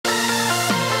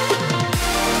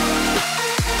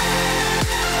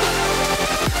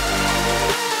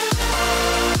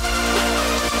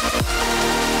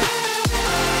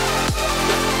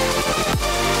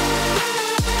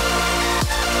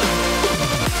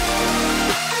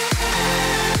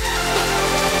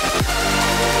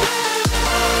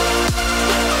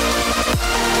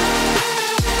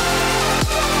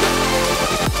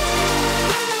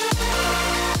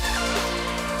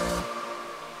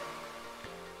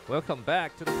Welcome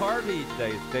back to the party.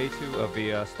 Today is day 2 of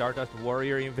the Stardust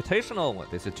Warrior Invitational.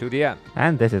 This is 2DM.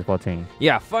 And this is 14.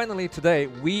 Yeah, finally today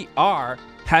we are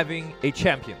having a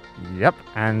champion. Yep,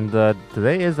 and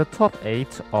today is the top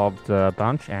 8 of the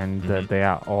bunch, and they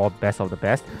are all best of the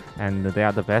best, and they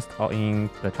are the best in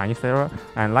the Chinese server.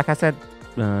 And like I said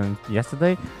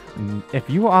yesterday, if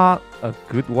you are a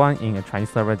good one in a Chinese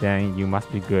server, then you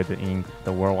must be good in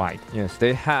the worldwide. Yes,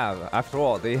 they have. After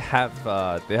all, they have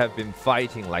been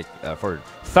fighting like for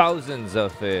thousands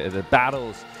of the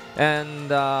battles,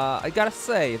 and I gotta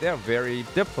say they're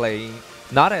playing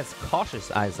not as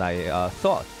cautious as I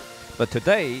thought. But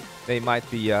today they might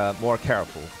be more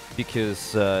careful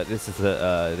because this is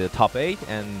the top 8,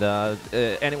 and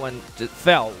anyone that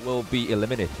fell will be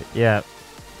eliminated. Yeah,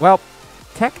 well,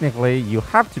 technically you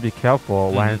have to be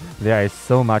careful when there is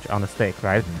so much on the stake,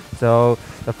 right? So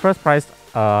the first prize,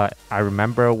 I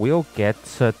remember, will get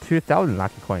 2,000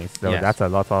 lucky coins. So that's a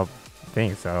lot of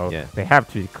things. So they have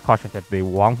to be cautious if they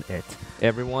want it.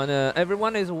 Everyone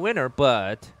is a winner,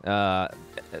 but I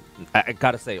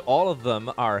gotta say, all of them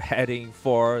are heading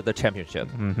for the championship.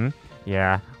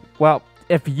 Yeah. Well,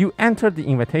 if you enter the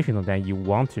invitational, then you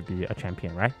want to be a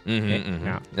champion, right?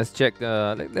 Now, let's check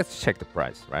the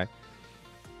prize, right?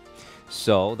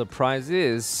 So the prize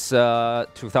is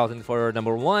 2,000 for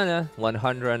number 1,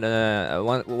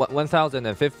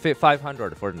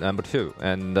 1,500 for number 2,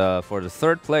 and for the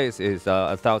third place is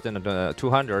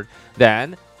 1,200.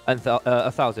 Then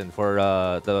 1,000 for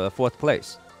the fourth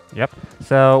place. Yep.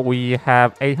 So we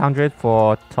have 800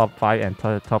 for top 5 and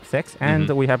top 6, and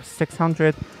we have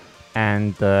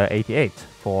 688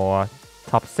 for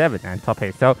top 7 and top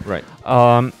 8. So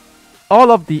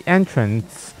all of the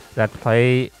entrants that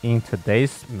play in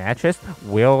today's matches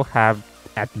will have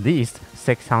at least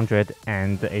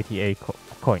 688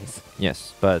 coins.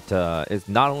 Yes, but it's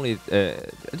not only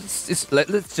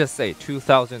let's just say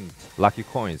 2,000 lucky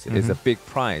coins is a big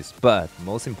prize, but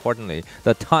most importantly,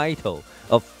 the title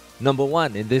of number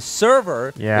 1 in this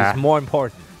server is more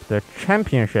important. The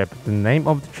championship, the name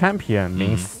of the champion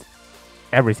means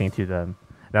everything to them.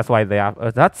 That's why they are.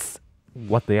 That's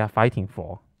what they are fighting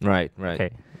for. Right.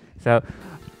 Okay, so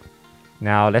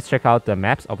now let's check out the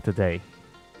maps of today.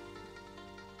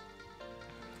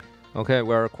 Okay,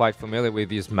 we're quite familiar with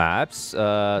these maps.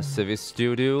 Civis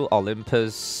Studio,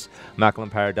 Olympus, Macklin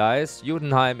Paradise,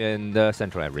 Jotunheim, and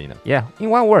Central Arena. Yeah,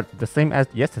 in one word, the same as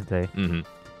yesterday.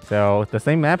 So the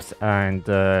same maps, and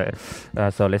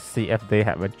so let's see if they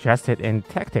have adjusted in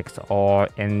tactics or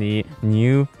any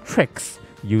new tricks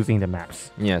using the maps.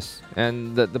 Yes,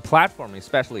 and the platform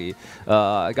especially,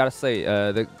 I gotta say,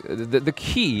 the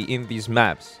key in these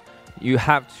maps, you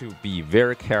have to be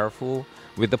very careful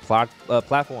with the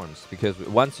platforms, because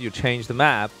once you change the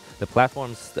map, the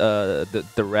platform's the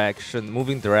direction,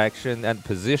 moving direction, and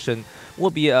position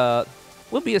will be a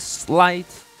slight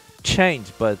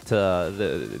change, but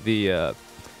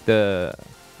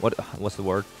what's the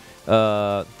word?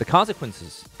 The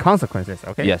consequences.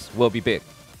 Okay. Yes, will be big.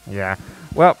 Yeah.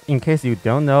 Well, in case you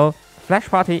don't know, Flash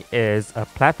Party is a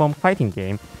platform fighting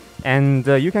game, and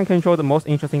you can control the most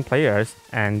interesting players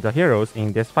and the heroes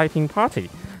in this fighting party.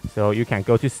 So you can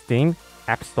go to Steam,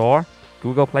 App Store,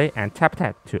 Google Play, and tap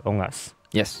to own us.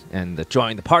 Yes, and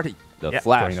join the party, the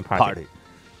Flash Party.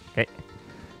 Okay.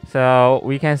 So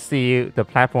we can see the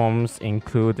platforms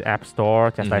include App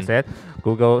Store, just like I said,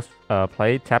 Google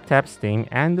Play, tap, Steam,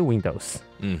 and Windows.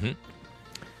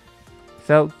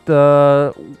 So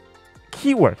the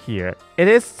keyword here, it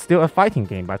is still a fighting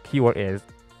game, but keyword is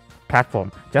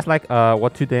platform. Just like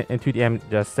what 2DM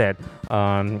just said,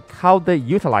 how they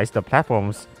utilize the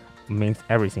platforms means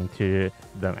everything to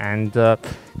them, and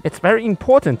it's very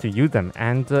important to use them.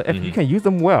 And if you can use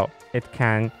them well, it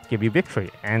can give you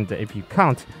victory. And if you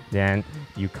can't, then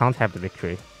you can't have the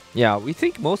victory. Yeah, we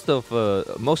think most of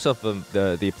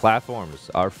the platforms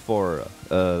are for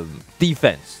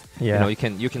defense. Yeah. You know,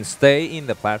 you can stay in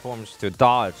the platforms to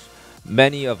dodge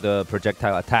many of the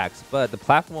projectile attacks, but the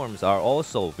platforms are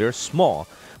also very small.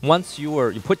 Once you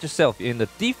put yourself in the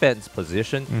defense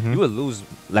position, you will lose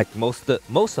like most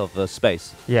of the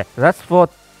space. Yeah, that's for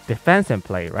defense and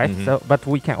play, right? So, but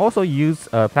we can also use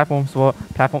platforms for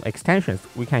platform extensions.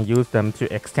 We can use them to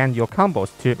extend your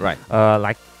combos to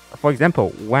like for example,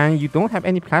 when you don't have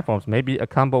any platforms, maybe a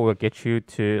combo will get you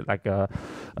to like a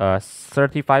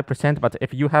 35%. But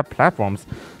if you have platforms,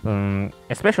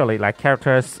 especially like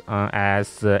characters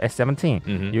as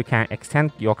S17, you can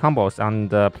extend your combos on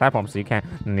the platforms. You can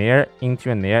nair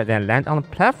into a nair, then land on the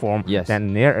platform,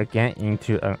 then nair again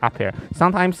into an up air.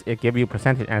 Sometimes it gives you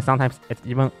percentage, and sometimes it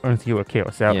even earns you a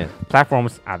kill. So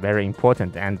platforms are very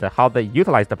important, and how they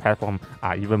utilize the platform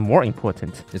are even more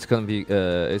important. It's gonna be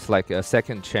it's like a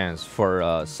second chance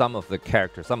for some of the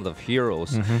characters, some of the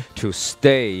heroes to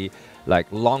stay like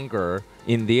longer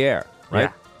in the air,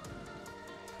 right?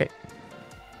 Okay.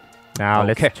 Now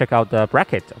let's check out the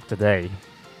bracket of today.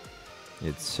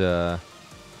 It's the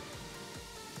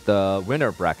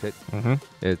winner bracket.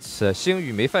 It's 星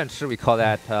宇没饭吃, we call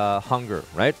that Hunger,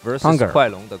 right? Versus 快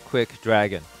龙, the Quick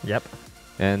Dragon. Yep.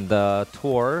 And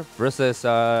Tor versus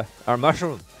our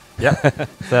Mushroom. Yep.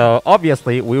 So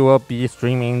obviously we will be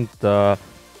streaming the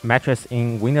matches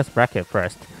in winners bracket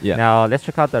first. Yeah. Now let's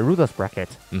check out the losers bracket.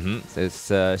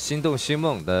 It's 心动星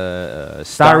梦 the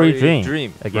Starry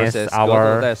Dream against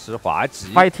our 代实华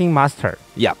吉 fighting master.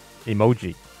 Yep.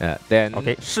 Emoji. Then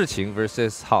世情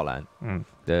versus 浩然.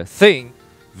 The Thing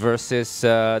versus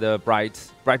the Bright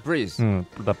Breeze.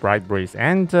 The Bright Breeze.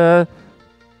 And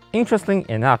interesting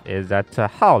enough is that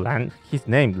Hao Lan, his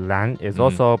name Lan, is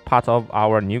also part of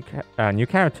our new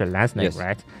character Lan's name,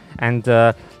 right? And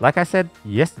like I said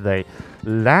yesterday,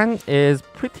 Lan is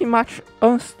pretty much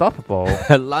unstoppable.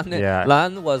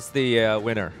 Lan was the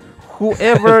winner.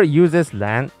 Whoever uses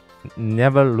Lan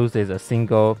never loses a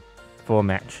single full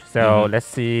match. So let's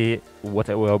see what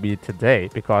it will be today,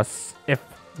 because if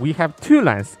we have two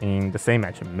Lans in the same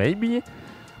match, maybe,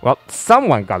 well,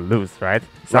 someone got lose, right?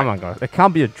 Someone got. It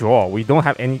can't be a draw. We don't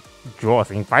have any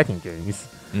draws in fighting games.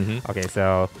 Okay,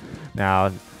 so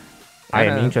now I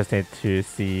am interested to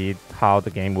see how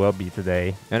the game will be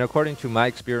today. And according to my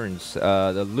experience,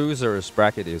 the losers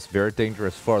bracket is very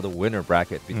dangerous for the winner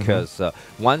bracket, because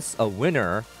once a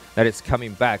winner that is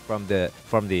coming back from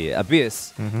the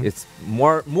abyss, it's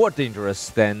more dangerous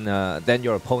than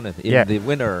your opponent in the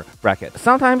winner bracket.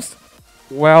 Sometimes,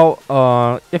 well,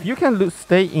 if you can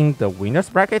stay in the winners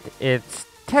bracket, it's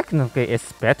technically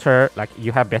it's better. Like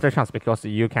you have better chance because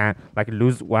you can like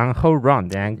lose one whole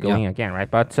round then going again, right?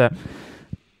 But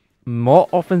more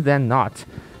often than not,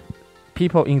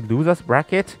 people in losers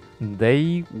bracket,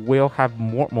 they will have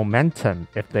more momentum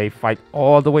if they fight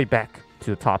all the way back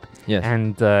to the top.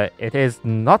 And it is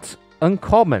not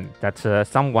uncommon that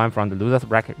someone from the losers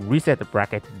bracket reset the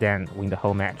bracket then win the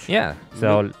whole match.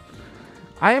 So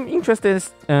I am interested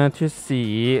to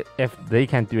see if they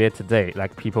can do it today.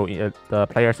 Like people, the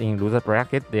players in losers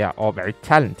bracket, they are all very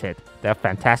talented. They're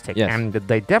fantastic, and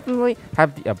they definitely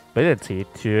have the ability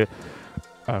to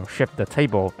shift the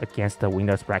table against the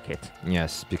winners bracket.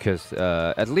 Yes, because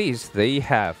at least they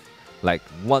have like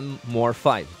one more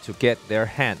fight to get their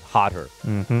hand hotter,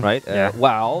 right?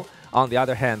 While on the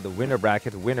other hand, the winner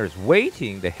bracket winner is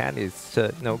waiting. The hand is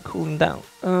cooling down.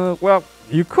 Well,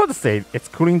 you could say it's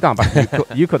cooling down,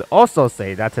 but you could also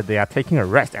say that they are taking a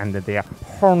rest and they are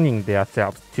honing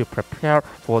themselves to prepare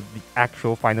for the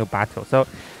actual final battle. So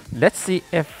let's see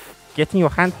if getting your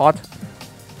hand hot.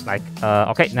 Like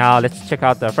okay, now let's check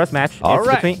out the first match. It's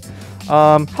between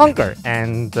Hunger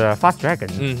and Fast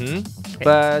Dragon.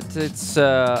 But it's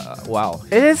wow.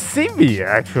 It is Civi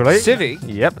actually. Civi?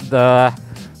 Yep, the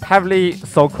heavily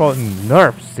so-called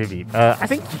nerf Civi. I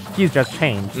think he's just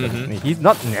changed. He's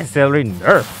not necessarily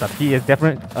nerfed, but he is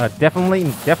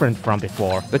definitely different from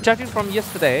before. But judging from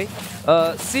yesterday,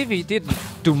 Civi didn't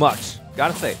do much.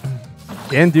 Gotta say.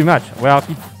 Didn't do much. Well,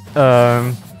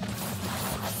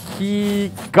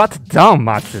 he got down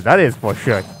much. That is for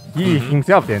sure. He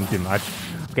himself didn't do much.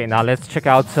 Okay, now let's check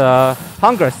out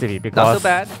Hunger City, because not so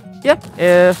bad.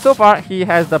 Yeah, so far he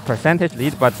has the percentage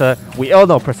lead, but we all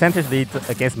know percentage lead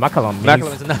against Macalon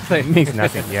is nothing. Means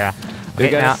nothing. Yeah. Okay, we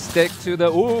gotta stick to the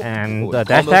and the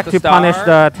dash attack to punish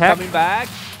the attack. Coming back.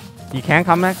 He can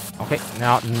come back. Okay,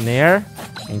 now Nair,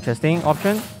 interesting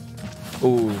option.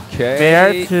 Okay.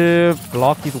 Fair to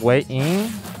block his way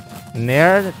in.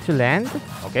 Nair to land.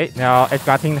 Okay, now edge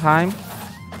guarding time.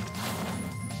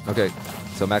 Okay.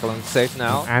 So Macalon's safe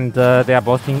now. And they are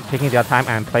both taking their time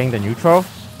and playing the neutral.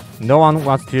 No one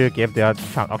wants to give their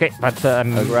chance. Okay, but a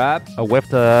grab with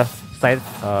the side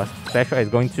special is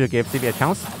going to give CB a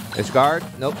chance. Edge guard?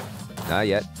 Nope. Not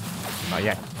yet. Not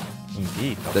yet.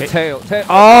 Indeed. Okay. The tail.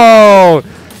 Oh!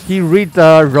 He read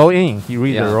the roll in. The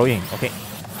roll in. Okay.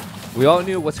 We all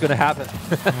knew what's going to happen.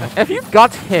 If you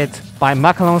got hit by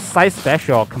Macalon's side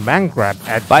special command grab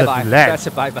at Bye the bye. ledge. That's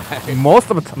a bye bye. More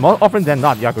often than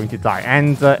not, you are going to die,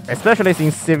 and especially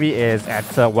since Civi is at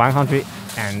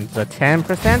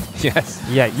 110%. Yes.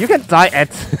 Yeah, you can die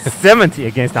at 70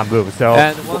 against that move. So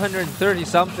And 130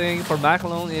 something for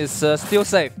Macalon is still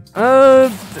safe.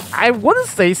 I wouldn't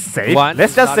say safe.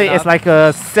 Let's just say it's like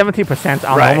a 70%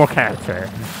 on normal character.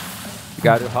 You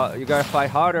gotta fight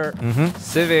harder.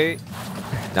 Civi,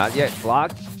 not yet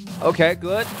blocked. Okay,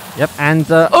 good. Yep,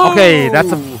 and okay,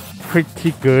 that's a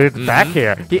pretty good back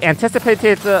here. He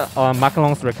anticipated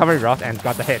Macalon's recovery route and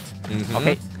got the hit.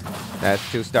 Okay.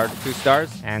 That's 2 stars.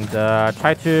 And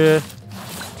try to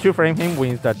two-frame him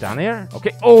with the down air. Okay.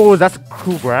 Oh, that's a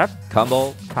cool grab.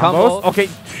 Combos. Okay,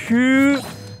 2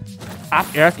 up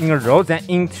airs in a row, then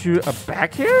into a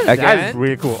back air. Again? That is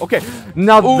really cool. Okay,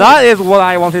 now that is what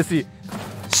I want to see.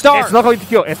 Start. It's not going to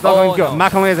kill. It's not going to kill. No.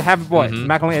 Macalon is a heavy boy.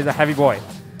 Macalon is a heavy boy.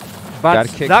 But Gotta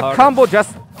kick that harder. combo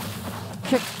just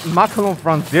kicked Macalon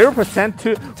from 0%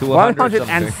 to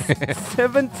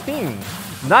 117.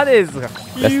 That is a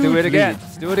huge Let's do it again. lead.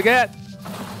 Let's do it again.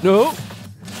 No.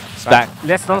 It's back.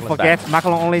 Let's not forget,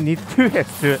 Macalon only needs 2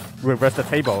 hits to reverse the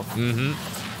table.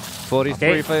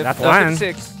 43, Okay, that's one.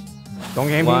 56. Don't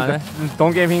give One.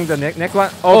 him the next one.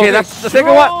 Okay, that's the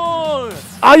second one. one.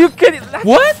 Are you kidding?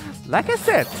 What? Like I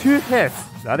said, 2 hits.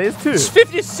 That is 2. It's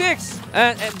 56.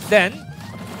 And then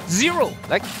 0.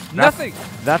 Like nothing.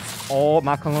 That's all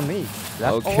Macalon needs.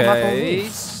 That's all Macalon Okay,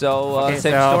 needs. so Okay,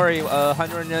 same so- story,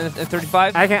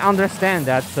 135. I can understand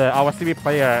that our CB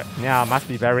player now must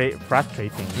be very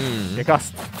frustrating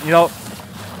because, you know,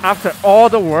 after all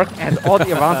the work and all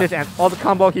the advantage and all the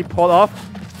combo he pulled off,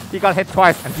 he got hit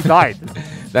twice and he died.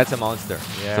 That's a monster.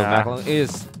 Yeah. So Macalon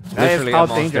is That is literally how a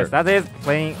monster. dangerous. That is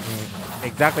playing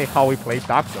exactly how we play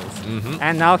Dark Souls.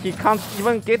 And now he can't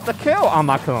even get the kill on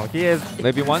Macalon. He is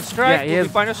Maybe one strike. he Will is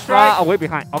be final strike. way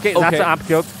behind. Okay, that's Okay. the up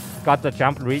tilt. Got the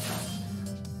jump reach.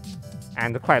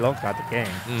 And quite low got the game.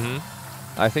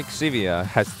 I think Sivia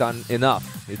has done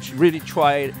enough. It really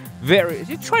tried very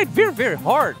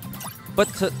hard, but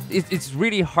it's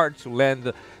really hard to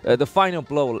land the final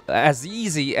blow as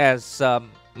easy as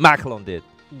Macalon did.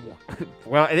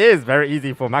 Well, it is very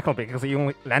easy for Macalon because he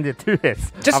only landed 2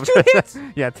 hits. Just 2 hits?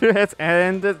 Yeah, 2 hits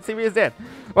and the CV is dead.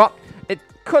 Well, it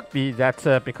could be that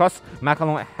because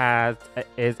Macalon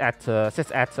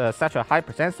sits at such a high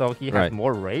percent, so he has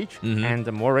more rage,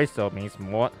 and more rage so means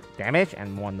more damage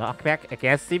and more knockback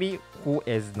against CV, who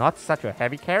is not such a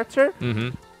heavy character.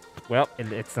 Well,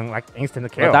 it's like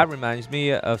instant kill. Well, that reminds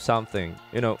me of something.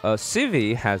 You know,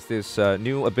 Civi has this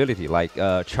new ability like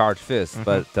Charge Fist,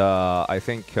 but I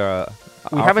think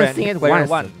we haven't seen it player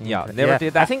once. Never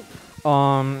did that. I think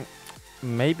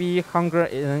maybe Hunger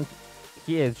isn't.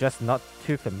 He is just not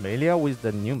too familiar with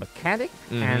the new mechanic,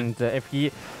 and if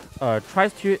he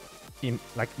tries to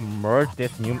merge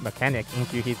this new mechanic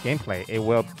into his gameplay, it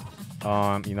will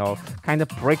kind of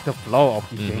break the flow of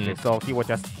his gameplay. So he will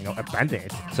just abandon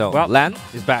it. So well, Lan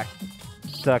is back.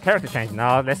 The character change.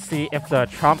 Now let's see if the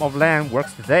charm of Lan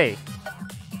works today.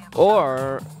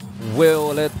 Or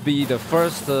will it be the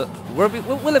first?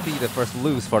 Will it be the first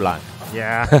lose for Lan?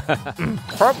 Yeah,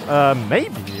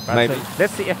 maybe. But Maybe.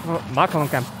 Let's see if Macalon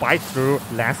can bite through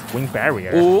Lan's wing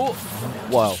barrier. Oh,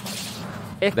 wow.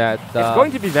 It's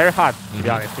going to be very hard, to be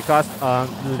honest, because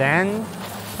Lan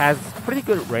has pretty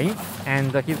good range,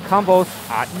 and his combos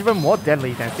are even more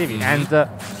deadly than Civi. And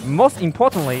most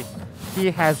importantly,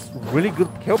 he has really good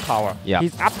kill power. Yeah.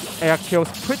 His up air kills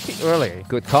pretty early.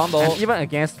 Good combo. And even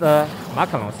against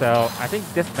Macalon. So I think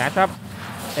this matchup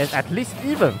is at least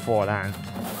even for Lan.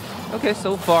 Okay,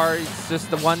 so far it's just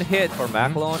the 1 hit for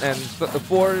Macalon and the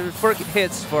 4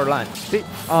 hits for Lan. See,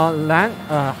 Lan,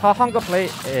 how Hunger play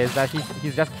is that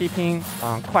he's just keeping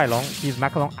quite long his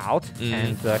Macalon out,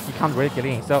 and he can't really get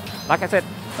in. So, like I said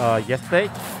yesterday,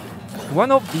 one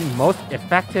of the most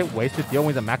effective ways to deal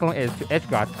with the Macalon is to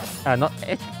edgeguard,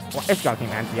 edgeguard him,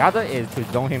 and the other is to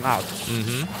zone him out.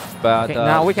 But okay,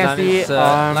 now we can Lan see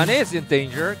Lan is in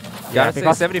danger. Yeah, Gotta say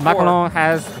because 74. Macalon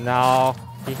has now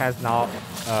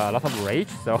a lot of rage,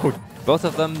 so Both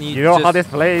of them need. you know how this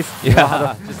plays. You know how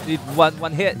Yeah, just need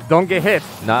one hit. don't get hit.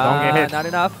 Nah, don't get hit. not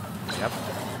enough. Yep.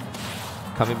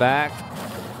 Coming back.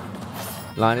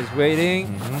 Lan is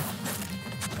waiting.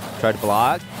 Try to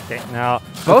block. Okay, now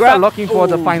both are looking for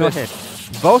the final miss. hit.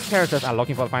 Both characters are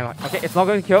looking for the final hit. Okay, it's not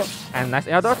going to kill. And nice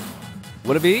air dodge.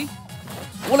 Will it be?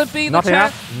 Will it be Not the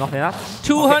chance? enough. Not enough.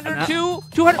 202?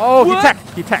 200? Oh, What?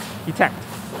 he tagged.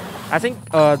 I think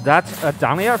that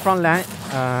down air from Lan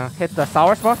hit the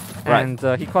sour spot, and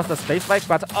he caused the space spike,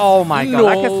 but oh my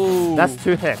god, No. that's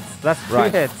 2 hits. That's 2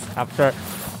 hits after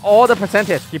all the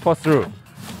percentage he put through.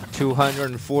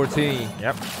 214.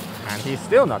 Yep. And he's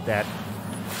still not dead.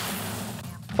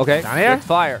 Okay. Down air. Good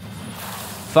fire.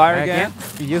 Fire again.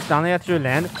 He used down air to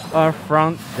land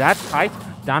from that height.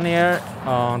 Down air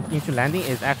into landing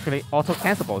is actually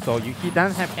auto-cancelable, so he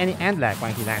doesn't have any end lag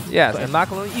when he lands. Yes, so and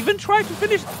Macalon even tried to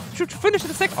finish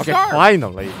the second okay, star.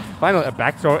 finally, a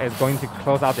back throw is going to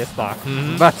close out this block,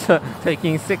 but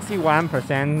taking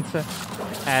 61%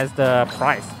 as the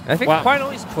price. I think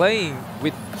Quailon is playing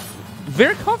with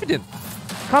very confidence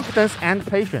and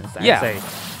patience. I'd say.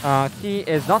 He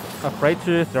is not afraid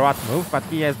to throw out moves, but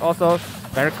he is also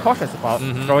very cautious about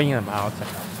throwing them out.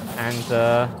 And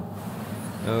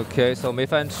okay, so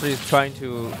Meifanshi is trying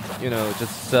to,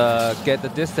 just get the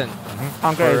distance.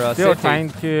 Hunger is still trying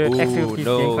to execute his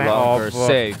game plan of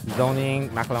zoning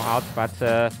Macalon out, but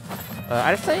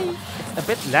I'd say it's a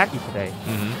bit laggy today.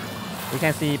 We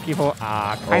can see people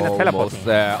are kind of teleporting.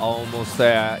 Almost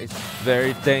there. It's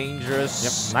very dangerous.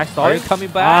 Yep, nice story. Are you coming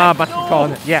back? But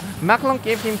no. Yeah, Macalon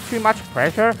gave him too much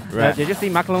pressure. Right. Did you see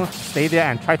Macalon stay there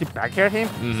and try to back air him?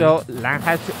 So Lan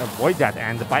had to avoid that,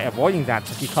 and by avoiding that,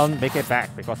 he can't make it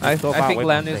back because he's so far away. I think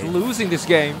Lan is losing this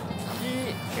game.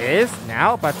 He is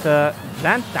now, but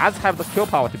Lan does have the kill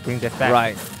power to bring this back.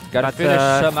 Right. Gotta finish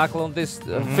Macalon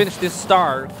finish this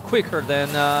star quicker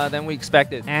than we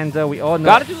expected. And we all know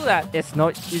gotta do that. It's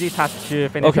no easy task to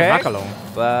finish Macalon.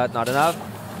 But not enough.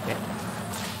 Okay.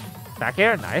 Back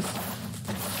air, nice.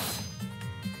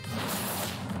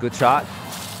 Good shot.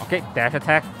 Okay, dash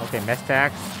attack. Okay, mesh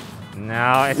attack.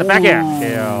 Now it's a back air.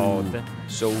 Killed.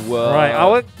 So right,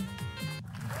 our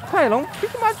Quailon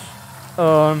pretty much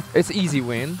it's easy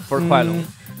win for Quailon.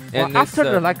 And after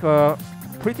the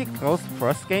pretty close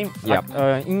first game. Yep.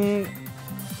 In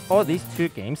all these two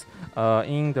games,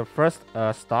 in the first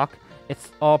stock, it's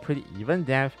all pretty even.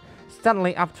 Then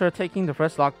suddenly, after taking the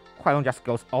first stock, Quailon just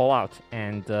goes all out,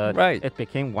 and it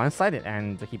became one-sided.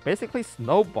 And he basically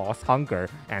snowballs Hunger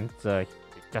and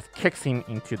just kicks him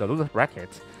into the loser's bracket.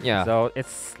 Yeah. So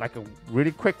it's like a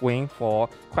really quick win for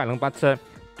Quailon. But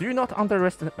do not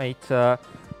underestimate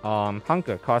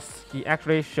Hunger, because he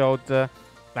actually showed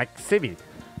Civi.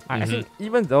 I think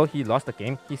even though he lost the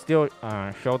game, he still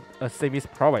showed a Civi's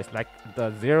prowess, like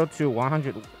the 0 to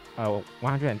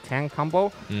 110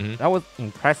 combo. That was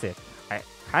impressive. I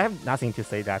have nothing to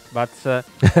say that, but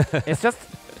it's just,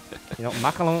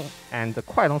 Macalon and the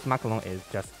Quailon's Macalon is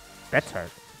just better.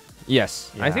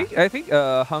 Yes, yeah. I think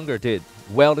Hunger did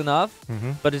well enough,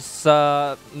 but it's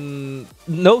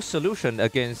no solution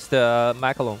against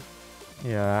Macalon.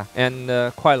 Yeah, and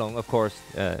Quailon, of course,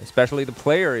 especially the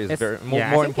player is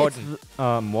more important. It's,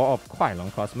 more of Quailon,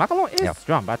 because Macalon is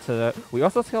strong, but we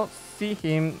also still see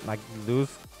him lose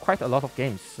quite a lot of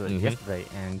games yesterday.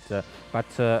 And but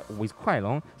with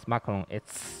Quailon, Macalon,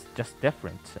 it's just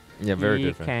different. Yeah, very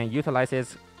different. He can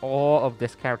utilize all of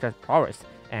this character's powers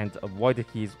and avoid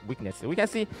his weaknesses. We can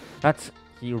see that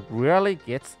he rarely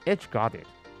gets edge guarded,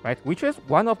 right? Which is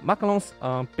one of Macalon's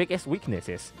biggest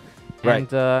weaknesses.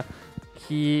 Right. And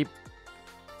he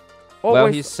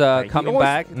always, he's coming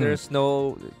back. There's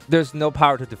no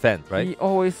power to defend, right? He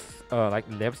always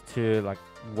lives to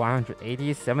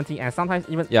 180, 70, and sometimes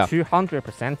even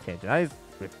 200%. That is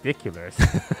ridiculous.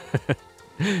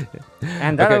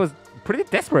 And that was pretty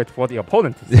desperate for the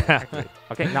opponent. Actually.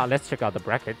 Okay, now let's check out the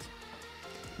bracket.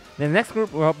 The next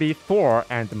group will be Thor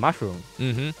and Mushroom.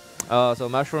 So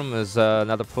Mushroom is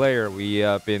another player we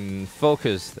have been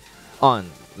focused on.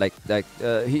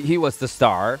 He was the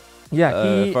star.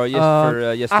 Yeah, he for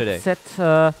yesterday. Upset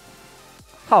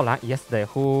Haolan yesterday.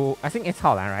 Who I think it's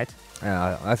Haolan, right?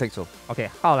 I think so. Okay,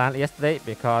 Haolan yesterday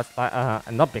because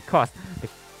not because.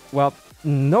 Well,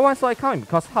 no one saw it coming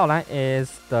because Haolan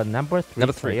is the number 3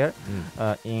 player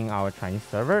in our Chinese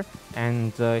server,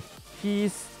 and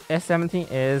his S17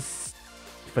 is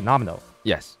phenomenal.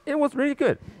 Yes, it was really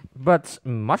good. But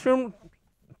Mushroom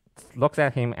looks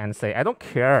at him and say, "I don't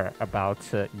care about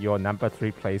your number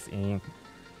 3 place in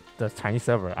the Chinese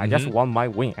server. I just want my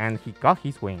win," and he got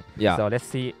his win. Yeah. So let's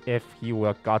see if he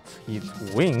will got his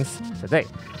wins today.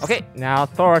 Okay, now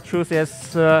Thor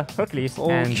chooses Hercules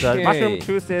and Mushroom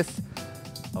chooses.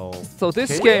 Oh. So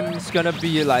this game is gonna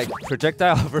be like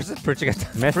projectile versus projectile.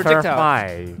 Mr.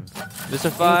 5. Mr.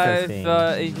 5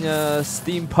 in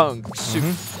steampunk.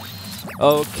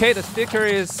 Okay, the sticker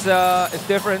is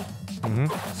different.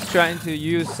 He's trying to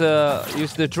use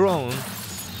the drone.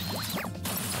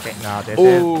 Okay, now this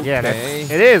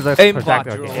is it is a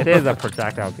projectile game. It is a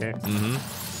projectile game.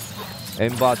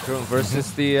 Aimbot drone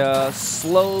versus the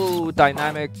slow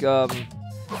dynamic energy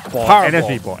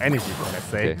ball. Let's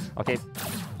say. Okay,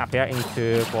 up here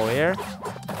into ball air.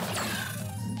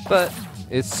 But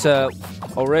it's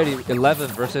already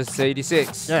 11 versus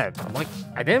 86. Yeah, like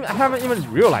I haven't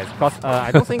even realized because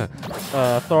I don't think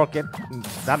Thor get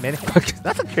that many.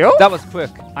 That's a kill. That was quick.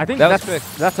 I think that was quick.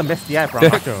 That's a miss DI from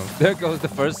Mushroom. There goes the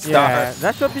first star. Yeah,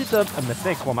 that should be a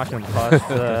mistake for Mushroom because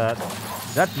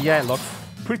that DI looks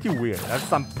pretty weird. That's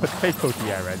some potato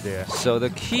DI right there. So the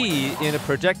key in a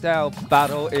projectile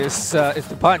battle is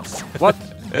the punch. What?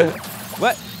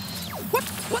 What?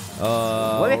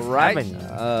 What is right. happening?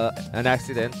 An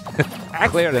accident.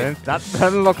 Accident? That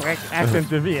doesn't look like accident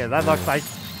to me. That looks like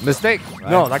Mistake.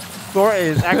 Right? no, like Thor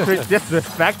is actually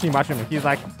disrespecting Mushroom. He's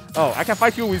like, oh, I can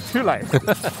fight you with 2 lives.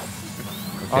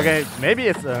 Okay, maybe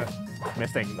it's a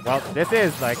mistake. Well, this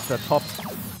is like the top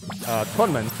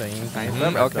tournament thing.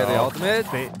 Okay, the ultimate.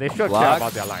 They should care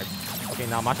about their lives. Okay,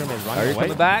 now Mushroom is running Are you away.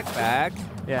 coming back?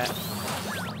 Yeah.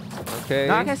 Okay.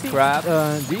 Now I can see Grab.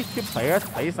 these 2 players'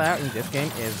 playstyle in this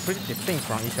game is pretty distinct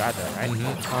from each other, right?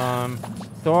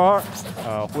 Thor,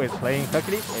 who is playing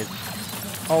Hercules, is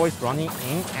always running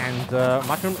in, and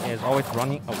Mushroom is always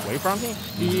running away from him.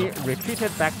 He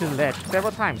retreated back to the ledge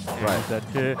several times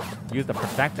to use the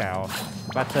projectile,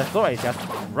 but Thor is just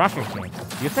rushing him.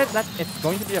 You said that it's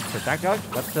going to be a projectile,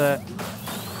 but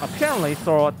apparently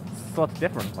Thor thought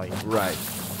differently. Right.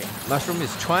 Mushroom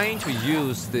is trying to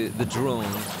use the drones.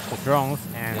 The drones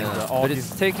and all but these.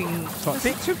 it's taking.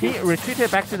 He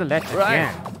retreated back to the ledge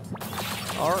again.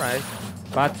 All right.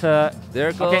 But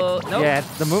there goes. Okay, no. yeah,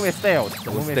 the move is failed.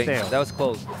 The move is failed. That was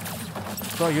close.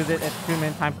 So use it too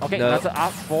many times. Okay, No. that's an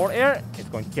up forward air. It's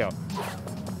going to kill.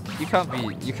 You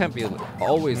can't be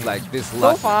always like this.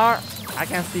 So far, I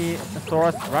can see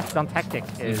Thor's rush down tactic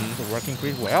is working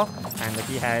pretty well, and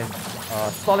he has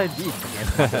solid lead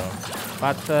against Mushroom.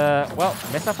 But well,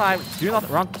 Mr. 5, do not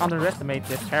underestimate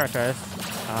this character's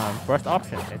first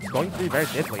option. It's going to be very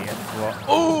deadly.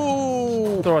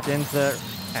 Oh! Thor didn't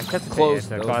anticipate Close.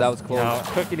 it because That was close. You know,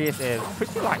 Hercules is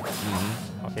pretty light.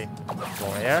 Okay,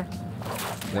 forward air.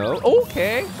 No.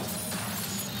 Okay.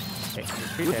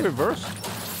 Good reverse.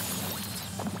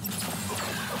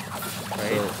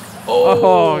 Great. So,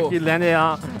 Oh, he landed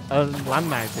on a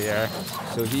landmine there.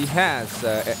 So he has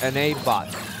an aim bot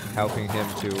helping him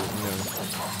to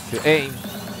to aim.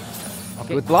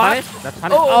 Okay, Good block. punish. That's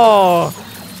punish. Oh,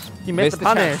 he missed Missed the the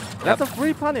punish. chance. That's a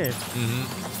free punish.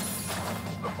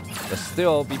 But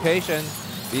still, be patient.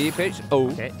 Be patient. Oh,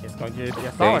 Okay, it's going to be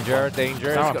a sour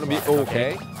danger. Sour It's gonna be spot.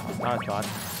 okay. Sour spot.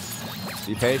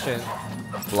 Be patient.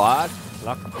 Block.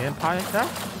 Lock in punish there.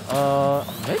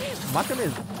 Maybe Mushroom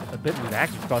is a bit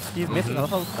laggy because he's missing a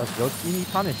lot of those teeny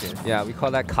punishes. Yeah, we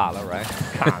call that kala, right?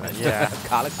 Kinda, yeah.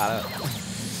 kala.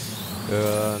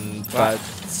 But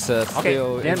Okay,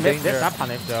 still then in miss danger. that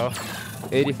punish though.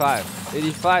 85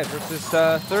 versus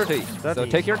 30. So 30.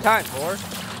 take your time, Thor.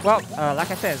 Well, like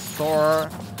I said, Thor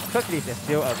Hercules is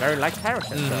still a very light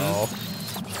character, so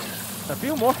a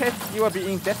few more hits, you will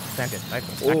be in disadvantage. Like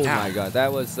Oh now. my god,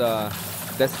 that was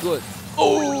that's good.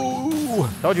 Oh!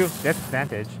 Told you,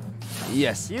 disadvantage.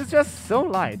 Yes. He's just so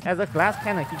light. As a glass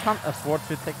cannon, he can't afford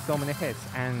to take so many hits.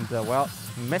 And, well,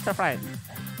 Mr. Fried,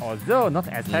 although not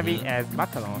as heavy as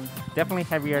Macalon, definitely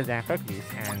heavier than Hercules.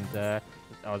 And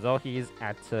although he's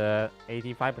at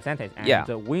 85%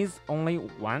 and wins only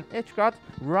 1 edge guard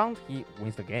round, he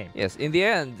wins the game. Yes, in the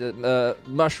end,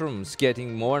 Mushroom's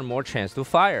getting more and more chance to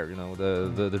fire,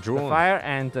 the drone. To fire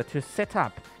and to set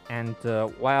up. And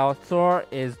while Thor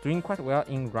is doing quite well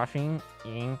in rushing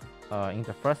in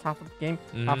the first half of the game,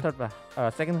 after the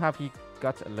second half he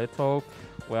got a little,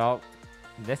 well,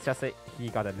 let's just say he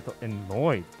got a little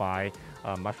annoyed by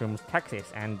Mushroom's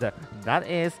tactics, and that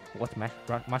is what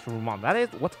Mushroom wants. That is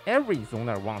what every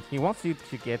zoner wants. He wants you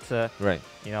to get,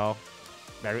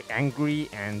 very angry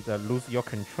and lose your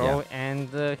control, and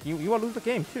you will lose the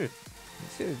game too.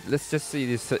 Let's just see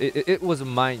this. It was a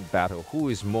mind battle. Who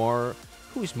is more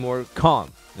calm?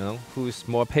 Who is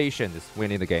more patient is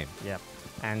winning the game. Yeah,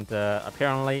 and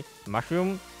apparently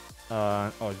Mushroom,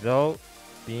 although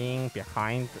being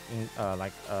behind in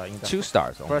in the 2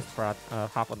 stars first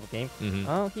half of the game,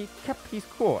 he kept his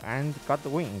cool and got the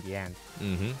win in the end.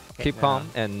 Okay, Keep calm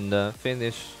and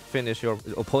finish your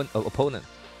opponent.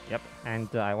 Yep,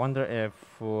 and I wonder if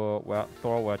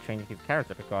Thor will change his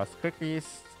character because quickly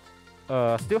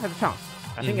still has a chance.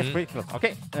 I think it's pretty close.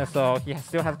 Okay, so he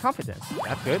still has confidence.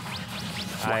 That's good.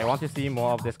 I want to see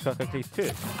more of this quickly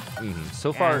too.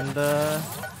 So far, and,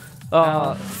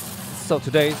 so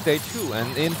today is day 2,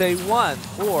 and in day 1,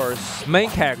 Thor's main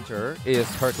character is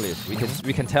Hercules.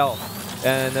 We can tell,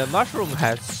 and Mushroom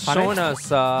has shown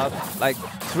us like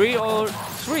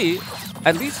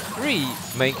at least 3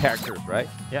 main characters, right?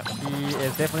 Yep, he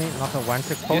is definitely not a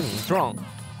one-trick pony. He's strong.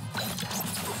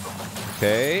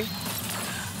 Okay.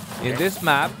 In this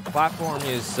map, platform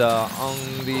is on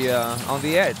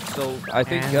the edge, so I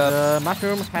think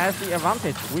Mushroom has the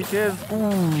advantage, which is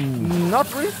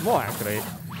not really small actually.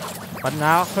 But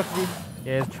now quickly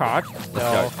is charged,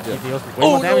 so he deals way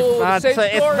more damage. But same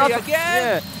it's story not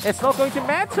again. it's not going to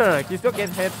matter. He still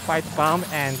gets hit by the bomb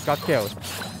and got killed.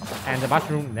 And the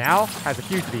Mushroom now has a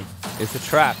huge lead. It's a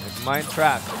trap. It's a mine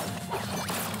trap.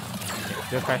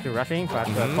 Still trying to rushing, but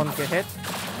opponent get hit.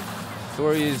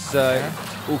 Story is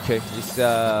okay. He's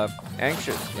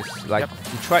anxious. It's like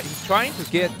he's trying to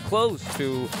get close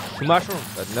to Mushroom,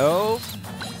 but no.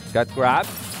 Got grabbed.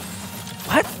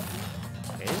 What?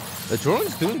 Okay. The drone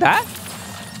is doing that?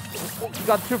 He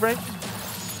got 2 frames.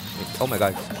 Oh my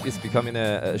god! It's becoming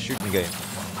a shooting game.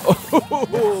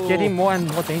 It's getting more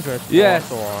and more dangerous.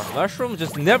 Yes. Mushroom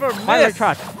just never Finally missed.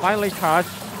 charged. Finally charged.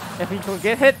 If he could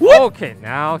get hit. What? Okay,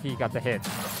 now he got the hit.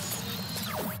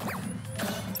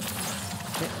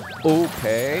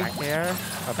 Okay. Back here.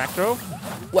 A back throw.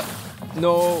 What?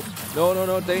 No.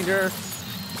 No, danger.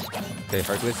 Okay,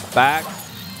 Hercules back.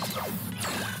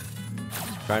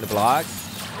 Trying to block.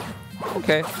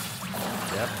 Okay.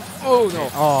 Yep. Oh no.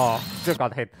 Oh, still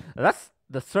got hit. That's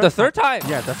the third time.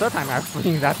 Yeah, the third time I've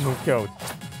seen that move killed.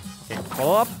 Okay,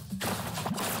 follow up.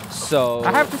 So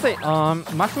I have to say,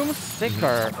 Mushroom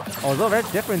Sticker, although very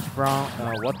different from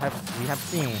what we have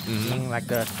seen in like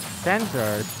the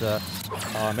standard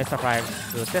Mr. 5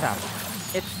 setup,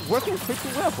 it's working pretty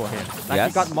well for him. Like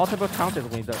he got multiple counters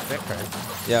with the stickers.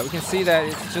 Yeah, we can see that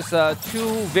it's just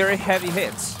 2 very heavy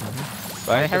hits.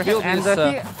 Right? And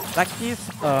his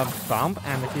bomb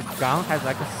and his gun has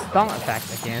like a stun effect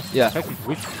against the effective,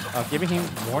 which giving him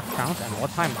more chance and more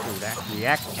time to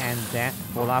react and then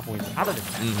follow up with other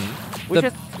defense, which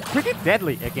is pretty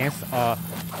deadly against a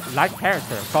light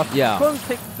character because he couldn't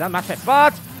take that much hit.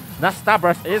 But that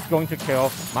Starburst is going to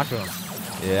kill Mushroom.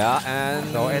 Yeah, and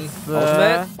so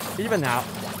it's even now.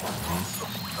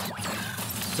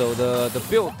 So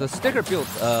the sticker build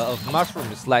of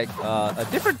Mushroom is like a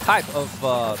different type of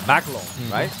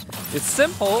Macalon, right? It's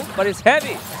simple, but it's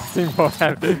heavy. Simple,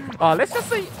 heavy. Let's just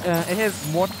say it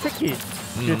is more tricky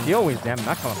to deal with than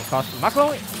Macalon because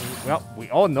Macalon, well, we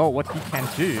all know what he can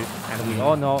do and we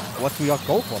all know what we will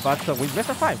go for. But with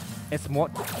Mr. 5, it's more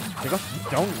because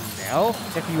you don't know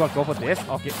if you will go for this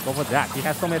or go for that. He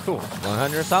has so many tools.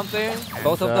 100 something.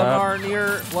 Both of them are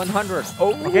near 100.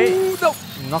 Oh, okay. No.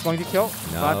 Not going to kill.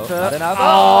 No, but, not enough.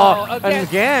 Oh, again. And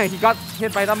again, he got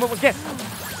hit by that move again.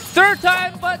 3rd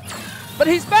time, but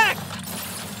he's back.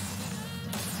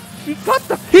 He got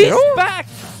the kill? He's back.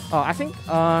 Oh, I think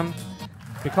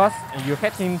because you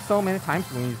hit him so many times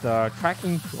with the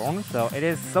tracking drone, so it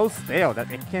is so stale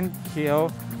that it can't kill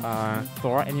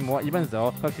Thor anymore, even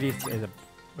though Hercules is a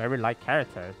very light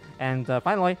character. And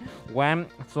finally, when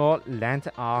Thor lands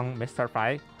on Mr.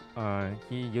 5,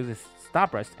 he uses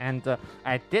Starburst, and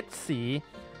I did see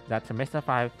that Mr.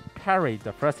 5 parried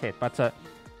the first hit, but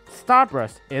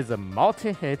Starburst is a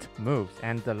multi-hit move,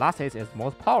 and the last hit is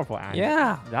most powerful, and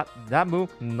that move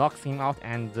knocks him out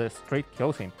and straight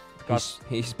kills him.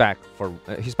 He's back for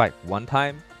he's back 1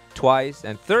 time, twice,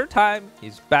 and 3rd time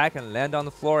he's back and land on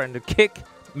the floor and kick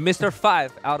Mr.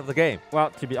 5 out of the game. Well,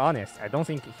 to be honest, I don't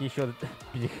think he should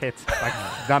be hit like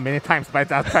that many times by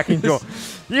that tracking drone.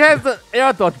 He has the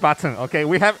air dodge button. Okay,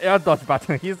 we have air dodge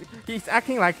button. He's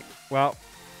acting like, well,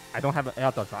 I don't have an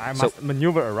air dodge. I must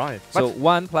maneuver around it. So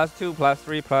 1 + 2 +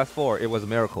 3 + 4. It was a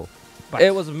miracle.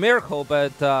 It was a miracle,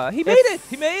 but he made it.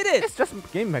 He made it. It's just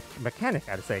game mechanic,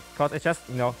 I'd say, because it's just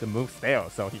the move stale,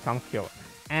 so he can't kill.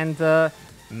 And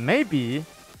maybe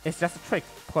it's just a trick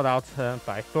put out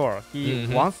by Thor. He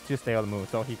wants to stay on the move,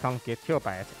 so he can't get killed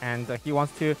by it, and he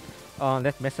wants to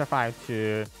let Mr. 5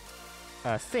 to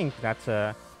think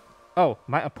that. Oh,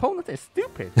 my opponent is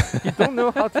stupid. He don't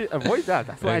know how to avoid that.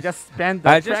 That's why I just spam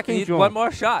the tracking drone. 1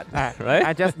 more shot, right?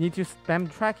 I just need to spam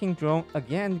tracking drone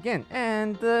again and again.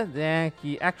 And then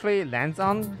he actually lands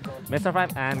on Mr.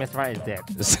 5 and Mr. 5 is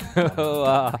dead.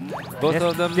 So both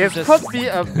of them This could be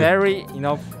a very,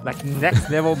 like next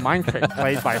level mind trick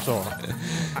played by Thor.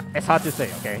 It's hard to say,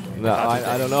 okay? No,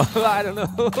 I don't know. I don't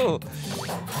know.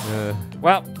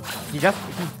 Well, he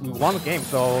won the game,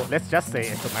 so let's just say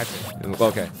it's a magic.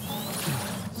 Okay.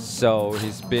 So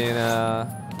he's been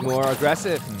more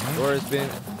aggressive, or he's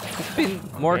been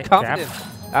more confident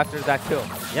after that kill.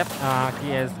 Yep,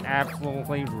 he is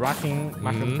absolutely rushing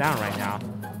Mushroom down right now.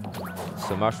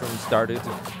 So Mushroom started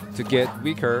to get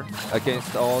weaker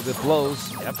against all the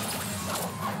blows. Yep.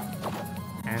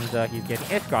 And he's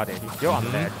getting edge guarded. He's still on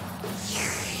the ledge.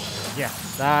 Yeah,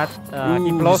 that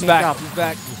he blows himself. He's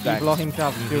back. He blows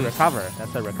himself to recover.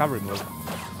 That's a recovery move.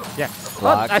 Yeah.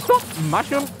 Block. I saw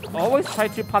Mushroom always try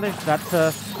to punish that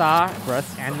star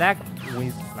burst and lag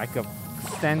with like a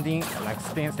standing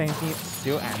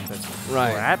still and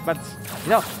grab, but you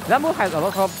know that move has a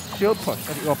lot of shield push.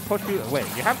 It will push you away.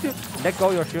 You have to let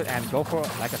go your shield and go for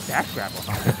like a dash grab or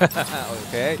something.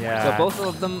 Okay. Yeah. So both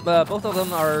of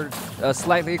them are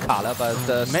slightly color, but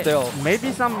still.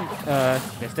 Maybe some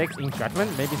mistakes in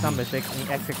judgment, maybe some mistakes in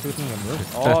executing your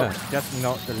moves, or just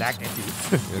the lag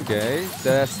issues. Okay.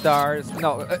 The stars.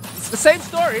 No, same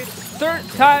story. Third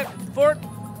time, fourth.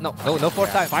 No,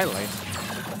 fourth time. Finally.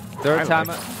 Third time,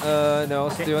 no,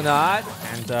 Okay. still not.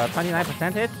 And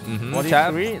 29% hit.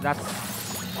 43. That's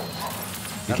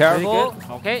Be careful. Good.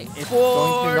 Okay, it's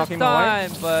going to knock Fourth him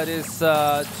time, away. but it's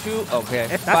two. Okay,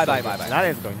 That's bye. That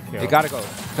is going to kill. You gotta go.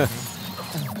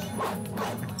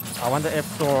 I wonder if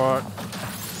Thor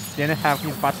didn't have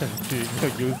his button to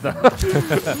use the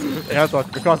air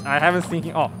dodge because I haven't seen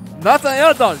him. Oh, that's an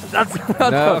air dodge. That's an air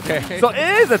dodge. Okay. So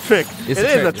it is a trick. It's it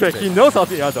is a trick. He knows how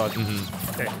to air dodge.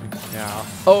 Okay. Yeah.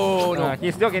 Oh no!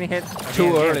 He's still getting hit. Too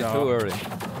again early. here, Too though. early.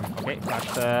 Okay,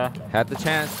 but Had the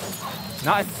chance.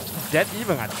 now it's dead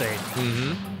even, I'd say.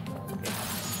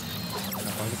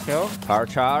 Not going to kill. Power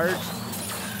charge.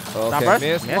 Okay, Numbers?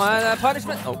 missed Yes. one.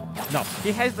 Punishment. Oh. No,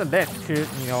 he has the ledge to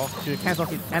cancel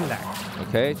his end lag.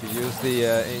 Okay, to use the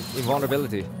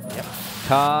invulnerability. Yep.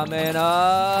 Coming He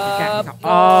up. can't.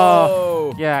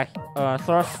 Oh, yeah.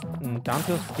 Thor's down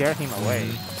to scare him away.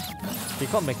 He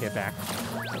can't make it back.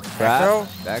 Back throw.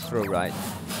 Back throw, right.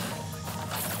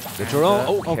 The drone.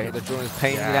 Okay, okay. the drone is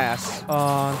pain in the ass.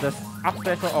 The up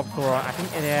special of Thor, I think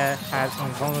it has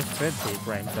invulnerability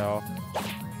frame, so.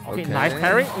 Okay, nice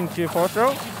parry into force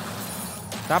throw.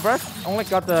 That burst only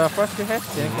got the first two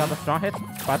hits, didn't got the strong hit,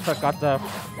 but got the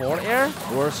forward air.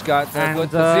 Thor's got a And, good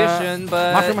position,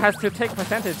 but. Mushroom has to take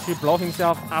percentage to blow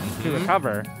himself up to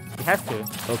recover. He has to.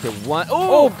 Okay, one.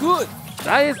 Oh, good!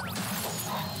 That is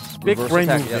big Reverse brain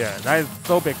attack, move yes. there. That is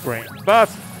so big brain. But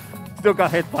still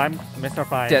got hit by Mr.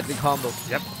 5. Deadly combo.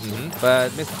 Yep. But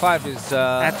Mr. 5 is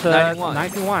At 91.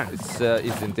 91.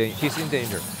 He's in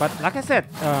danger. But like I said,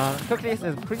 quickly is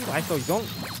pretty light, so you don't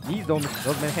need those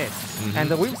many hits.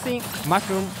 And we've seen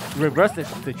Mushroom reverse this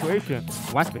situation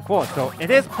once before, so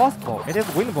it is possible. It is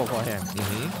winnable for him.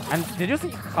 And did you see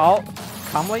how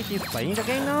calmly he's playing the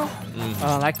game now?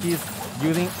 Like he's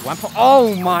using one point.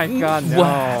 Oh my god, no.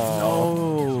 Wow,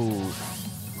 no.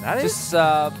 That is Just,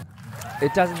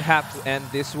 it doesn't have to end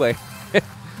this way.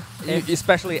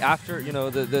 Especially after,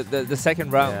 the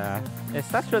second round. Yeah, it's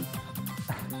such a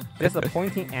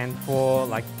disappointing end for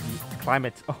like the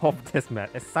climate of this match.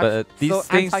 It's such But these so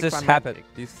things just happen.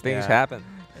 anticlimactic. These things Yeah. happen.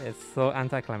 It's so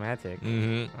anticlimactic.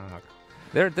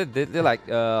 They're like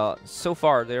so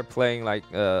far they're playing like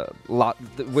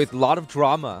with a lot of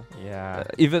drama. Yeah.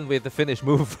 Even with the finish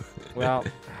move. Well,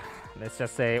 let's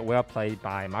just say well played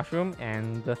by Mushroom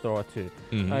and the Thor too.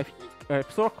 If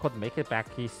Thor could make it back,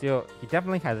 he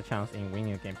definitely has a chance in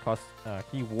winning the game because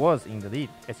he was in the lead.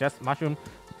 It's just Mushroom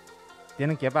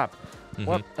didn't give up.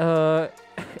 Well,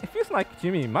 it feels like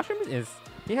Jimmy Mushroom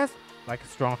he has like a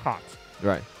strong heart.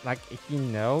 Right. Like he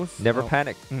knows. Never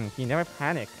panic. He never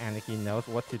panic, and he knows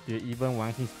what to do even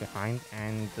when he's behind.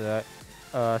 And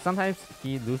sometimes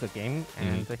he lose a game,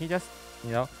 and he just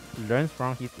learns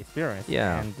from his experience.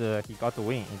 Yeah. And he got the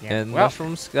win in the end. And Well,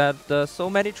 Mushroom's got so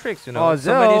many tricks, so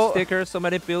although- many stickers, so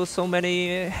many builds, so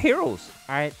many heroes.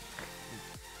 I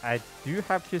do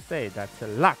have to say that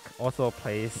luck also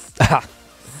plays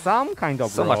some kind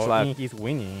of So much role luck. in his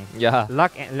winning. Yeah.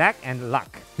 Luck and luck,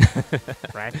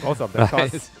 right? Both of them.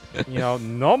 Right. Because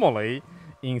normally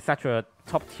in such a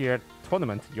top tier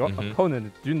tournament, your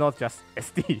opponent do not just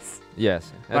SDs.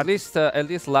 Yes. But- At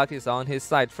least luck is on his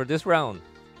side for this round.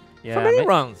 Yeah, for many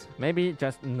rounds. maybe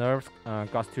just nerves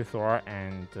got to Thor,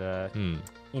 and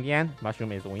in the end,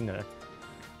 Mushroom is winner.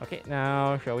 Okay,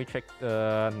 now shall we check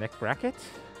the next bracket?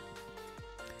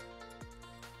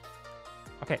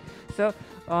 Okay, so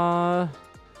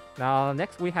now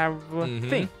next we have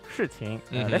Thing, Shiqing.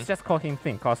 Let's just call him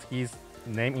Thing because his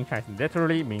name in Chinese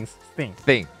literally means thing.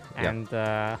 Thing. And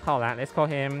Haolan, let's call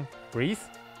him Breeze.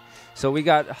 So we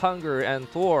got Hunger and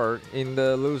Thor in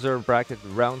the loser bracket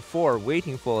round 4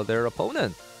 waiting for their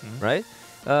opponent, right?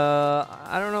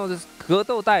 I don't know, this 格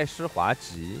斗大师华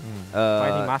吉,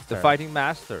 Fighting Master. the Fighting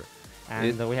Master.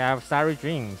 And we have Starry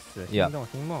Dreams, Yeah. 心动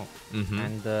星梦.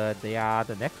 And they are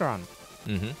the next round.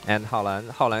 And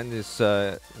Haolan is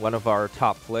one of our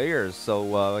top players, so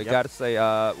we gotta say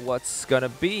what's gonna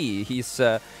be.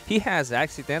 He has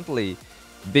accidentally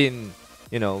been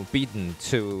beaten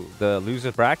to the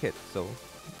loser bracket. So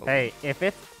Hey, if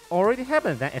it already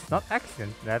happened, then it's not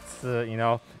accident. That's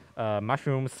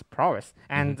Mushroom's prowess,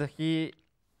 and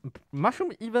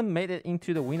Mushroom even made it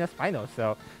into the winners final.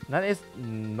 So that is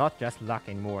not just luck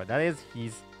anymore. That is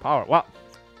his power. Well,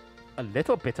 a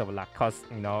little bit of luck, cause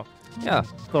Yeah.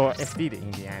 Thor exceeded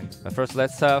in the end. But first,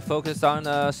 let's focus on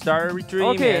Star Dream.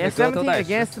 Okay, and S17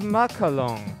 against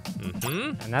Macalon.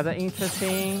 Another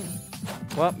interesting,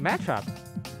 matchup.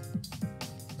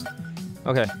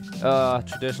 Okay.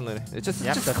 Traditionally, it's just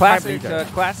classic,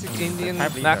 classic Indian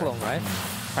Macalon, right?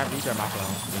 5 liter Macalon.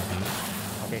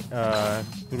 Okay.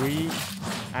 3,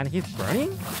 and he's burning.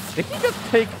 Did he just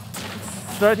take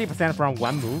 30% from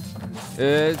one move?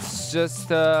 It's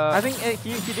just. I think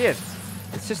he did.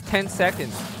 It's just 10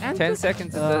 seconds. And 10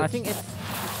 seconds. I think it's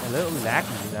a little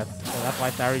laggy. That's why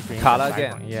Starry Dream. Kala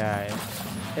again. Yeah.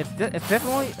 It's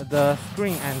definitely the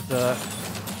screen and the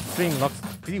stream looks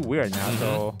pretty weird now.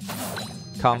 So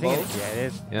combo. It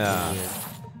is. Yeah.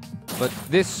 But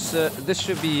this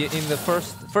should be in the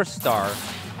first star.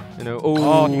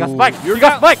 Oh, he got spiked. He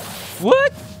got spiked.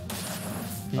 What?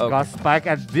 He got spiked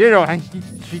at 0, and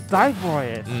she died for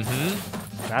it.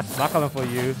 That's Macalon for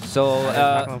you. So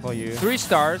for you. 3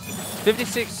 stars,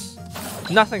 56.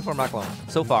 Nothing for Macalon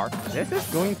so far. This is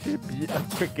going to be a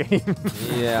quick game.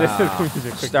 Yeah. This is going to be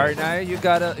a quick Starry game. Night, you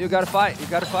gotta fight. You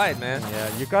gotta fight, man.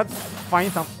 Yeah, you got to find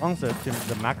some answers to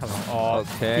the Macalon, or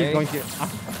he's going to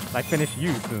finish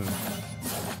you soon.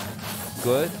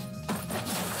 Good.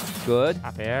 Good.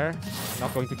 Up air.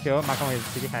 Not going to kill. Macalon is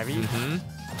pretty heavy.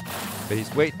 But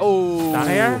he's wait. Oh. Down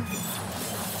air.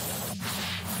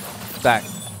 Back.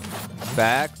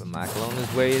 The Macalon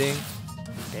is waiting.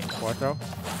 Okay, 4 throw.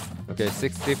 Okay,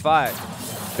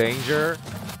 65. Danger.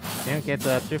 Didn't get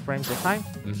the 2 frames this time.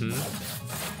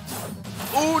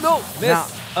 Oh no! Miss.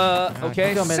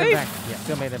 Okay, still made safe. it back. Yeah,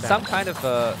 still made it back. Some kind of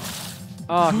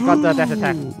Oh, he got the dash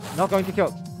attack. Not going to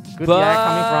kill. Good lag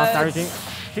coming from Starry Dream.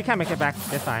 She can make it back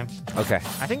this time. Okay.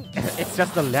 I think it's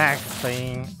just the lag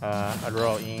playing a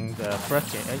role in the first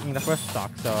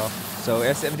stock. So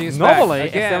S17 is normally back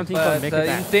again, S17 can make it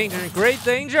back. In danger, great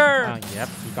danger. Yep,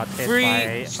 he got hit 3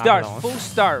 by stars, Macalon. full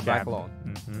star Macalon.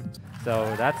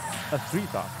 So that's a 3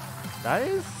 stock. That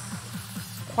is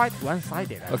quite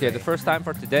one-sided. Okay, the first time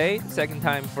for today, second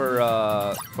time for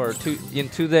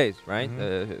 2 days, right?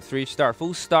 3 star,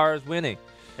 full stars winning.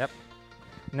 Yep.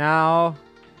 Now,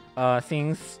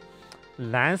 since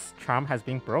Lance charm has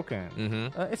been broken,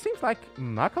 it seems like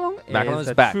Macalon is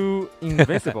the back. true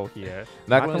invincible here.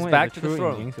 Macalon is back to the true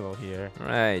throne. Invincible here.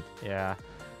 Right. Yeah.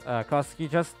 Because he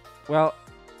just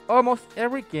almost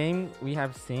every game we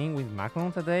have seen with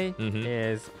Macalon today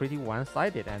is pretty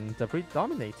one-sided and pretty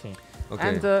dominating. Okay.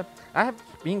 And I have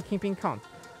been keeping count.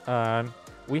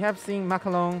 We have seen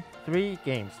Macalon 3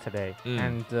 games today,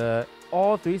 and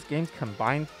all 3 games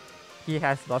combined, he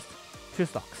has lost 2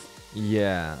 stocks.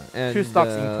 Yeah, and 2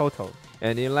 stocks in total.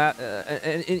 And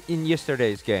in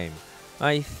yesterday's game,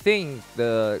 I think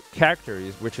the character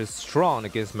which is strong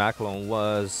against Macalon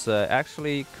was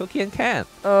actually Cookie and Can.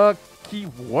 He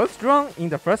was strong in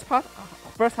the first half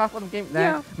of the game.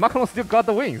 Then Macalon still got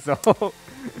the win. So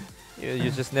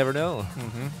you just never know.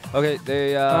 Okay,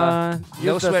 they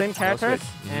use the same characters,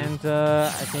 and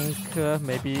I think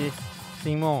maybe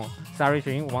Simon Starry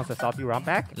Dream wants a salty run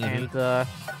back, and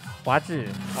Huazhi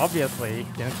obviously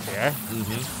didn't care.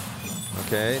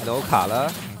 Okay, no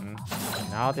Kala.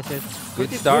 Now this is good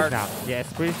pretty start. Smooth now. Yeah,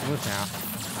 it's pretty smooth now.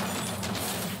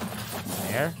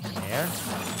 There.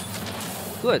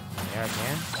 Good. There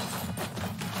again.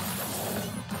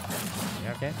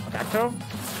 There again. Back throw.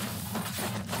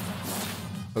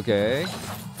 Okay.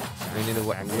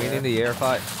 Winning the air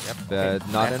fight. Yep. But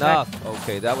not enough.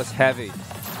 Okay, that was heavy.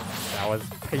 That was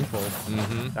painful.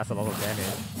 That's a lot of damage.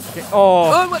 Okay.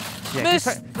 Oh! What? Yeah,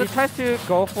 Missed! He tries to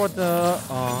go for the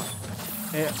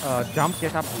jump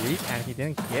get up read, and he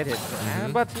didn't get it.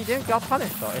 But he didn't get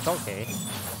punished, so it's okay.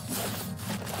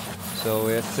 So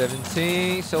it's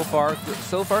 17. So far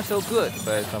so good.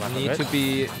 But need to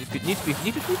be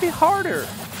harder.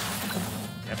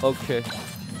 Yep. Okay.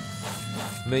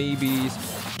 Maybe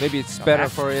it's better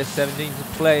for S17 to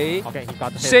play. Okay, he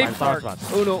got the safe part.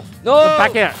 Oh no! No!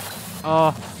 Back air.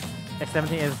 Oh,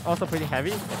 S17 is also pretty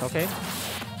heavy. It's okay.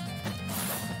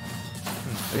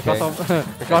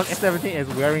 Because S17 is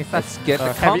wearing such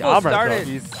heavy armor, so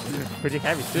he's pretty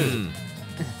heavy too.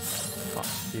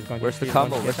 He's going Where's to, the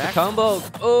combo? Where's the combo?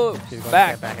 Oh,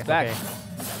 back. Okay.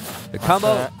 The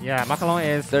combo. Yeah, Macalon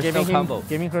is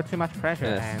giving her too much pressure,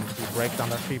 and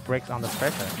she breaks under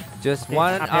pressure. Just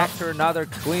one after another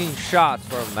clean shot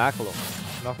from Macalon.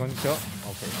 Not going to kill.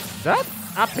 Okay. That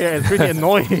up here is pretty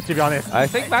annoying, to be honest. I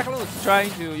think Macalon is trying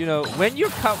to, you know, when you're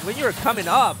coming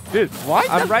up, Dude, why?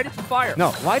 I'm ready to fire.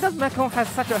 No, why does Macalon have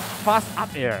such a fast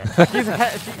up air? He's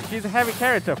a heavy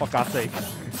character, for God's sake.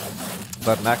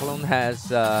 But Macalon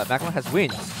has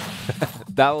wings.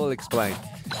 That will explain.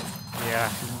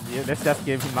 Yeah, let's just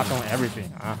give him Macalon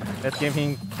everything. Let's give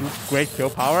him great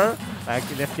kill power. Like,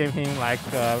 let's give him like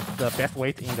the best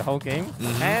weight in the whole game.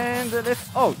 And let's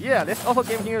also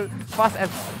give him fast as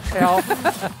hell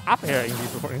up air in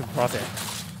this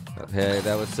process. Okay,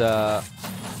 that was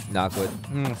not good.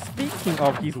 Speaking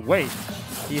of his weight,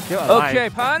 he's still alive. Okay,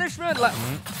 punishment.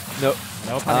 No,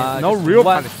 No real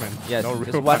punishment. Yes, no real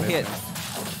just one punishment. hit.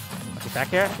 Okay, back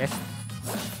here. Let's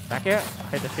back here.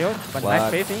 Hit the shield, but nice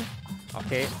spacing.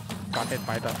 Okay, got hit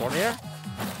by the forward air.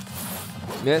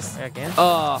 Miss. Again.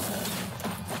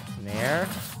 Nair.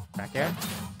 Back here.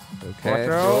 Okay.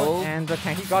 Roll. And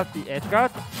can he got the edge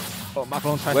guard? Oh,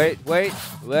 Macalon trying Wait.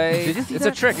 Did you see It's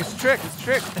that? a trick. It's a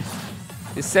trick.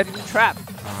 It's setting the trap.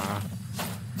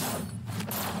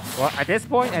 Well, at this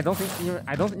point, I don't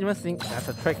even think that's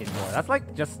a trick anymore. That's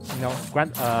like just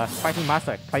fighting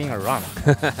master playing around.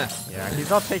 Yeah, he's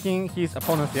not taking his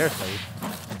opponent seriously.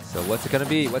 So what's it gonna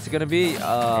be?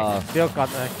 Still got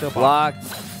still block.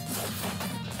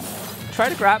 Try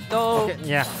to grab. No. Okay,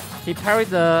 yeah, he parried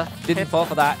the Didn't hit, fall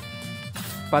for that.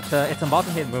 but it's a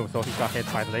multi-hit move, so he got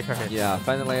hit by the later hit. Yeah,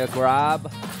 finally a grab.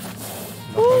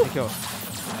 Not going to kill.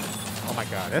 Oh my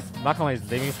god, this Macalon is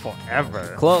living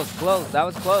forever. Close. That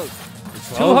was close.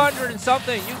 It's 200 and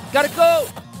something. You gotta go.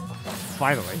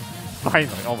 Finally.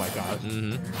 Oh my god.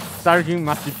 Starging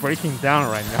must be breaking down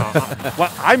right now.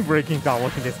 Well, I'm breaking down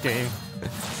watching this game.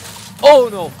 Oh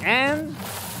no. And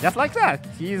just like that,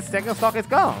 his second stock is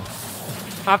gone.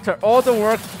 After all the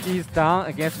work he's done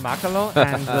against Macalon,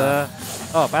 and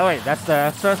oh, by the way, that's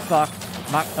the third stock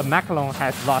Macalon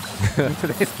has lost into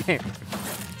this game.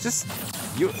 Just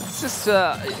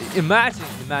imagine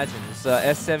this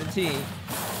S17.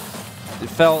 It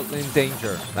felt in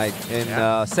danger, like in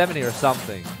 70 or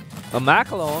something. A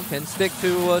Macalon can stick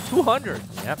to 200.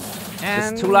 Yep.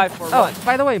 And it's 2 life for one.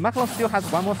 By the way, Macalon still has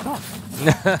one more stock.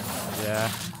 Yeah.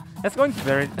 It's going to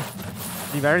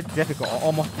be very difficult, or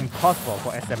almost impossible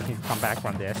for S17 to come back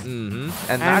from this. And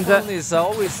Macalon is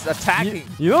always attacking.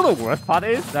 You know the worst part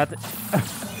is that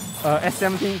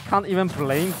S17 can't even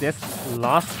blame this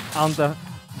loss on the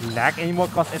lag anymore,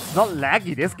 because it's not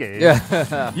laggy this game.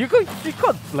 Yeah. you could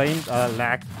blame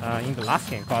lag in the last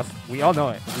game, because we all know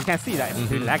it. We can see that it's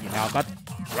pretty laggy now, but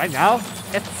right now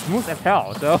it's smooth as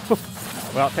hell. So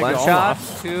well, take one your own shot,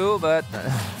 loss. 2, but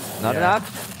not enough.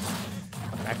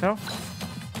 Back throw.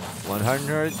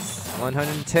 100,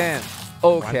 110.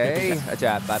 Okay, a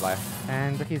jab. Bye.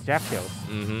 And his jab kills.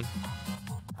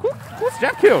 Who's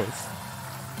jab kills?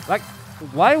 Like,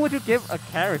 why would you give a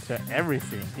character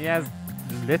everything? He has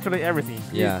literally everything.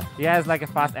 He has like a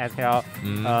fast as hell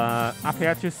up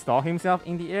air to stall himself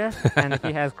in the air, and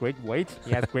he has great weight.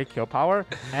 He has great kill power,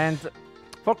 and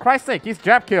for Christ's sake, he's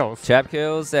jab kills. Jab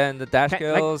kills and the dash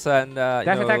kills and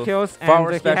dash attack kills,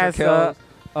 forward and he has kills.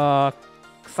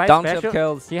 Side Down special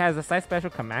kills. He has a side special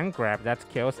command grab that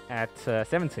kills at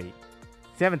 70.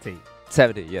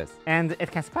 70, yes. And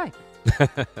it can spike.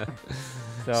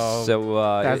 So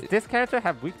does this character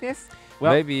have weakness?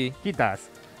 Well, maybe he does.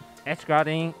 Edge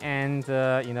guarding, and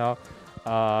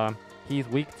he's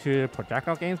weak to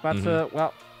projectile games, but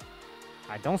well,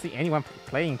 I don't see anyone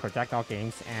playing projectile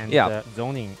games and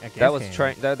zoning against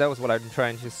him. That was what I'm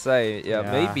trying to say.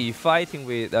 Maybe fighting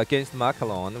against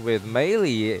Macalon with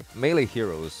melee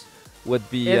heroes would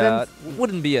be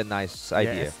wouldn't be a nice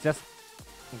idea. It's just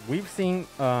we've seen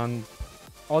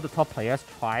all the top players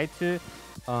try to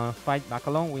fight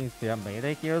Macalon with their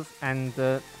melee heroes, and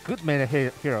good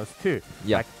melee heroes too.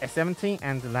 Like S17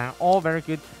 and Lan, all very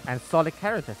good and solid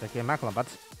characters against Macalon. But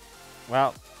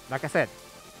well, like I said,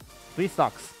 3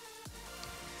 stocks.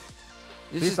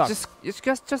 It's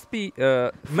just be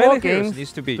melee heroes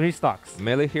needs to be 3 stocks.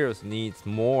 Melee heroes needs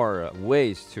more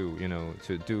ways to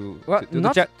to do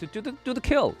the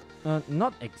kill.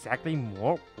 Not exactly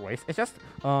more ways. It's just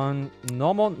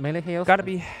normal melee heroes gotta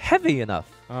be heavy enough.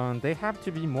 They have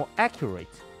to be more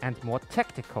accurate and more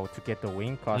tactical to get the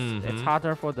win, because it's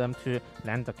harder for them to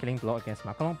land the killing blow against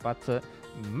Macalon. But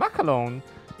Macalon,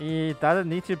 he doesn't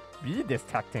need to be this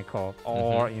tactical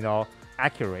or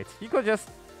accurate. He could just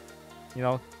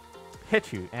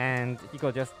hit you, and he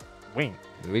could just win.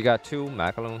 We got 2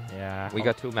 Macalon. Yeah. We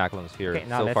got 2 Macalons here okay,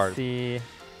 now so let's far. see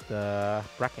the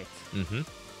bracket.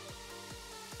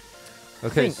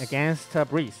 Okay. Against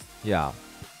Breeze. Yeah.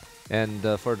 And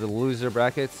for the loser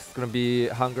bracket, it's gonna be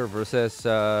Hunger versus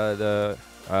the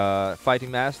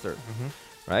Fighting Master.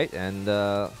 right? And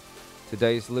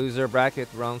today's loser bracket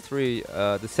round 3,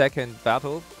 the second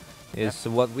battle is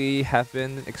what we have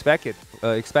been expected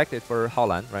for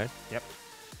Holland, right? Yep.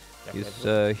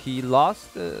 He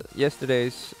lost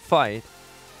yesterday's fight,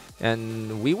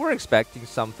 and we were expecting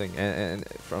something, and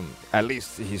from at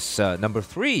least he's number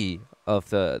 3 of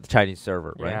the Chinese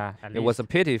server, right? Yeah, it was a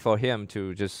pity for him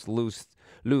to just lose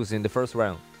in the first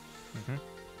round.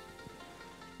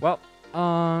 Well,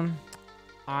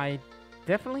 I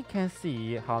definitely can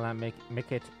see Holland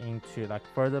make it into like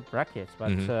further brackets,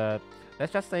 but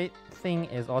let's just say Thing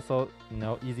is also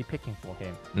no easy picking for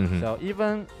him. So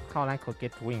even Holland could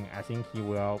get win, I think he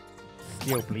will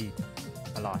still bleed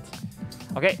a lot.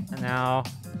 Okay, now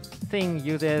Thing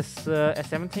uses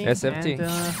S17, and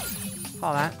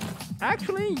Holland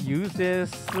actually uses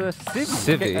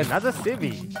Civi. Okay, another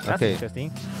Civi. That's interesting.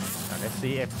 Now let's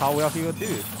see how well he will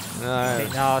do. Okay,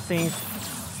 now Thing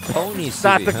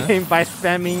starts the game by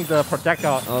spamming the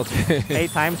projectile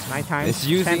 8 times, 9 times,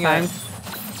 10 times.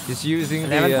 He's using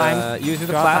 11 times, using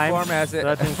the platform times, as it.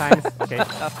 13 times. Okay,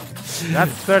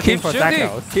 that's 13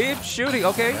 projectiles. Keep shooting.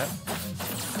 Okay.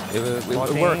 It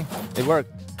worked. It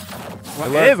worked.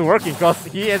 Well, it is working because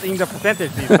he is in the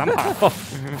percentage lead somehow.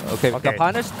 Okay, got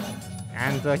punished.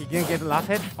 And he didn't get the last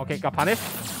hit. Okay, got punished.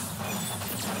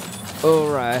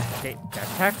 Alright. Okay, dash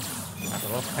attack. That's a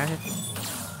low percentage.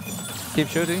 Keep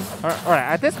shooting. Alright,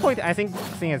 at this point, I think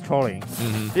Thing is trolling.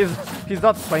 He's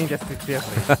not playing this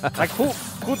seriously. Like,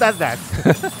 who does that?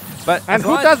 And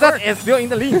who does that is still in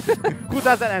the lead. Who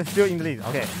does that and still in the lead?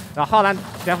 Okay, now Holland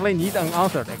definitely needs an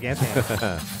answer against him.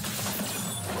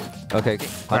 Okay,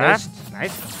 grab.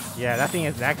 Nice. Yeah, that thing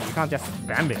is laggy. You can't just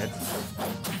spam it.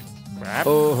 Grab.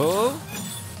 Oh,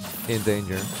 in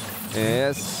danger.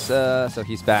 Yes, so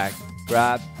he's back.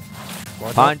 Grab.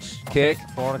 Punch, kick.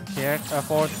 Forward kick,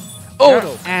 forward.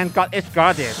 Oh! And got edge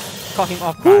guarded. Caught him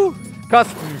off guard. Because,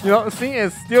 you know, Thing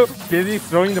is still busy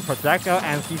throwing the projectile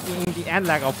and he's in the end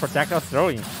lag of projectile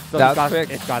throwing. So he got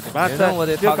edge guarded. But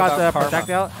still got the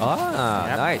projectile.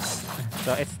 Ah, nice.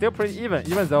 So it's still pretty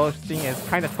even though Thing is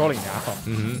kind of trolling now.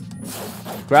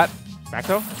 Grab. Back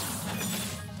throw.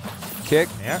 Kick.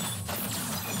 Yeah.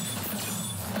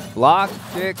 Block,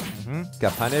 kick.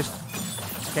 Got punished.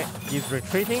 Okay, he's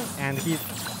retreating and he's...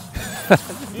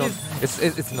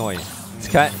 it's annoying.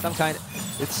 It's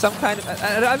some kind of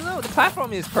I don't know. The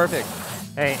platform is perfect.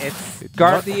 Hey, it's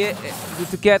guard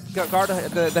guard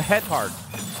the head part.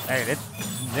 Hey,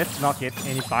 let's not get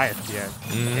any bias here.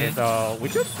 Okay, so we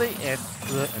should say it's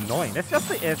annoying. Let's just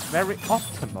say it's very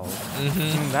optimal.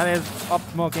 That is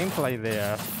optimal gameplay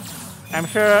there. I'm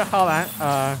sure Holland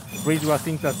Breeze will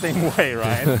think the same way,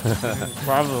 right?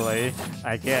 Probably,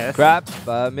 I guess. Grab,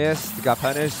 missed, got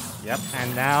punished. Yep,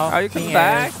 and now are you coming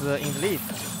back? Is, in the lead.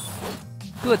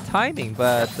 Good timing,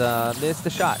 but missed the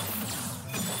shot.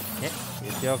 Okay,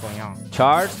 he's still going on.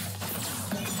 Charge.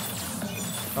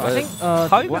 I think how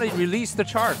are you gonna release the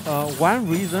charge? One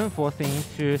reason for Thing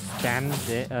to spam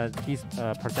his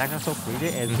projectile so freely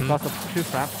is because of 2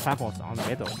 platforms on the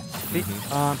middle.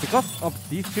 Because of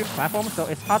these 2 platforms, so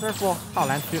it's harder for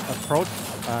Holland to approach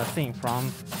Thing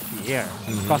from the air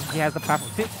because he has the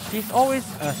platform. He's always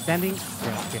standing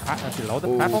below the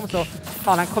platform, so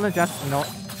Holland couldn't just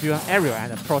do an aerial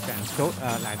and approach and so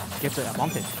like get the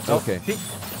advantage. So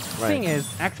Thing is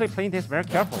actually playing this very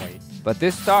carefully. But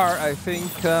this star, I think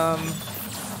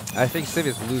Civ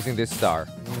is losing this star.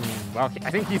 Well, I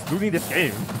think he's losing this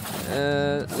game.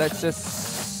 Let's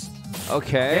just...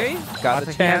 Okay, got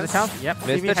the chance. Yep,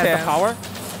 missed the chance. The power.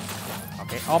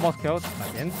 Okay, almost killed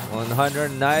again.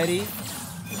 190.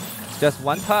 Just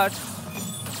one touch.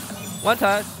 One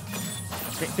touch.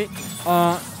 Okay,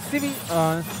 Civi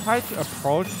tried to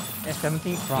approach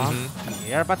S17 from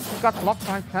the air, but he got blocked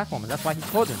by platform. That's why he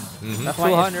couldn't. That's why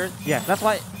 200. Yeah, that's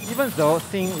why even though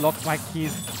Thing looks like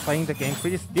he's playing the game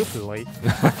pretty stupidly,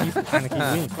 but he's kind of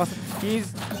winning because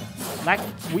he's like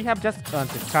we have just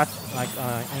discussed like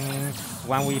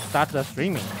when we start the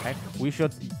streaming. Okay, we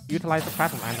should utilize the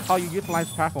platform, and how you utilize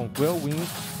the platform will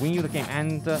win you the game.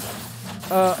 And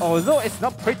although it's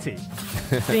not pretty,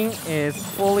 Thing is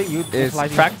fully utilizing.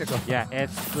 It's practical. Yeah,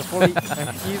 it's fully.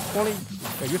 He's fully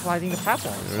utilizing the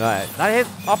platform. Right. That is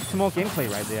optimal gameplay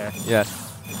right there. Yes.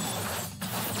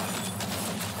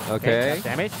 Okay.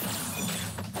 Damage.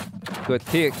 Good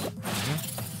kick.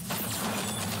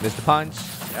 Missed the punch.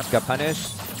 Yep. Got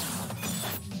punished.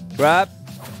 Grab.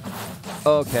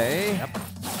 Okay. Yep.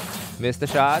 Missed the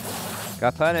shot.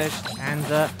 Got punished. And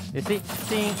you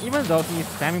see, even though he's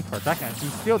spamming projectile, he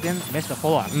still didn't miss the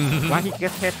follow-up. When he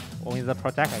gets hit with the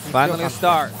projectile, he finally still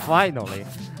start. Finally.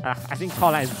 I think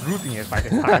Holland is losing it by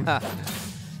this time.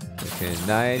 Okay,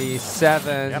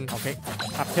 97. Yep, okay.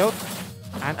 Up tilt.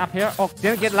 And up here. Oh,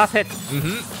 didn't get last hit.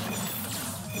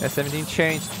 S17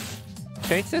 changed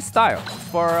his style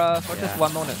for just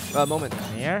one moment.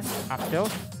 Here, up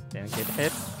tilt. Didn't get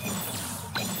hit.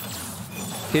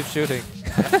 Keep shooting.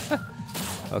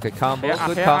 Okay, combo. Here,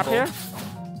 Good here, combo. Up here.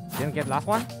 Didn't get last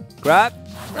one. Grab.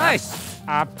 Nice.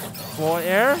 Up for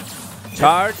air.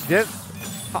 Charge. This.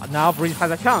 Now Breeze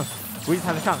has a chance. Breeze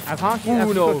has a chance. As long as he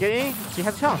get in, he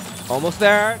has a chance. Almost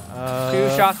there.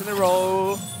 2 shots in a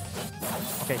row.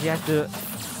 Okay, he has to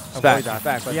Back, avoid that.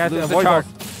 back, He has to lose the avoid charge.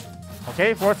 those.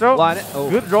 Okay, forward throw. Line it. Oh,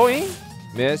 Good throwing.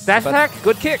 miss. Dash but attack.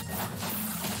 Good kick.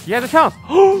 He has a chance.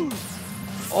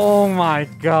 Oh my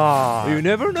god. You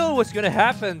never know what's gonna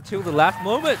happen till the last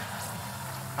moment.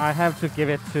 I have to give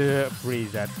it to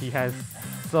Breeze that he has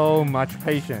so much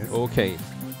patience. Okay.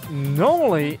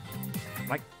 Normally,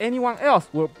 like anyone else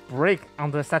will break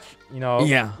under such,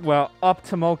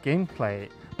 optimal gameplay.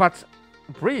 But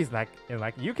Breeze, like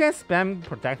you can spam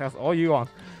projectiles all you want.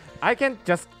 I can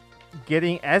just get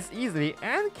in as easily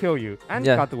and kill you and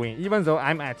got the win, even though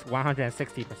I'm at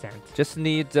 160%. Just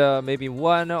need maybe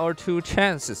 1 or 2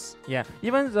 chances. Yeah,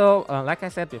 even though, like I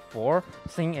said before,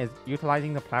 Sing is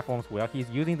utilizing the platforms well. He's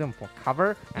using them for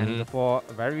cover and for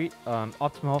very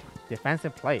optimal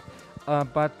defensive play.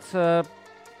 But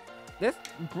this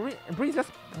Breeze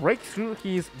just breaks through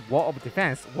his wall of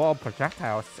defense, wall of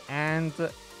projectiles, and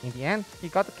in the end, he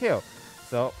got the kill.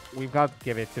 So we've got to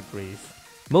give it to Breeze.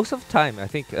 Most of the time, I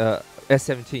think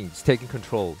S17 is taking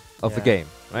control of the game,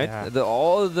 right? Yeah.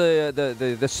 All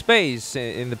the space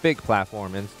in the big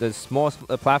platform and the small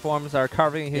platforms are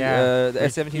covering the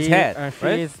S17's head,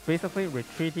 She is basically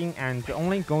retreating and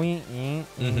only going in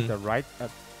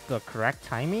the correct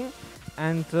timing.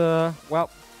 And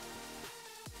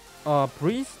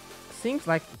Breeze seems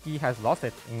like he has lost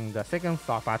it in the second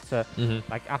stock, but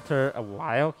like after a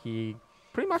while, he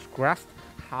pretty much grasped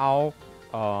how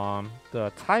the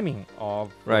timing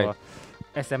of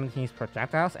S17's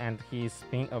projectiles, and he's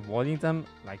been avoiding them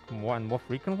like more and more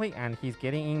frequently, and he's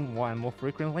getting in more and more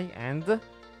frequently, and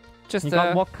just he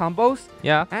got more combos.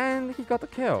 Yeah, and he got the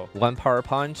kill. One power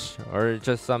punch or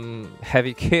just some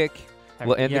heavy kick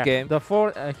will end the game.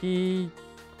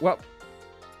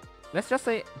 Let's just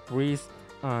say Breeze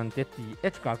did the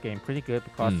edge guard game pretty good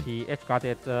because he edge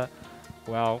guarded edge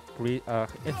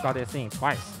guarded Sing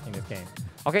twice in this game.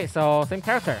 Okay, so same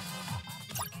character.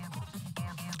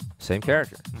 Same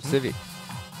character, Civi.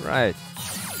 Right.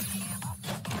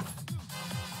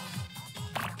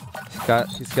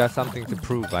 He's got something to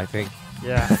prove, I think.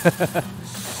 Yeah.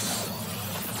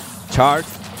 Charge.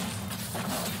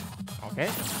 Okay.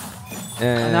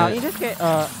 Now in this game,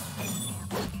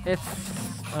 it's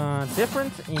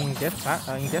different in this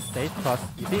stage because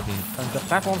you see the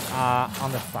platforms are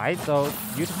on the side, so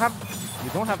you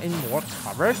don't have any more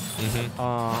covers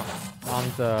on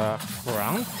the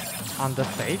ground on the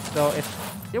stage, so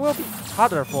it will be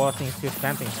harder for things to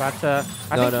spam things. But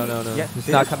no. Yeah, he's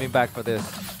not coming back for this.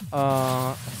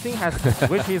 Sing has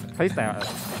switched his playstyle.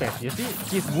 You see,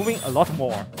 he's moving a lot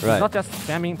more. He's not just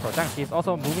spamming projects, he's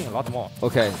also moving a lot more.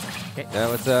 Okay. That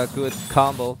was a good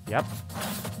combo. Yep.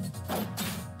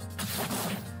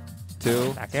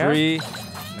 2, back 3.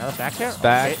 Another back here.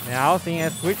 Back. Okay, now Sing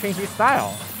is switching his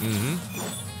style.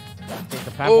 Okay,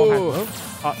 the platform has moved.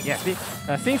 Oh, yeah, see,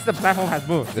 since the platform has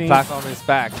moved. The platform is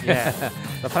back. Yeah,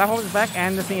 the platform is back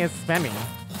and the Sing is spamming.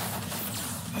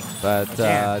 But,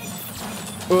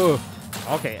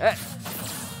 okay.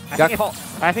 Got caught.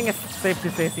 I think it's safe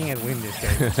to say Sing has win this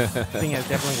game. Sing has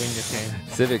definitely win this game.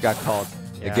 Civic got caught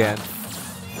again.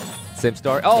 Same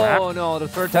story. Oh, no, the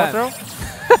third time.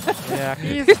 Yeah,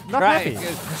 he's not happy.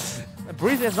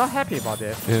 Breeze is not happy about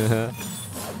this.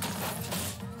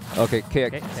 Okay,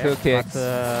 kick. 2 kicks.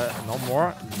 But, no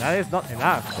more. That is not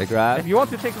enough. They grab. If you want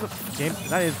to take the game,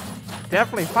 that is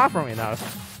definitely far from enough.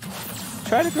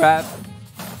 Try to grab.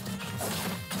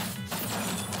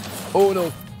 Oh,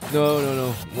 no.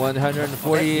 No.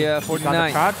 140, okay, 49.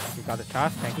 You got the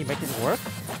charge. Can he make it work?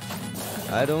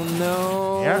 I don't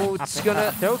know. Yeah, What's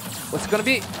gonna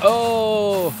be?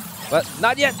 Oh, but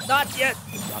not yet. Not yet.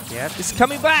 It's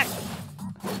coming back.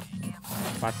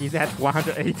 But he's at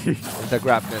 180. The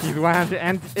grab miss. He's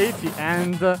 180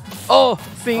 and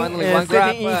Sing finally is one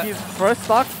grab, sitting in his first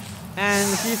stock, and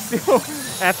he's still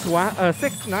at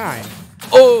 69.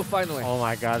 Oh, finally. Oh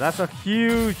my god, that's a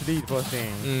huge lead for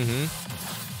Sing.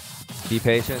 Be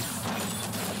patient.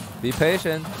 Be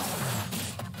patient.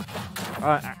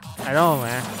 I don't know,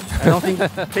 man. I don't think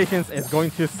patience is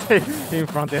going to save him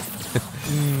from this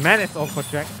menace of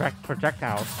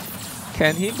projectiles.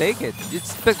 Can he make it?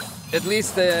 At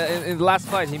least in the last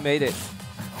fight, he made it.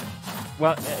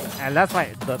 Well, and that's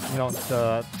why the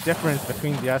the difference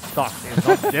between their stocks is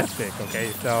not this big.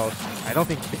 Okay, so I don't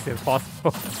think this is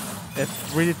possible.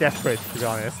 It's really desperate, to be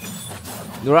honest.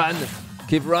 Run,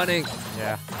 keep running.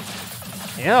 Yeah.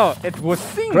 You know, it would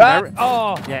seem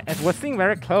it would seem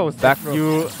very close Back if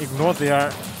you ignore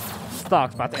their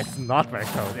stocks, but it's not very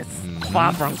close. It's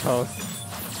far from close.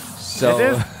 So it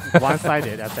is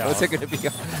one-sided at the what's it gonna be?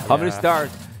 How many stars?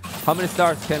 How many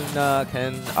stars can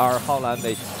our Holland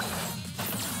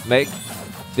make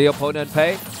the opponent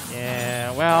pay?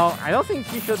 Yeah, well, I don't think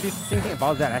he should be thinking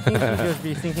about that. I think he should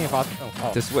be thinking about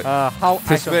how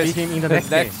I should beat him in the next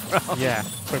game. Round. Yeah,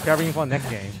 preparing for next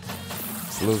game.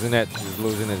 He's losing it. He's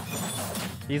losing it.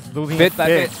 He's losing bit it by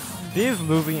big. bit. He's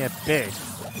losing it big.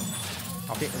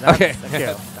 Okay, that's Okay, a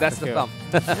kill. that's the thumb.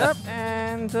 Yep,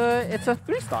 and it's a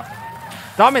 3-stock.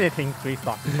 Dominating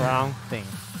 3-stock round thing.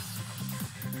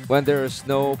 When there's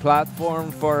no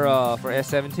platform for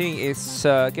S17, it's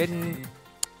getting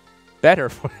better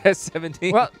for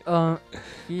S17. Well,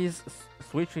 he's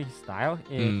switching his style.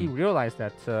 He realized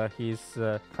that his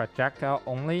projectile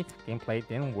only gameplay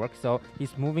didn't work, so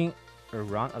he's moving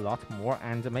around a lot more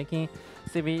and making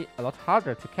CV a lot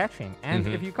harder to catch him. And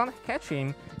if you can't catch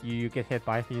him, you get hit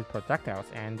by his projectiles.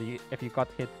 And if you got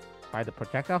hit by the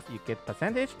projectiles, you get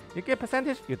percentage. You get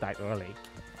percentage, you die early.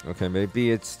 Okay,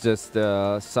 maybe it's just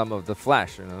some of the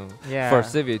flash, for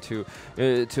Civi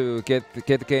to get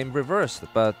the game reversed.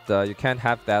 But you can't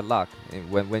have that luck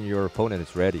when your opponent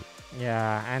is ready.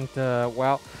 Yeah, and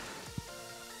well,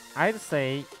 I'd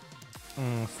say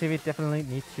Civi definitely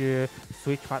needs to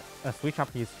switch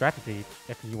up his strategy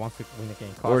if he wants to win the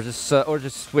game. Or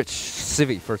just switch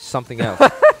Civi for something else.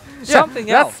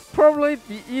 That's probably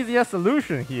the easiest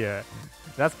solution here.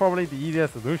 That's probably the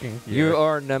easiest solution here. You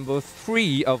are number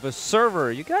 3 of a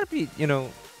server. You gotta be,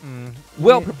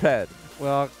 well prepared.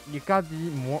 Well, you gotta be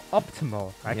more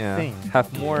optimal, I think.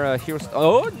 Have more heroes.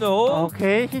 Oh no!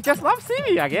 Okay, he just loves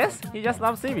Civi, I guess. He just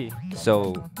loves Civi.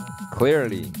 So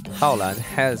clearly, Haolan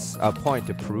has a point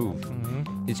to prove.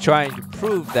 He's trying to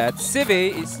prove that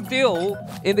Civi is still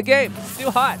in the game,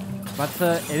 still hot. But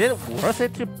is it worth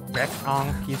it to bet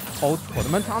on his whole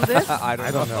tournament on this? I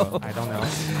don't know. I don't know.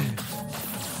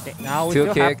 Okay, now we 2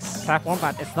 still kicks. have platform,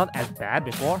 but it's not as bad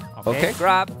before. Okay,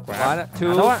 grab. 1,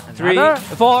 2, another, 3, another,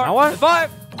 4, another.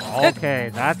 5. Okay,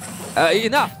 that's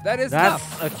enough. That is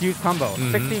enough. That's a huge combo.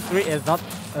 63 is not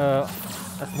a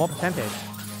small percentage.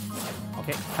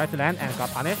 Okay, try to land and got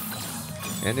punished.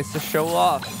 And it's a show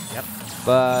off. Yep.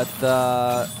 But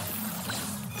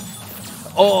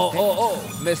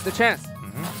missed the chance.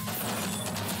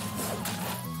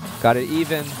 Got it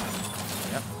even.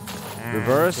 Yep. And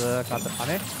Reverse. Got the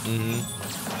punish.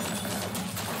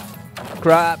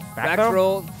 Grab. Back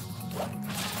roll.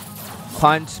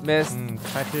 Punch. Missed.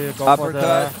 Try to go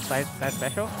Uppercut. for the side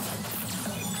special.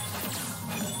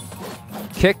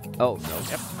 Kick. Oh no.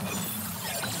 Yep.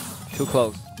 Too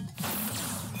close.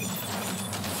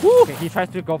 Okay, he tries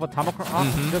to go for Tomahawk.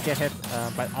 Still get hit,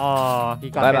 but he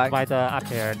got hit by the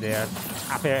up air there.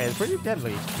 Up air is pretty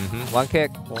deadly. 1 kick.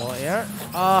 For air.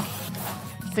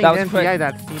 He That was didn't quick. DI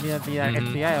that. He didn't DI.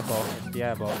 It's DIable. It's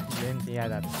DIable. He didn't DI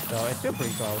that. So it's still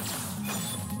pretty close.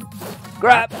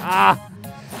 Grab.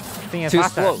 Thing is Too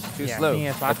faster. slow. Too Yeah, slow. thing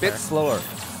is A faster. bit slower.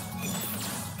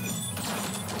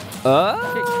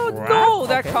 Oh Grab. no!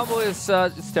 That Okay. combo is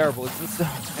it's terrible.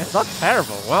 It's not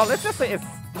terrible. Well, let's just say it's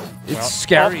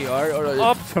scary or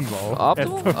optimal.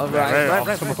 Optimal? It's very Right.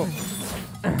 optimal.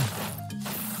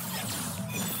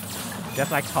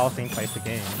 Just like how Sing plays the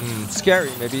game.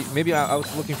 Scary. Maybe I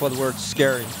was looking for the word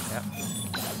scary. Yep.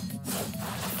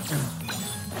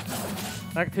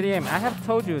 Like to the game, I have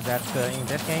told you that in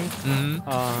this game,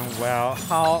 well,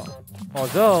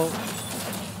 although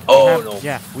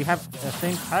we have the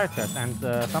same characters, and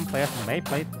some players may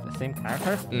play the same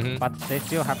characters, but they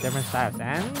still have different styles.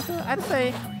 And I'd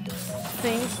say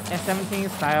Sing's S17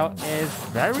 style is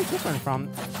very different from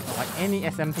like any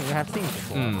S17 we have seen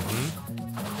before.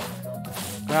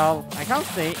 Well, I can't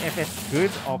say if it's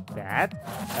good or bad.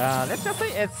 Let's just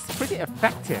say it's pretty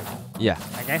effective. Yeah.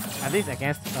 At least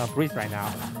against Breeze right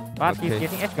now. But he's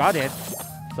getting edge guarded,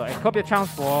 so it could be a chance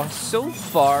for. So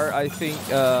far, I think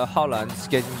Holland's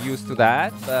getting used to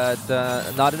that, but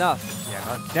not enough.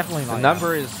 Yeah, definitely not. The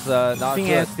number is not Sing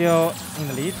good. is still in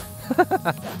the lead.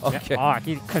 Okay.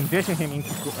 He conditioned him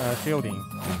into shielding.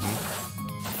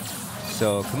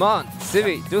 So come on,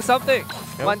 Civi, do something.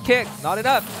 Yep. 1 kick, not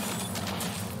enough.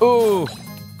 Ooh.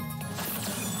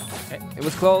 It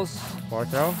was close. Forward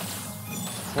throw.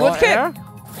 Good kick. Air.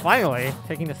 Finally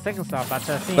taking the second star, but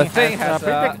Thing has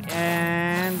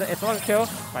and it's one kill,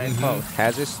 but it's close.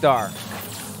 Has a star.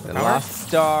 The Recover. last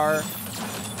star.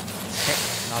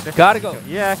 Now this Gotta is go.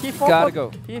 Yeah, he fought. Gotta for,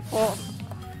 go.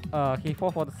 He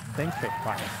fought for the same trick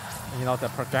twice. You know, the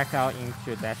projectile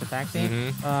into dash attack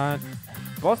thing.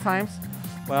 Both times,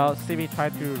 well, CV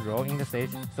tried to roll in the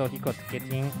stage so he could get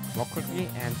in more quickly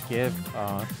and give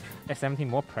S17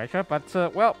 more pressure.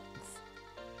 But well,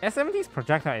 S17's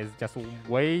projectile is just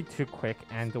way too quick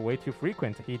and way too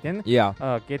frequent. He didn't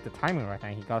get the timing right,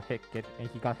 and he got hit.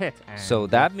 And so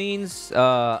that means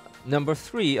number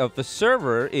 3 of the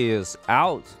server is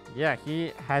out. Yeah,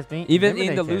 he has been even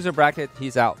eliminated. in the loser bracket.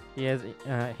 He's out. He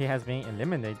has been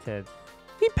eliminated.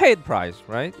 He paid the price,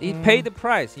 right? He paid the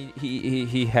price.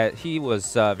 He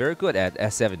was very good at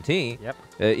S17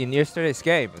 in yesterday's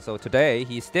game. So today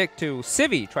he stick to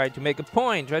Civi, tried to make a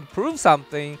point, tried to prove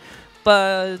something.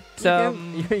 But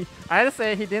I'd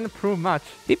say he didn't prove much.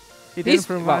 He didn't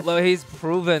prove much. Well, he's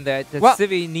proven that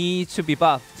Civi needs to be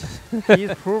buffed.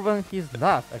 He's proven he's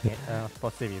not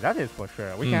for Civi. That is for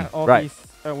sure. We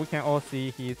can all see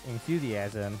his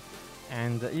enthusiasm,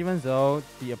 and even though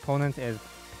the opponent is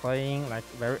playing like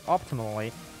very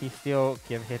optimally, he still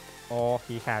give it all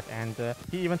he had, and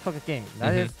he even took a game.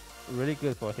 That is really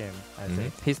good for him. I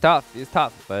say he's tough.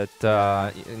 But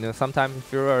you know, sometimes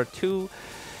if you are too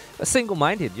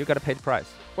single-minded, you gotta pay the price.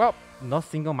 Well, not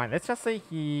single-minded. Let's just say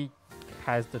he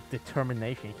has the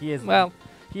determination. He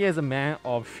is a man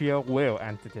of sheer will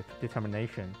and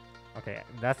determination. Okay,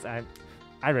 that's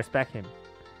I respect him.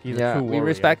 He's a true warrior. We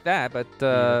respect that,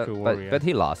 but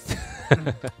he lost.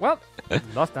 Well,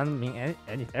 lost doesn't mean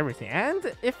everything.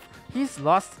 And if he's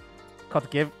lost could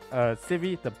give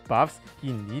Civi the buffs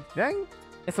he needs, then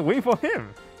it's a win for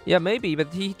him. Yeah, maybe,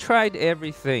 but he tried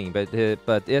everything. But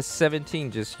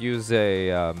S17 just used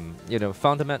a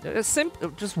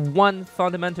just one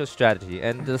fundamental strategy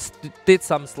and just did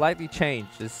some slightly change.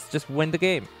 Just win the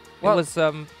game. Well, it was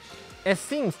it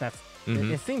seems that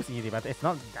it seems easy, but it's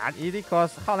not that easy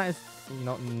because Holland is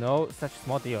no such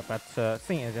small deal. But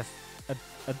Sing is just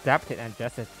adapted and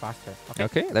adjusted faster.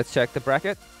 Okay, let's check the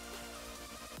bracket.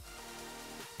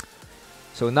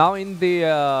 So now in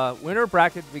the winner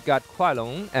bracket, we got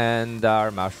Kuailong and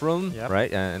our Mushroom,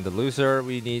 right? And the loser,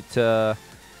 we need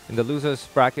in the losers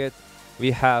bracket,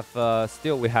 we have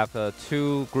still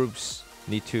 2 groups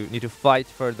need to fight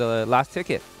for the last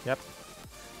ticket. Yep.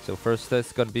 So first,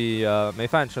 it's gonna be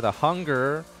Meifan the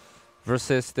Hunger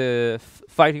versus the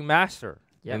Fighting Master,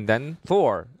 and then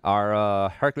Thor, our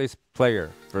Hercules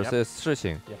player, versus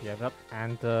Shixing. Yep.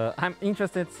 And I'm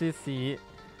interested to see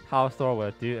how Thor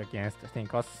will do against the thing,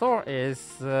 because Thor is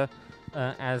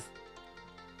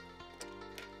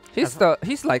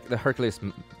he's like the Hercules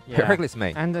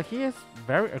main, and he is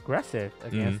very aggressive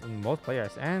against most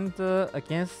players, and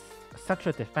against such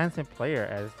a defensive player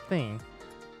as Thing.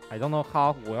 I don't know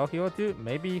how well he will do.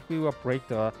 Maybe he will break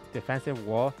the defensive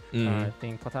wall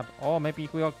Thing put up, or maybe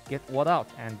he will get walled out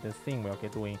and the Thing will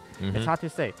get win. It's hard to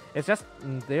say. It's just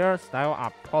their style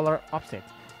are polar opposite.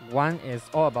 One is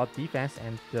all about defense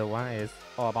and the one is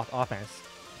all about offense.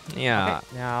 Yeah. Okay,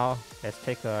 now let's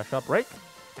take a short break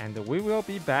and we will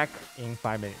be back in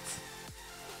 5 minutes.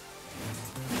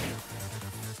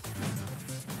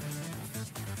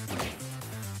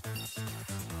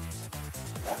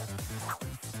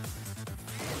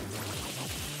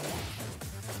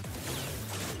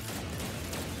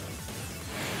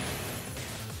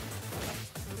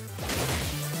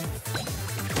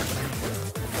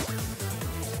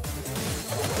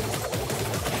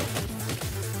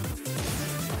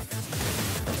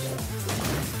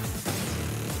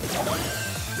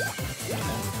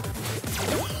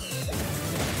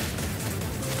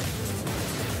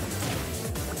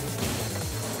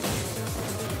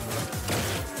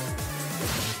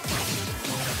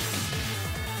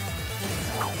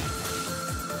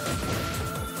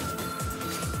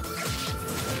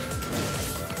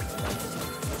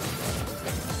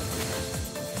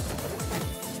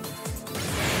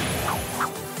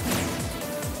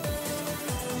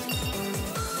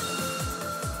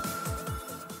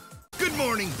 Good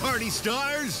morning, party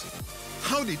stars!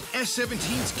 How did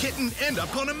S17's kitten end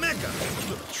up on a mecha?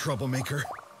 Little troublemaker.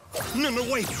 No,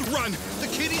 wait, run! The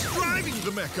kitty's driving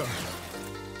the mecha!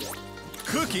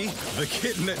 Cookie, the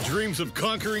kitten that dreams of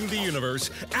conquering the universe,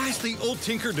 asked the old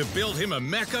tinker to build him a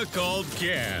mecha called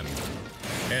Can.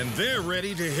 And they're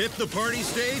ready to hit the party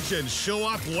stage and show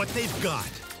off what they've got.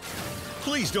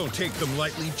 Please don't take them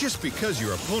lightly just because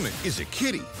your opponent is a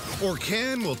kitty, or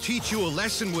Can will teach you a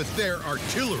lesson with their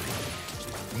artillery.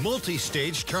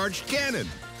 Multi-stage charged cannon,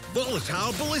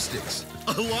 volatile ballistics,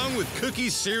 along with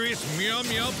Cookie's serious meow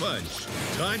meow punch.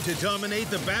 Time to dominate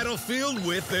the battlefield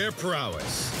with their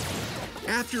prowess.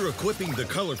 After equipping the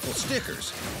colorful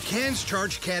stickers, Can's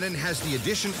Charge Cannon has the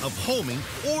addition of homing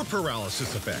or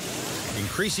paralysis effect,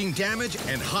 increasing damage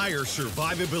and higher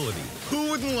survivability.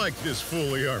 Who wouldn't like this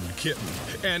fully armed kitten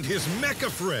and his mecha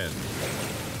friend?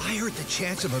 I heard the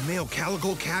chance of a male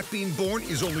calico cat being born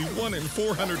is only 1 in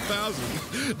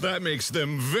 400,000. That makes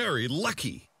them very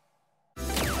lucky.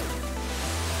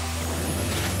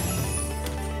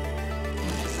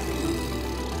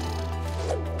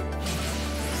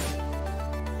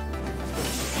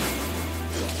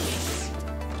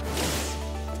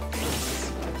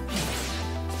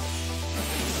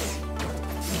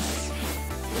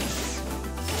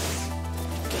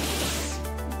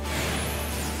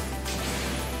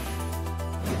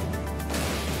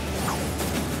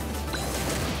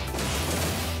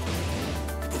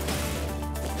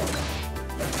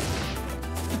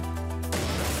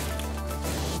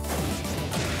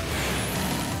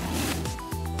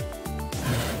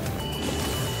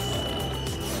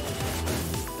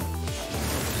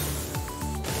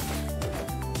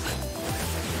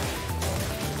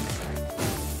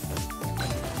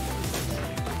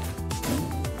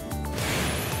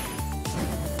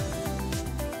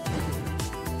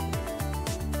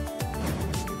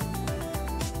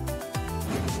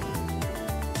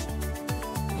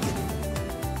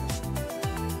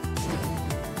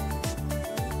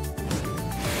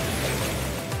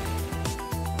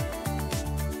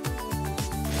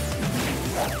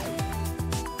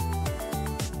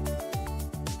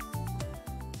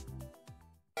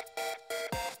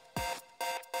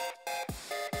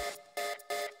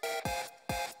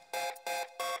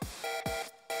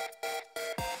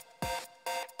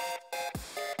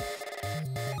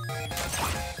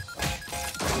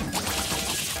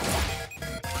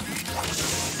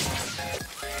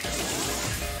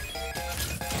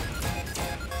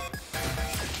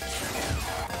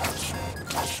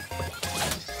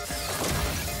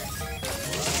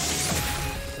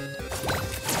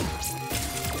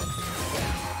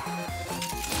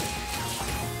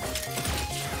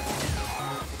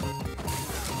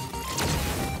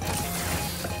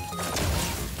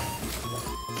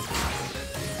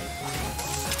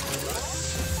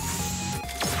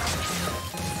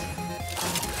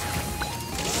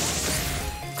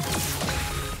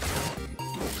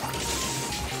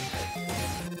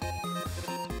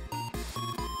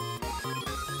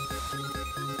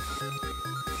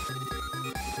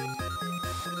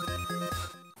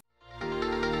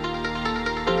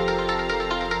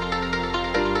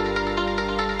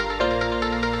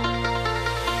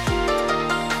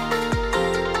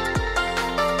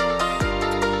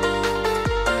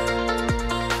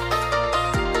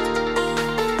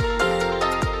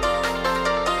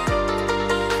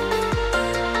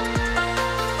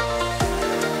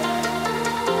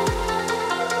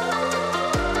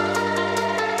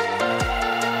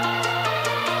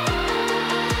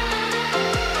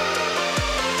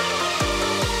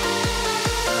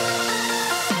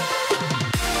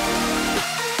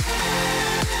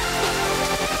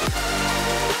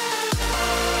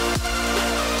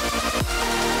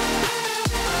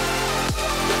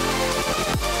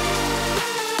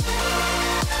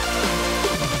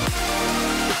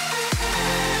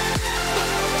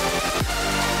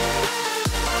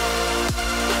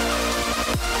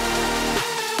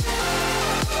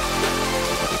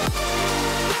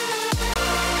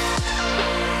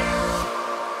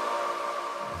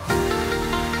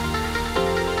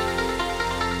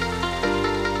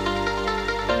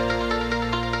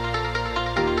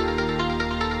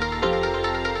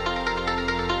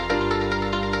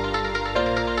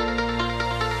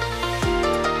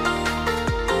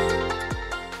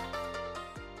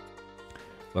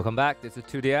 Welcome back. This is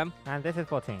 2DM. And this is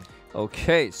 14.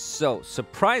 Okay, so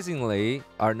surprisingly,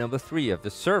 our number 3 of the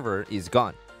server is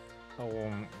gone.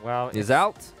 Well, is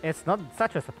out. It's not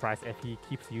such a surprise if he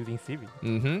keeps using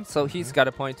CV. So he's got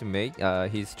a point to make.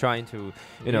 He's trying to,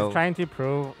 He's trying to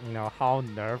prove, how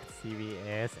nerfed CV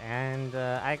is, and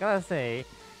I gotta say,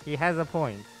 he has a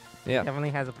point. Yeah, he definitely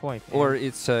has a point. Or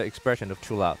it's an expression of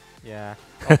true love. Yeah.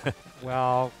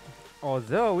 Well,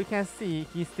 although we can see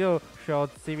he still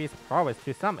showed CV's prowess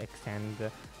to some extent,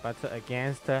 but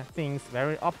against things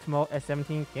very optimal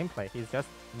S17 gameplay, he's just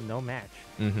no match,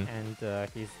 and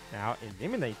he's now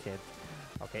eliminated.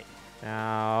 Okay,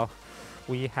 now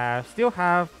we still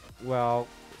have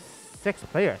 6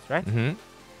 players, right?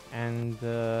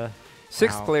 And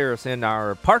 6 players in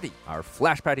our party. Our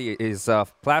Flash Party is a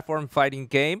platform fighting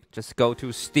game. Just go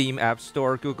to Steam App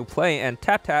Store, Google Play, and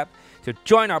tap to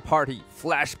join our party,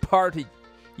 Flash Party.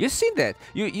 You've seen that.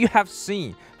 You have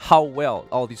seen how well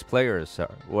all these players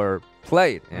were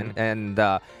played, and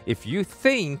if you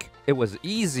think it was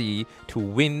easy to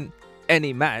win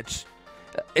any match,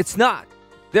 it's not.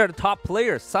 They're the top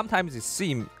players. Sometimes it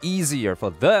seems easier for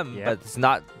them, but it's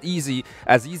not easy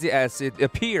as it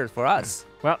appears for us.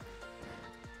 Well,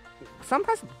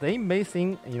 sometimes they may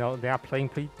think they are playing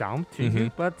pretty dumb to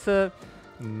you, but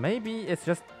maybe it's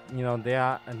just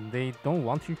they don't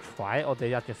want to try, or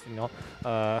they are just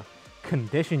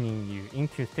conditioning you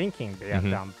into thinking they are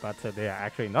dumb, but they are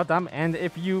actually not dumb. And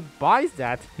if you buy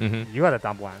that, you are the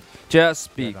dumb one.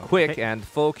 Just be quick and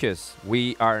focus.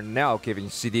 We are now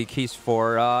giving CD keys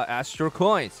for Astro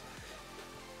coins.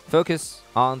 Focus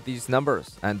on these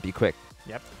numbers and be quick.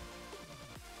 Yep.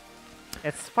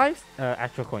 It's 5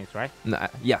 Astro coins, right?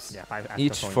 Yes. Yeah, 5 Astro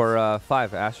Each coins. for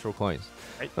 5 Astro coins.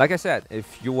 Right. Like I said,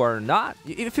 if you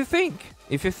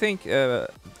think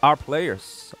our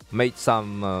players made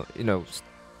some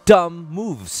dumb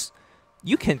moves,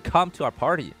 you can come to our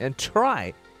party and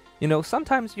try.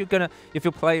 Sometimes if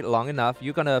you play long enough,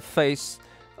 you're gonna face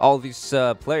all these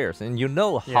players, and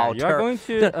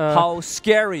how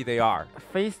scary they are.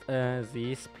 Face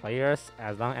these players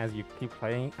as long as you keep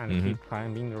playing and keep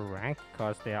climbing the rank,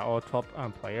 because they are all top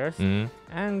players.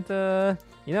 And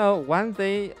one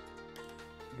day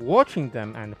watching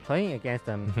them and playing against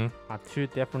them are two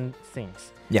different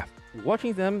things. Yeah.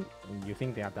 Watching them, you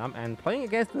think they are dumb, and playing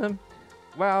against them,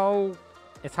 well,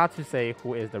 it's hard to say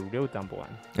who is the real dumb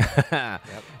one.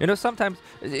 Sometimes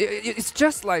it's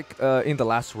just like in the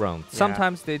last round.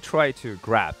 Sometimes they try to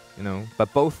grab,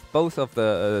 but both of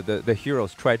the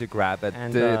heroes try to grab,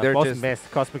 and they're both just miss,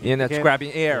 it's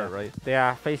grabbing air, right? They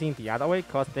are facing the other way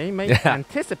because they may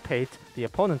anticipate the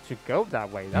opponent to go that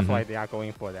way. That's why they are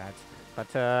going for that.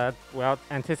 But well,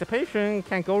 anticipation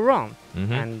can go wrong,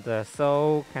 and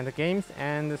so can the games,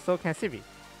 and so can Civi.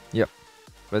 Yep.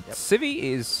 But Civi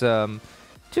is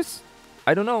just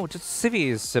Civi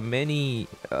is many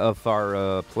of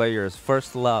our players'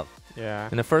 first love. Yeah.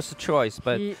 And the first choice,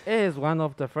 but he is one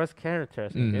of the first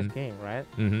characters in this game, right?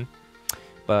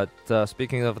 But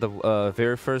speaking of the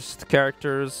very first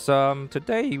characters,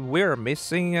 today we're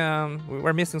missing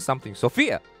something.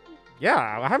 Sophia.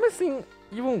 Yeah, I haven't seen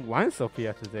even one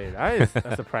Sophia today. That is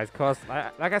a surprise, because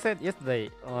like I said yesterday,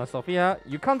 Sophia,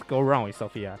 you can't go wrong with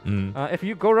Sophia. If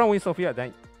you go wrong with Sophia,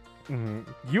 then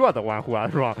you are the one who are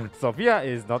wrong. Sophia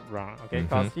is not wrong, okay?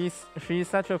 Because she's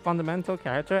such a fundamental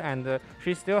character, and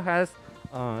she still has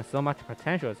so much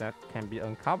potential that can be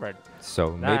uncovered.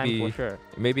 So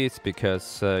maybe it's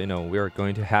because we are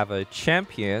going to have a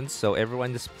champion, so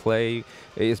everyone is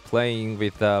playing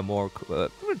with more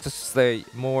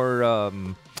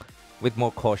with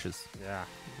more cautious. Yeah,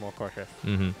 more cautious.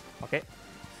 Okay,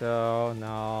 so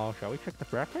now shall we check the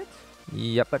bracket?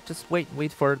 Yeah, but just wait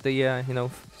for the yeah,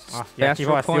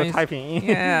 people are still typing.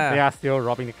 Yeah, they are still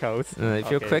robbing the codes.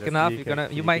 If you're quick enough,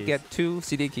 you might get 2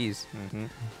 CD keys.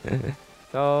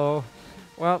 So,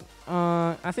 well,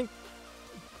 I think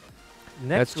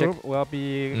next group will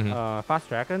be Fast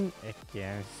Dragon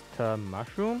against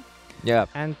Mushroom. Yeah,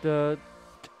 and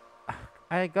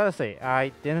I gotta say,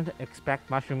 I didn't expect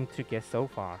Mushroom to get so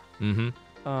far.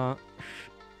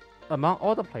 Among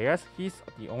all the players, he's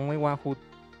the only one who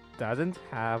doesn't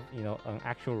have an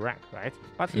actual rank, right?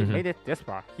 But he made it this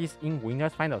far. He's in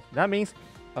winners finals. That means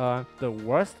the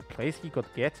worst place he could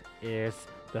get is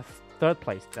the 3rd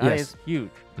place. That is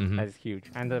huge. That is huge.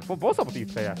 And for both of these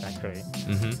players, actually.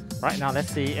 Right now, let's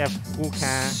see if who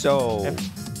can. So,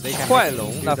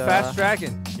 Huailong, the Fast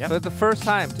Dragon, for the first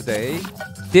time today,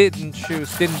 didn't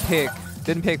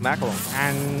pick Macaron,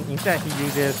 and instead he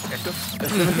uses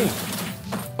 17.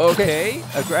 Okay,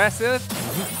 aggressive.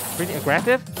 Pretty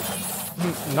aggressive.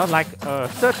 Not like a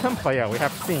certain player we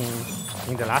have seen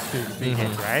in the last 2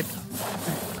 games, right?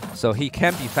 So he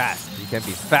can be fast.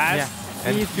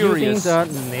 And he's furious.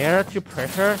 using the Nair to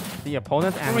pressure the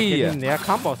opponent and getting Nair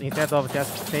combos instead of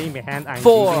just staying behind and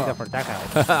 4. using the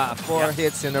projectile. 4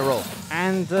 hits in a row.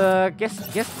 And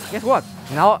guess what?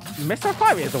 Now Mr.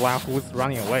 5 is the one who's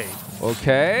running away.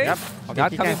 Okay. Yep. Okay,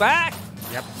 Not coming back.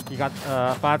 Yep. He got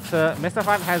but Mr.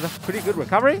 5 has a pretty good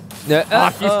recovery. He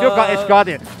still got edge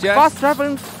guarded. Fast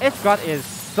Dragon's edge guard is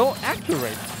so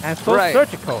accurate and so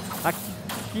surgical. Like,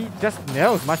 he just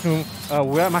knows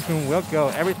where Mushroom will go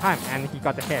every time, and he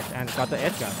got the hit and got the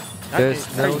edge guard.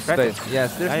 There's no space.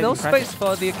 Yes, there's no space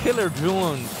for the killer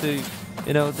drone to,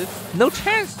 there's no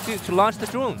chance to launch the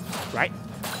drone. Right.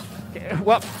 Okay,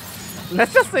 well,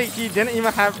 let's just say he didn't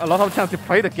even have a lot of chance to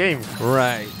play the game.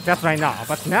 Right. Just right now.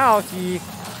 But now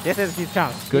this is his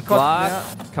chance. Good block.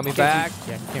 Coming back.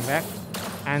 Yeah, he came back.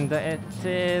 And it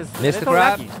is a Missed the little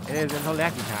grab. laggy. It is a little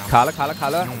laggy now.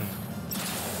 Color.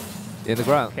 In the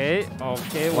ground. Okay,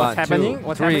 what's 1, happening? 2,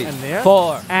 What's 3, happening in there?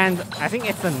 4. And I think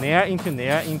it's a nair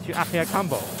into up air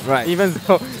combo. Right. Even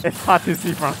though it's hard to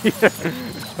see from here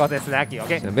because it's laggy.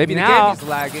 Okay. So maybe now, the game is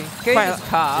lagging. Game is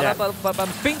caught, yeah. but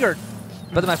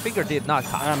my finger did not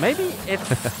caught. Maybe it's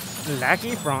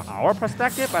laggy from our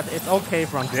perspective, but it's okay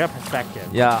from their perspective.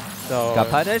 Yeah. So Got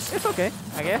punished. it's okay,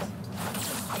 I guess.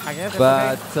 It's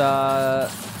But okay.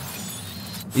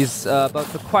 But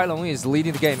the Kuailong is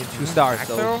leading the game in 2 stars. Back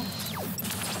So throw.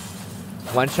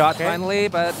 one shot Okay. finally,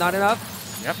 but not enough.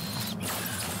 Yep.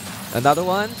 Another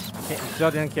one. Okay,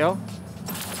 still didn't kill.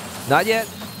 Not yet.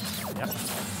 Yep.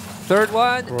 Third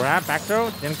one. Grab, back throw,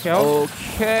 didn't kill.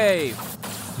 Okay.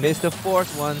 Missed the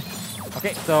 4th one.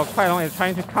 Okay, so Kuailong is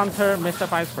trying to counter Mr.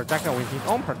 Five's projectile with his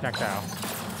own projectile.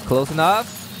 Close enough.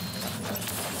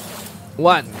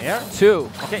 1, There. 2.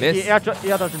 Okay, Miss. he air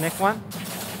does the next one.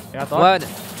 Air dodge.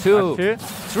 1, 2, 2.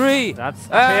 3. That's a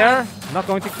pair. Not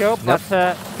going to kill, Nope.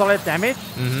 but solid damage.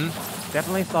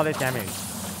 Definitely solid damage.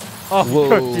 Oh,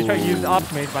 Whoa. he tried to use the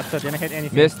ultimate, but didn't hit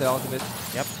anything. Missed the ultimate.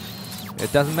 Yep.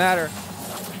 It doesn't matter.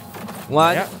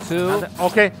 1, Yep. 2.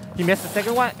 Okay, he missed the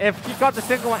second one. If he got the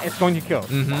second one, it's going to kill.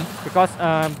 Because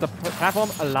the platform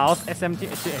allows SMT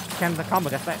to extend the combo.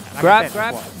 That's like I Grab.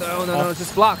 said before. No,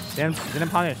 just block. Didn't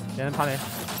punish.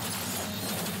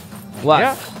 1,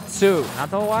 Yeah. 2.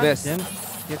 Another one. Miss. Didn't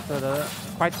get the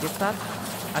quite get that.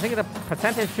 I think the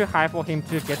percentage too high for him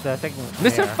to get the second.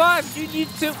 Mr. nair. 5, you need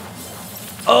to.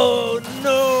 Oh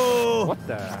no! What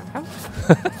the hell?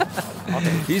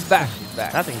 Okay. He's back.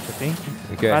 That's interesting.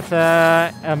 Okay. But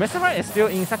Mr. Five is still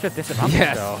in such a disadvantage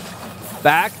Yes. though.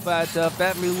 Back, but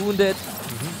badly wounded.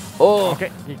 Oh,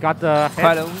 Okay, he got the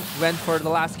head. Kuailong went for the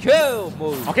last kill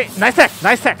move. Okay, nice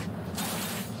tech.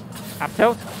 Up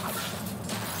tilt.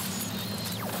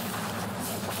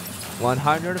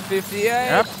 158.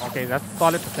 Yep. Okay, that's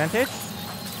solid percentage.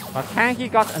 But can he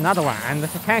got another one? And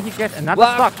can he get another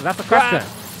Block. stock? That's the question.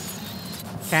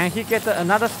 Grab. Can he get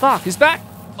another stock? He's back.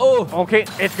 Oh, Okay,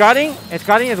 edge guarding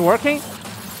is working.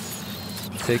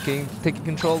 taking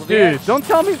control of the Dude, edge. don't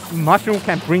tell me Mushroom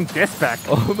can bring this back.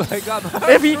 Oh my God!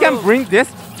 If he can bring this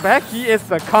back, he is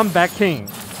the comeback king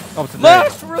of today.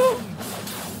 Mushroom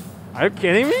Are you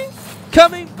kidding me?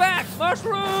 coming back.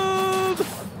 Mushroom.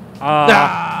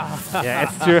 Yeah,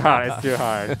 it's too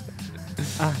hard.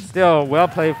 Still, well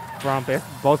played from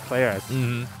both players.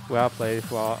 Well played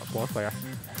for both players.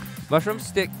 Mushroom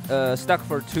stuck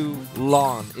for too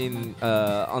long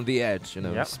on the edge. You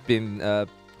know, Yep. it's been.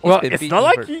 Well, been it's beaten not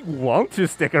like for- he wants to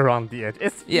stick around the edge.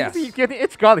 It's Yes. he's getting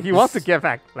edge guard. He wants to get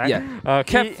back. Right? Yeah.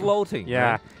 Kept floating.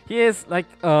 Yeah, right? he is like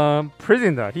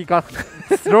prisoner. He got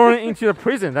thrown into the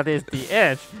prison that is the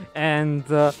edge, and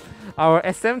our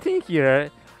S17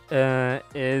 here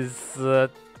is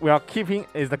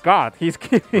is the guard. He's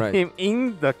keeping Right. him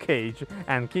in the cage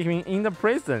and keeping him in the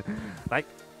prison. Like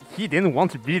he didn't want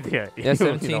to be there. Yeah,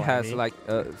 17 You know what I has mean? like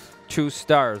 2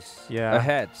 stars Yeah.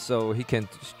 ahead, so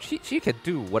she can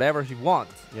do whatever she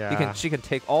wants. Yeah. She can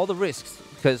take all the risks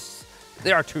because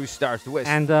there are 2 stars to win.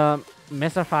 And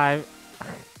Mr. 5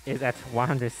 is at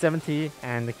 170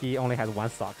 and he only has 1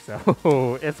 stock,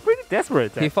 so it's pretty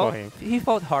desperate for him. He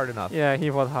fought hard enough. Yeah, he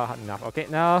fought hard enough. Okay,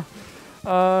 now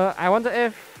I wonder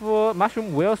if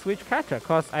Mushroom will switch catcher,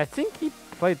 because I think he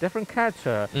played different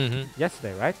catcher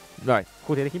yesterday, right? Right.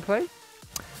 Who did he play?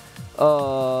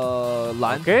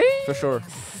 Lan. Okay. For sure.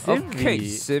 Okay,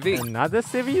 Civi. Another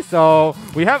Civi. So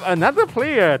we have another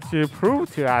player to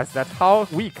prove to us that how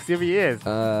weak Civi is.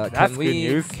 That's good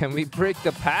news. Can we break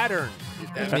the pattern?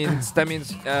 That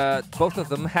means both of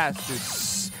them has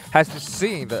to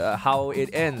see how it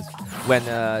ends when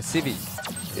Civi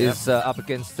is up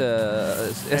against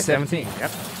S17.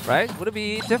 Yep. Right? Would it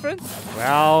be different?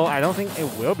 Well, I don't think it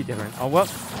will be different. Oh well,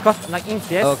 because like in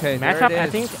this Okay, there matchup, it I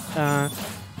is. think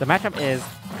the matchup is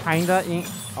kinda in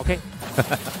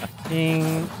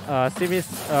in Civi's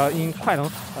in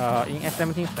Kuailong's in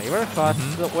S17's favor, because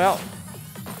well,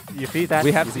 you see that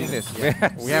We have seen this. Yeah,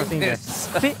 we have seen this.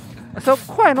 See, so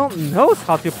Kuailong knows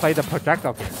how to play the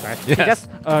projectile game, right? He Yes.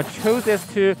 just chooses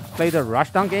to play the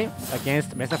rushdown game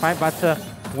against Mr. 5, but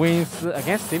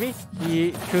against Civi,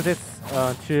 he chooses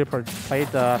to play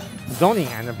the zoning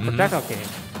and the projectile game.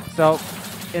 So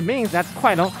it means that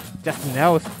Kuailong just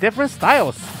knows different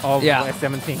styles of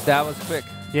S17. That was quick.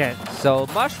 Yeah. So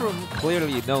Mushroom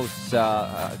clearly knows,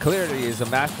 clearly is a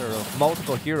master of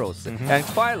multiple heroes, and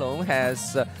Kuailong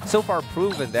has so far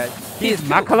proven that he is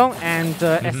good. Macaron and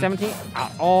S17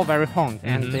 are all very honed,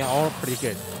 and they are all pretty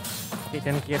good. He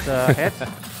didn't get the head.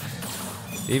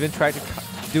 Even tried to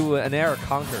do an air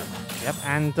counter. Yep,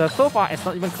 and so far it's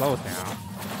not even close now.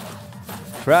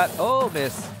 Grab. Oh,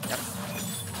 miss. Yep.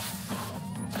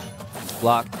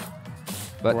 Block.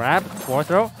 But Grab, forward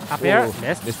throw, up air,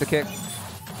 miss. Missed the kick.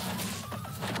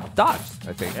 Dodge,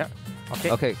 I think. Yep.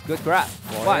 Okay. Okay, good grab.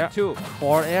 Forward 1, air. 2.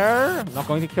 Forward air, not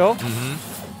going to kill.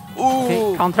 Ooh,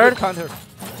 Okay, countered. good counter.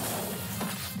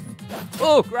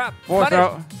 Oh, grab. Forward Punish.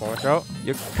 throw, forward throw.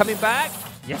 You're coming back.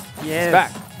 Yes, he is.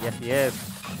 back. Yes, he is.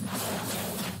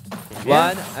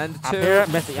 1 and 2. Up here,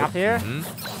 missing up here.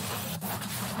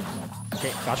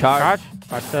 Okay, got the Charge. charge,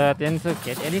 but didn't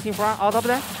get anything from out of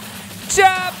that.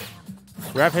 Jab.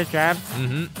 Grab his jab.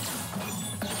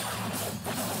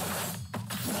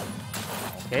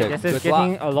 Okay, this is good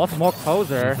getting block. a lot more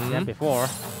closer than before.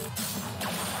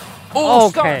 Oh,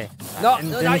 Okay. No, And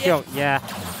no, didn't not kill. yet.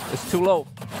 Yeah. It's too low.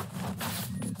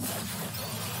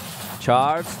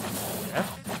 Charge. Yep.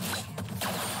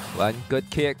 1 good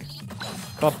kick.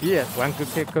 Could be it. One good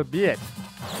kick could be it.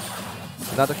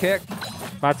 Another kick.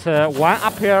 But one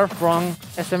up here from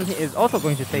S17 is also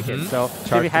going to take it. So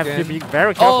Charge Civi has to again. be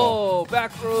very careful. Oh,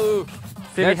 back through.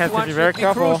 Civi Next has to one be very should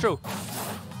careful. crucial.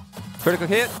 Critical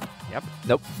hit. Yep.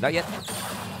 Nope, not yet.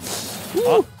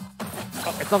 Oh,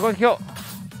 it's not going to kill.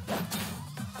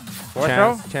 Forward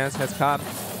throw. Chance has come.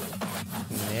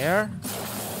 Near.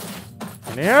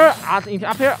 Near. Up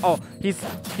here. Oh, his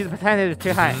percentage is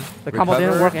too high. The combo didn't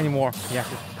Recover. work anymore. Yes,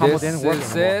 the combo This didn't work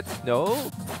is anymore. it.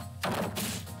 No.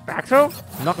 Back throw.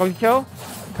 Not going to kill.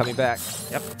 Coming back.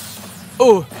 Yep.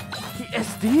 Oh.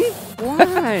 TSD?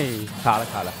 Why?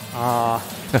 Kala.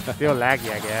 Still laggy,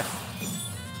 I guess.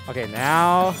 Okay,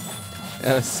 now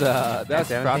That's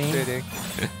 17. frustrating.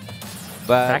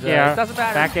 But back air. it doesn't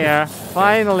matter. Back air.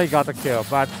 Finally got the kill,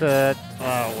 but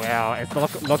oh well, it's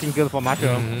not looking good for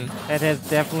Mushroom. It is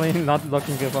definitely not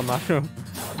looking good for Mushroom.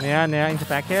 Near into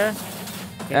back air.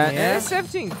 And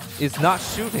S17 is not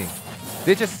shooting.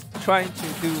 They're just trying to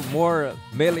do more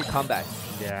melee combat.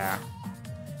 Yeah.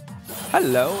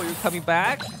 Hello, are you coming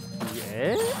back?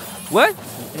 Yeah. What?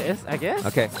 Yes, I guess.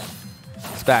 Okay.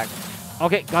 It's back.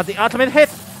 Okay, got the ultimate hit.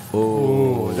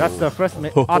 Oh, That's the first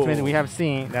ultimate we have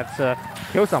seen that's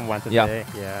kill someone today.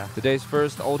 Yeah. Today's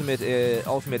first ultimate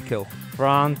kill.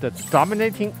 From the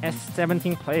dominating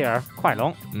S17 player, Kuai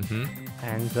Long.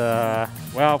 And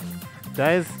well,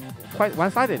 that is quite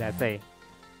one-sided, I'd say.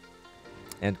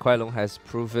 And Kuai Long has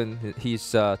proven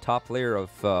he's top player of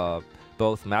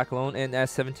both Macalone and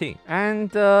S17.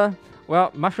 And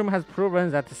well, Mushroom has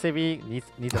proven that Civi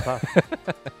needs a buff.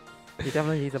 He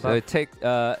definitely needs a buff.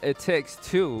 So it takes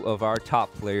 2 of our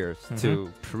top players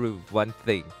to prove one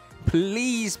thing.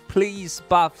 Please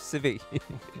buff Civi.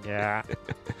 Yeah.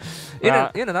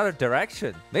 in another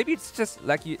direction. Maybe it's just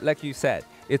like you said.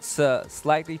 It's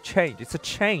slightly changed. It's a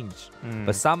change,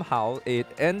 but somehow it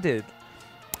ended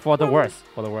for the worse.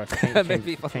 For the worse.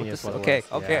 Maybe for the changes worse. for the Okay.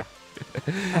 worse. Okay.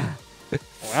 Yeah.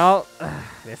 Well,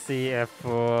 let's see if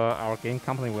our game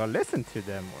company will listen to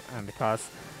them because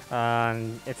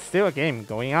it's still a game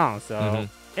going on. So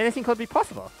anything could be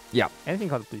possible. Yeah. Anything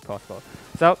could be possible.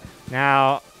 So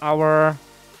now our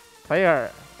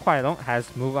player Kuai Long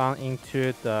has moved on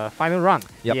into the final round.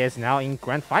 Yep. He is now in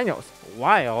grand finals,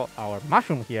 while our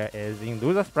Mushroom here is in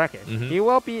losers bracket. He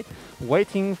will be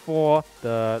waiting for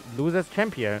the losers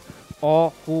champion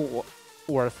or who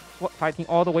was fighting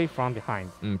all the way from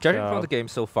behind. Judging from the game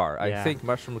so far, I yeah. think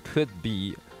Mushroom could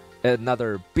be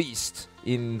another beast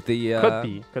in the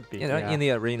could be in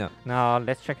the arena. Now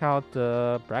let's check out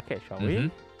the bracket, shall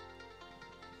we?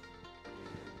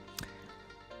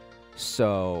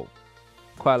 So,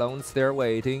 Kuai Long's there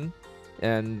waiting,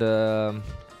 and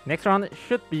next round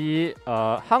should be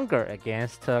Hunger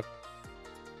against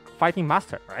Fighting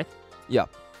Master, right? yeah.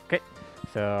 Okay,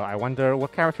 so I wonder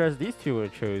what characters these two will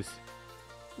choose.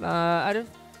 I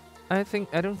don't think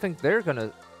they're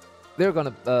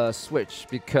gonna switch,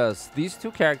 because these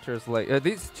two characters, like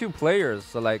these two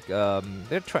players, are like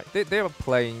they're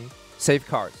playing safe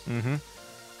cards,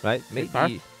 right?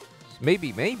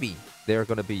 Maybe they're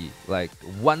gonna be like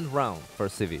one round for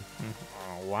Civi.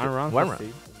 One round. One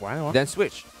round. Then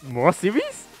switch. More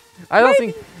Civis? I don't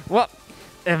think. Well,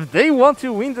 if they want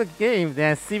to win the game,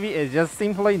 then Civi is just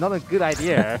simply not a good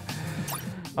idea.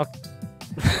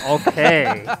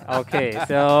 Okay. Okay.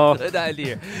 So Good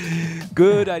idea.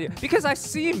 Good idea. Because I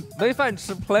see Meifan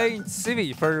playing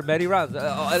Civi for many rounds,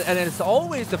 and it's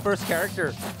always the first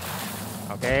character.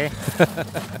 okay,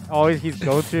 always his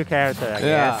go-to character, I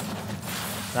Yeah. guess.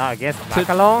 Now against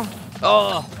Macalone.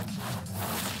 Oh,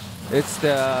 it's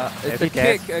the It's a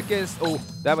kick against. Oh,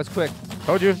 that was quick.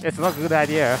 Told you, it's not a good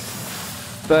idea.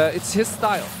 But it's his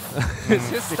style. It's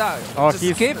his style. Oh,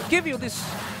 Just give you this.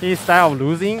 His style of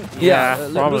losing. Yeah,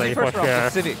 probably losing for first round sure.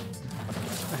 to Civic.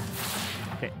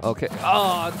 Okay. Okay.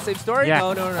 Oh, the same story? Yeah.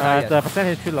 No, not yet. The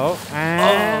percentage is too low.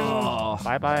 And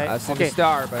bye bye. I see Okay. the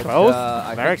star, but Close.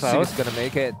 I Very think close. Civic's gonna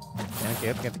make it.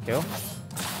 Get the kill.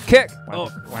 Kick. One,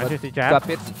 two, three, jab. Got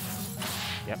bit.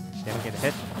 Yep. Didn't get a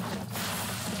hit.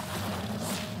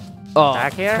 Oh,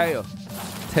 Back here. Tail.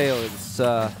 Tail is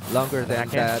longer than Back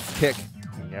here. that kick.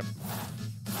 Yep.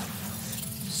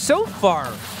 So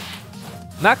far,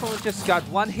 Macklin just got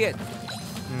one hit.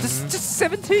 Just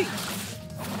 17.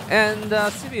 And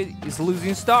Civic is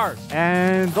losing stars.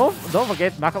 And don't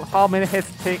forget how many hits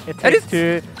it takes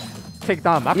to take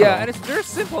down Macklin. Yeah, and it's very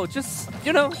simple. Just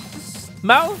just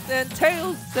mouth and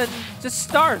tails and just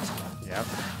start. Yep.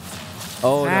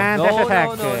 Oh And no!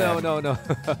 dash No! attack. No!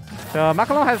 So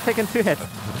Macklin has taken 2 hits.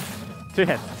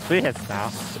 3 hits now.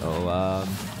 So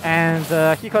And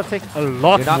he could take a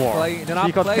lot you're more. not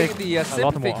He could playing take the a lot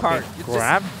sympathy more. card. Okay. You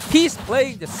Grab. he's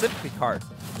playing the sympathy card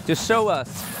to show us.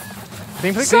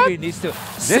 Sympathy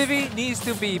Civi card? needs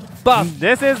to be buffed.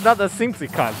 This is not a sympathy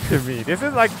card to me. This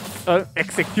is like an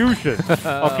execution.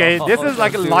 Okay, this is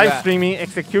like a don't do live that. streaming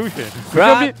execution.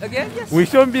 Grab again? Yes. We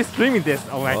shouldn't be streaming this.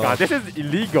 Oh my Oh. god, this is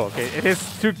illegal. Okay, it is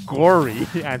too gory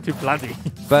and too bloody.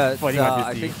 But for anyone to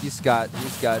I see. think he's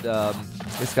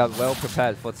got well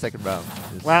prepared for the second round.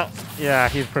 Well, yeah,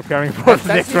 he's preparing for the That's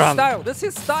next his round. style. That's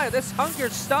his style. That's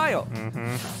Hunger's style.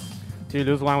 To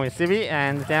lose one with Civi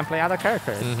and then play other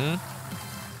characters.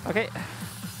 Okay,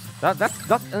 that's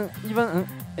not even an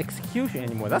execution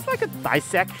anymore. That's like a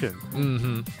dissection.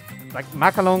 Like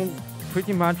Macalon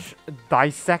pretty much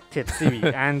dissected Civi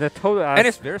and told us And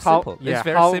it's very simple. Yeah, It's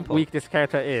very how simple. weak this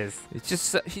character is. It's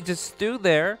just he just stood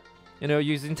there,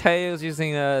 using tails,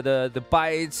 using the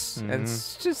bites, and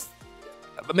it's just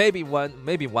maybe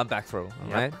one back throw,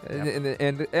 Yep, right? yep.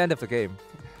 In the end of the game.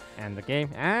 And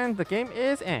the game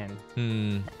is end.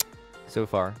 So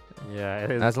far, Yeah,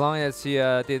 it is. as long as he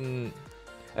didn't,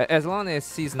 as long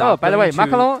as he's not. Oh, by the way, going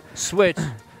to Macalon, switch.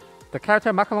 the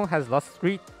character Macalon has lost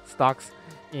 3 stocks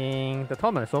in the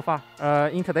tournament so far.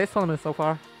 In today's tournament so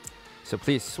far. So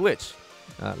please switch.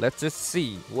 Let's just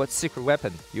see what secret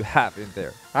weapon you have in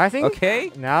there. I think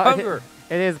Okay. now Hunger.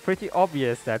 it is pretty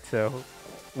obvious that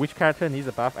which character needs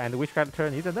a buff and which character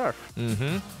needs a nerf.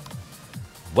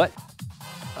 What?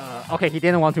 Okay, he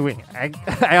didn't want to win.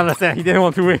 I understand. He didn't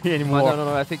want to win anymore.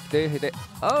 No. I think they.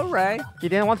 All right. He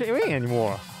didn't want to win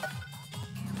anymore.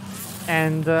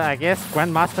 And I guess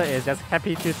Grandmaster is just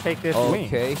happy to take this win.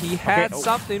 Okay, he had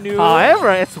something new. However,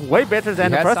 it's way better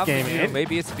than He the had first game. something new.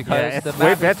 Maybe it's because Yeah, the it's way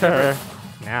map is better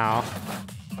different. now.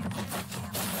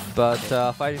 But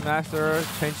Fighting Master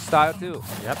changed style too.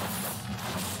 Yep.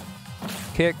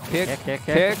 Kick.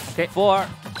 Okay. 4.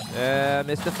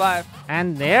 Missed the 5.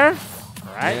 And there.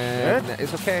 Right. And Good.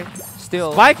 it's okay.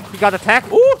 Still. Spike. He got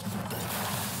attacked. Ooh.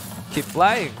 Keep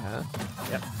flying. Huh?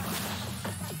 Yep.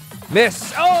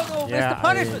 Miss. Oh no! Missed the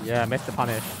punishment. Yeah, missed the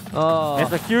punish. Oh.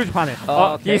 It's a huge punish.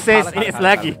 Oh, He okay. says Kala, it's kala,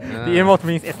 laggy. kala. The emote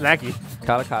means it's laggy.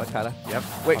 Kala. Yep.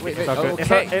 Wait. It's all good.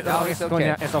 Okay. Now it's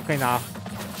okay. It's okay now.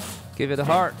 Give it a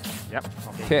heart. Yep.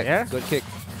 Okay. Kick. There. Good kick.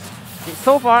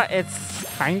 So far, it's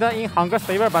kinda in Hunger's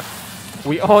favor, but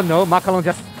we all know Macalon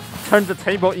just turned the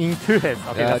table in 2 hits.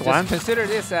 Okay, that's just one. consider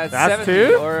this as That's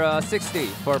 70 2. or 60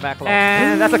 for Macalon.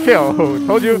 And that's a kill.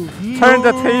 Told you, turned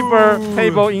the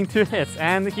table in 2 hits,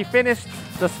 and he finished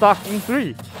the stock in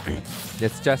 3.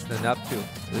 It's just an up 2.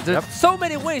 There's so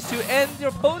many ways to end your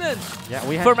opponent Yeah,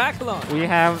 we for have Macalon. we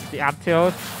have the up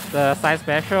tilt, the side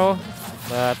special,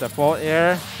 the forward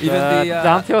air, Even the the,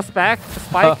 down tilt spike,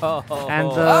 and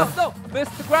oh no,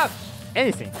 missed the grab.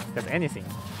 anything, just anything.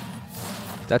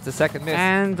 That's the second miss.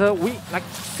 And we like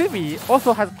Civi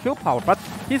also has kill power, but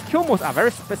his kill moves are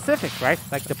very specific, right?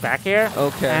 Like the back air.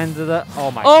 Okay. And the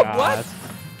Oh, god. what?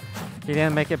 He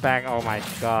didn't make it back. Oh my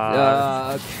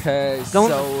god. Okay.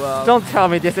 Don't tell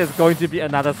me this is going to be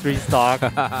another 3 stock.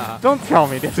 Don't tell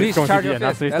me this Please is going to charge be your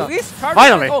another fist. 3 At stock. least charge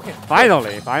Finally. your fist.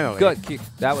 Okay. Finally. Good kick.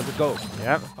 That was a goal.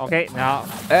 Yep. Okay. Now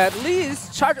At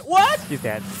least charge. What? he's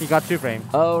dead. He got 2 frames.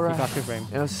 All He right. got 2 frames.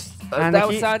 Yes. And That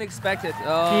he- was unexpected.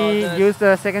 He used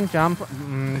the second jump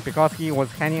because he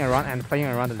was hanging around and playing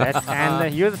around the ledge,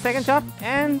 and he used the second jump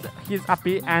and his up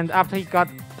B, and after he got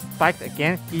spiked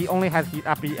again, he only has his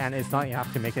up B and it's not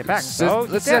enough to make it back. So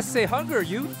let's just say, Hunger,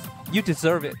 you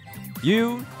deserve it.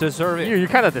 You deserve it. you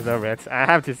kind of deserve it. I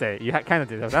have to say, you kind of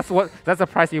deserve it. That's the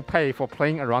price you pay for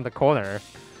playing around the corner.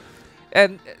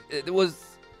 And it was,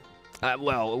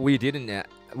 well, we didn't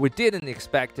we didn't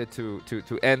expect it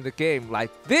to end the game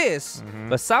like this,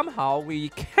 but somehow we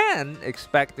can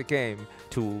expect the game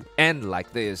to end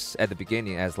like this at the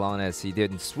beginning, as long as he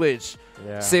didn't switch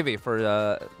Civi for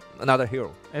another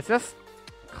hero. It's just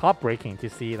heartbreaking to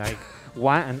see like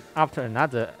one and after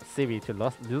another Civi to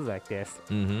lose like this.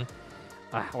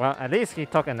 Well, at least he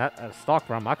took a stock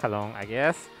from Macalon, I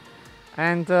guess.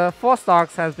 And 4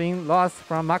 stocks has been lost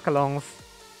from Macalon's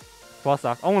 4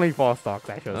 stocks. Only 4 stocks,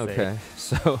 I should say. Okay,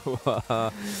 so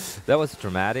that was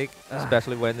dramatic,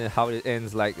 especially when how it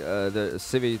ends. Like the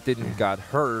Civi didn't got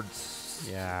hurt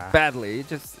badly,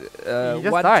 just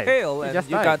one died. tail and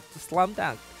you got slammed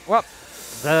down. Well,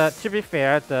 to be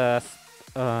fair, the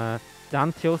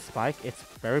down tilt spike it's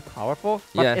very powerful,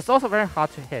 but it's also very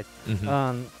hard to hit.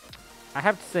 I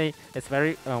have to say it's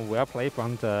very well played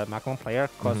from the Macron player,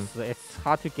 because it's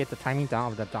hard to get the timing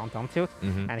down of the down tilt,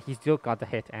 and he still got the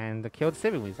hit and killed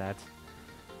Civi with that.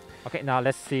 Okay, now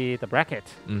let's see the bracket.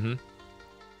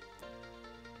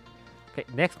 Okay,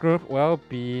 next group will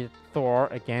be Thor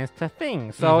against the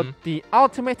Thing. So the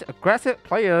ultimate aggressive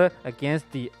player against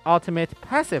the ultimate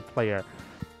passive player.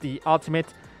 The ultimate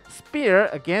spear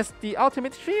against the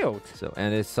ultimate shield. So,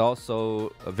 and it's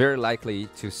also very likely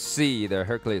to see the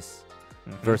Hercules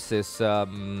versus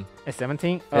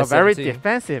S17, a very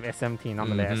defensive S17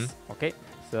 nonetheless. Okay,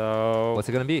 so what's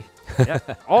it gonna be?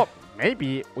 Oh,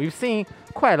 maybe we've seen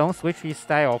quite a long switch his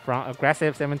style from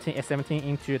aggressive S17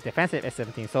 into defensive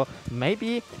S17. So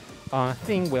maybe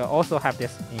Thing will also have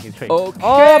this in his trait. Okay.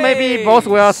 Or maybe both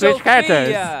will switch characters.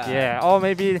 Yeah, or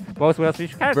maybe both will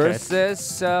switch characters.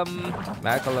 Versus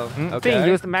Macalon. Okay. Thing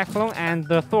used Macalon and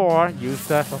Thor used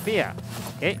Sophia.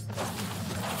 Okay.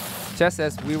 Just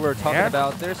as we were talking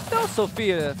about, there's no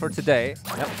Sophia for today.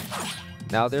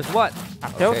 Now there's what?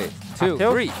 Okay, 2,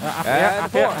 3,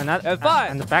 and 4, and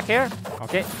 5. And the back air.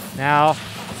 Okay. Now,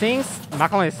 since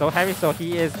Macalon is so heavy, so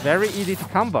he is very easy to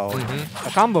combo.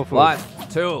 A combo food. 1,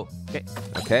 2. Okay.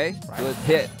 Okay. Good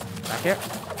hit. Back air.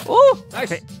 Ooh,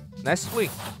 nice. Okay. Nice swing.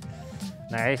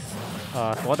 Nice.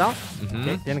 Slow down.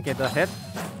 Okay. Didn't get the hit.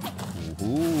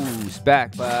 Ooh, it's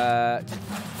back, but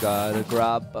gotta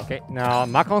grab. Okay. Now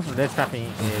Macalon's ledge trapping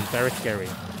is very scary.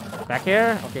 Back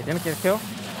air. Okay. Didn't get a kill.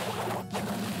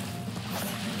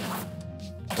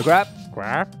 The grab.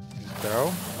 Grab.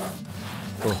 Throw.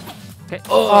 Okay.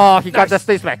 Oh, he got the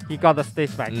stage back. He got the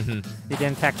stage back. He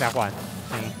didn't tag that one.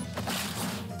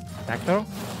 Back throw.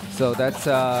 So that's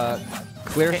a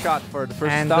clear shot for the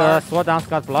first and star. And slow down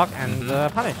got blocked and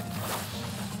punished.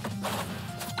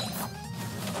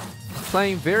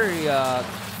 Playing very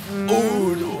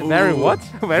very what?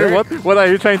 Very what? What are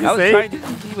you trying to say?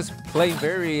 He was playing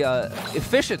very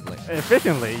efficiently.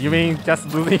 Efficiently? You mean just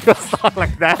losing your stock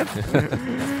like that?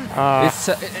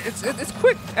 It's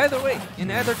quick either way,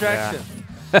 in either direction.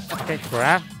 Okay,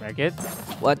 grab, very good.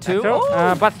 1, 2.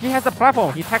 But he has a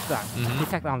platform. He tagged that. He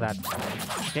tagged on that.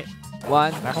 Okay.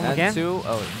 1 platform and again. 2.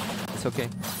 Oh, it's okay.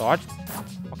 Dodge.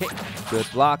 Okay. Good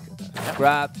block.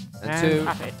 Grab and 2.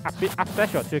 Up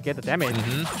special to get the damage.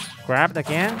 Grabbed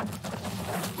again.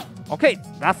 Okay,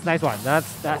 that's a nice one.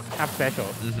 That's up special.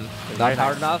 Not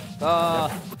hard enough.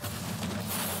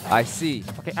 I see.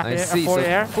 Okay, I see. So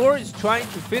air. Thor is trying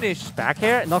to finish. Back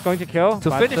air, not going to kill.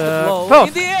 To finish the blow close.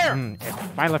 in the air.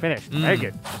 Finally finished. Very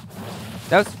good.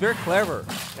 That was very clever.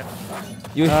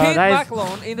 You hit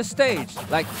Macalon in the stage.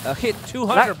 Like hit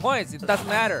 200 points. It doesn't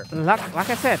matter. Like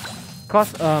I said,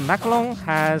 because Macalon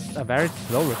has a very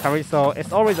slow recovery, so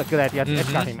it's always a good idea to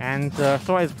edgeguard him. And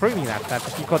Thor is proving that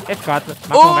he could edgeguard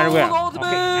Macalon very well. Ultimate!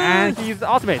 Okay. And he used the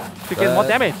ultimate to get more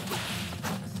damage.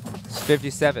 It's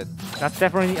 57. That's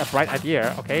definitely a bright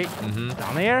idea. Okay.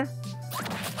 Down there.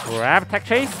 Grab tech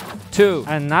chase. 2.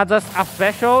 Another up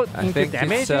special I into think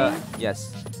damage.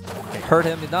 Yes. Hurt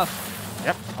him enough.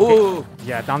 Yep. Ooh. Okay.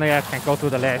 Yeah, down there can go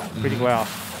through the ledge pretty well.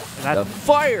 The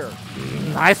fire.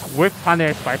 Nice whip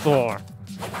punish by Thor.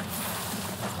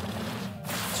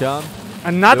 Jump.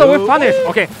 Another whip punish.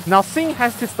 Okay, now Sing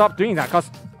has to stop doing that because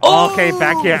okay,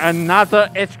 back here another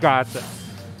edge guard.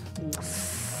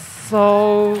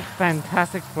 So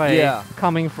fantastic play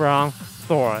coming from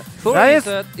Thor. Thor is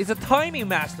a timing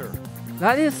master.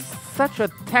 That is such a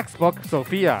textbook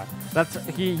Sophia. That's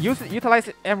he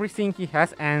utilizes everything he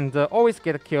has and always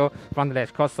get a kill from the ledge.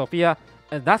 Because Sophia,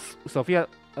 that's Sophia.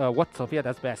 What Sophia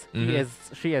does best.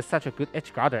 She is such a good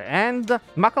edge guarder, and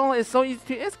Macalon is so easy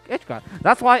to edge guard.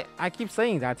 That's why I keep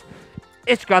saying that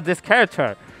edge guard this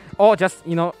character, or just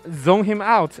zone him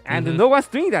out, and no one's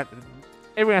doing that.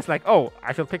 Everyone's like, oh,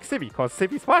 I should pick Civi because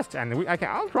Civi's fast, and I can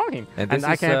outrun him, and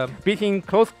I can beat him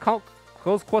close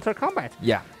quarter combat.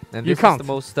 Yeah, and you this can't. is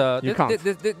the most.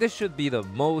 This should be the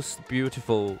most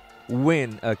beautiful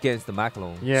win against the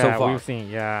Macalon Yeah, so far. we've seen.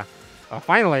 Yeah.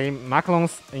 Finally,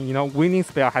 Macalon's winning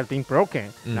spell has been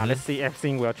broken. Now let's see if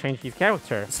Sing will change his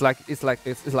character. It's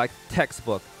like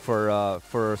textbook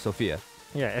for Sophia.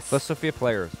 Yeah, For Sophia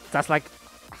players. that's like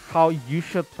how you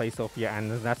should play Sophia,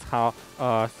 and that's how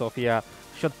Sophia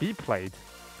should be played.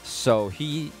 So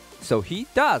he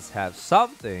does have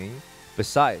something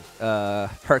besides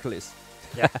Hercules.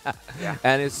 Yeah. Yeah.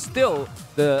 And it's still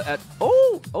the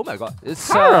oh my god, it's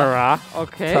Tarara.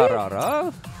 Okay.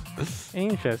 Tarara.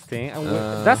 Interesting.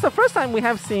 That's the first time we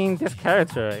have seen this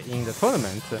character in the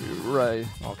tournament. Right.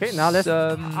 Okay, now let's.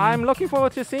 I'm looking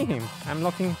forward to seeing him.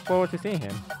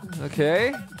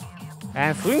 Okay.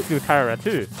 And swing to Tara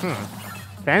too.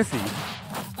 Fancy.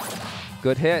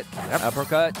 Good hit. Yep.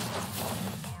 Uppercut.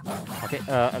 Okay,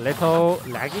 a little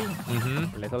laggy.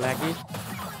 Mm-hmm. A little laggy.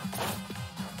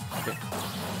 Okay.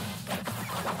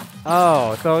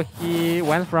 Oh, so he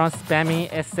went from spamming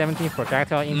S17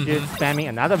 projectile into spamming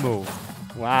another move.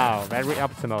 Wow, very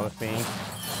optimal thing.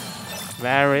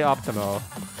 Very optimal.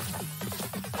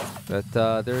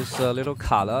 But there's a little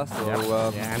color,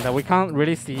 so Yeah, and we can't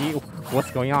really see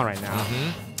what's going on right now.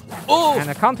 Oh, And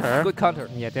a counter. good counter.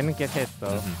 Yeah, didn't get hit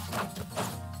though.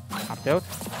 Up tilt.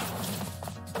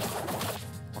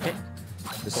 Okay.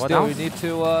 But Go still, down. you need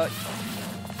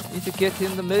to get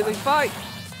in the melee fight.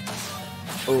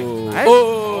 Oh, Nice.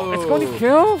 oh, It's going to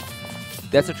kill.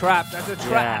 That's a trap. That's a Yeah,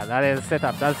 trap. that is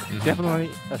setup. That's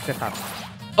definitely a setup.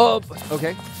 Oh,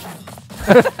 okay.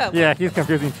 Yeah, he's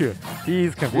confusing too.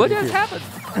 He's confusing What too. has happened?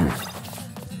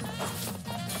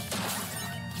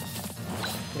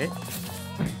 Okay.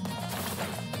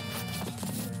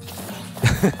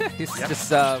 He's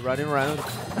just running around.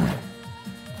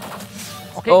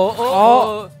 Okay.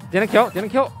 Oh. Didn't kill.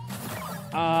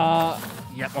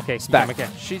 Yeah, okay. She's she back. can make it.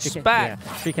 She's She can- back.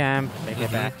 Yeah, she can make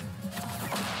it back.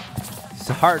 It's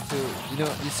hard to,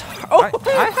 it's hard.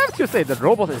 I have to say, the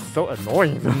robot is so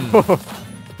annoying.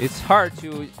 It's hard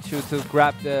to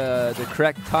grab the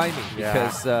correct timing Yeah.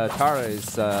 because Tara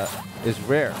is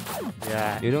rare.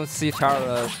 Yeah. You don't see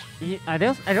Tara. I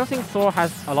don't think Thor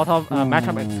has a lot of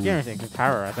matchup experience in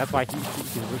Terror. That's why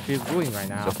she's ruling right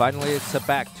now. So finally, it's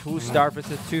back 2-star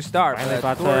versus 2-star. Finally,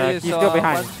 but Thor is he's still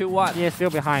behind. 1-2-1 He is still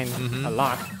behind a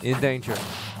lot. in danger.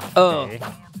 Oh, Okay.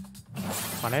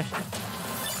 Punish.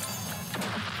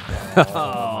 Oh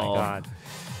my god.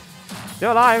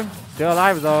 Still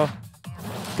alive though.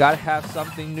 gotta have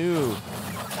something new.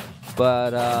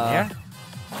 But Yeah.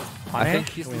 I think Punish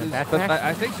he's with a losing. back But smash.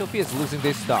 I think Sophia is losing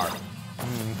this star.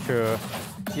 True.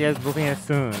 He is losing it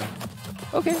soon.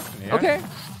 Okay. Yeah. Okay.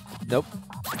 Nope.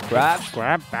 Grab.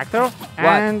 Grab, back throw,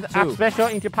 and two. up special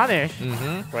into punish.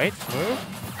 Great move.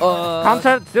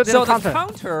 Counter, still didn't So counter. the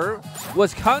counter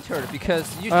was countered because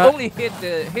you Uh, only hit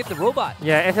the robot.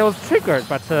 Yeah, it was triggered,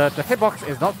 but the hitbox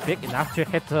is not big enough to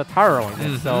hit the Taro in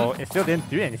it, so it still didn't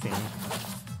do anything.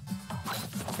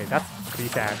 Okay, that's pretty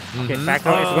sad. Okay, back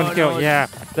throw is going to kill. no, Yeah,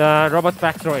 the robot's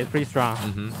back throw is pretty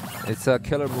strong. It's a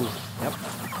killer move. Yep.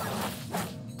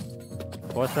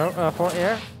 For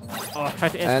air. Oh, try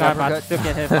to edge And guard, but uppercut. still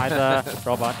get hit by the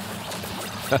robot.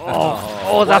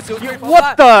 Oh, that's one, two, three, four, what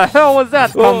five. the hell was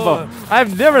that Oh. combo?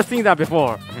 I've never seen that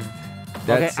before.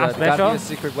 That's up gotta be special. a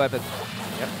secret weapon.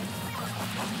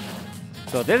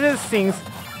 So this is Sing's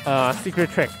secret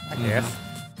trick, I guess.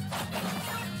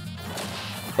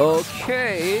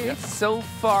 Okay. So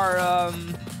far,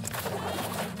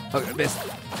 okay, missed.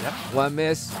 Yep. One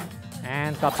miss.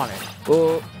 And got punished.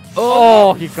 Oh,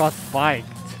 Oh, he got spiked.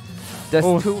 that's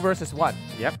Oh. 2 versus 1.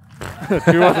 Yep.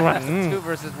 2 was 1. 2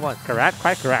 versus 1. Correct,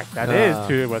 quite correct. That is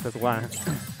 2 versus 1.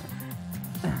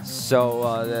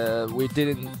 So we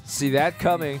didn't see that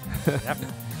coming. Yep.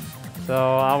 So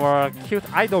our cute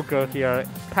idol girl here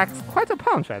packs quite a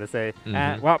punch, I'd say.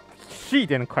 And well, she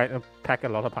didn't quite pack a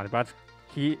lot of punch, but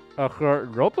her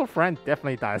robot friend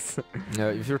definitely does.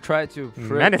 If you try to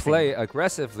Menacing. play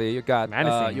aggressively,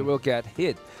 Menacing. you will get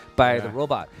hit by the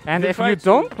robot. And if try you to-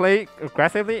 don't play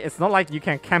aggressively, it's not like you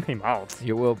can camp him out.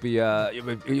 you will be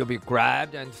you'll be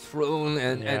grabbed and thrown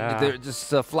and they're just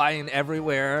flying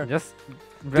everywhere. Just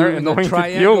very Doing the annoying to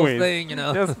triangle deal with. thing, you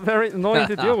know. Just very annoying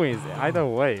to deal with. Either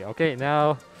way. Okay,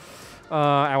 now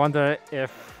I wonder if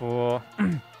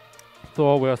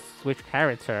Thor will switch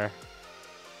character.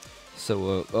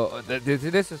 So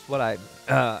this is what I'm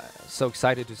so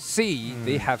excited to see.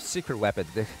 They have secret weapon.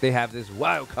 They have this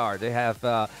wild card. They have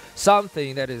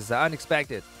something that is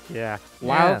unexpected. Yeah,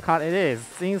 wild card it is.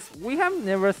 Since we have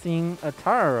never seen a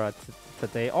Tara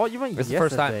today, or even It's the yesterday.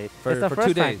 first time It's the for first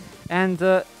 2 time. days. And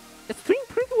it's doing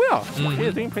pretty well.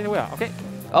 It's doing pretty well. Okay,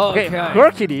 Okay.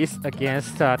 Hercules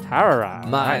against Tara.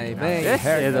 My main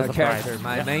character,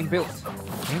 my main build.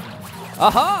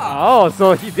 Aha! Oh,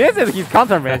 so this is his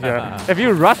countermeasure. If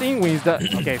you rush in with the...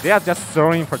 Okay, they are just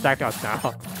throwing projectiles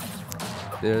now.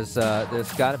 There's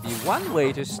gotta be one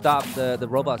way to stop the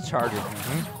robots charging.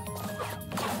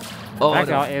 Oh,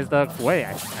 Projectile is the way,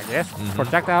 I guess.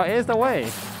 Projectile is the way.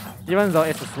 Even though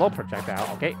it's a slow projectile.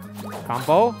 Okay,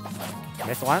 combo.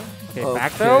 This one. Okay,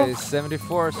 back throw.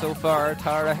 74 so far.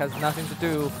 Tara has nothing to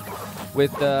do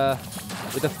with the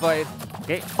fight.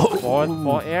 Okay,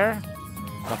 for air.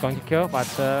 Not going to kill, but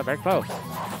very close.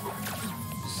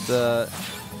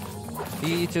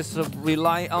 He just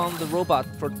rely on the robot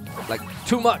for like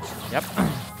too much. Yep.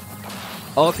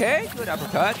 Okay, good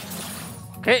uppercut.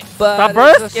 Okay, but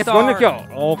Starburst is going to kill.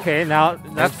 Okay, now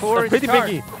that's Thor pretty is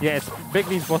big. Yeah, it's big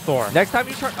lead for Thor. Next time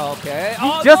you charge. Okay. He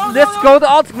let's go the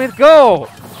ultimate go.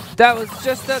 That was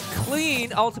just a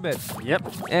clean ultimate. Yep.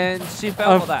 And she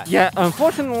fell for that. Yeah,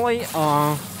 unfortunately,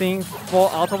 things fall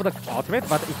out of the ultimate,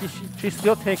 but she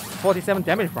still takes 47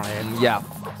 damage from it. Yeah.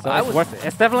 So it's worth it.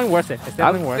 It's definitely worth it. It's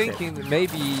definitely worth it. I'm thinking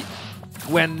maybe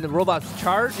when the robot's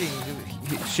charging,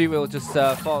 she will just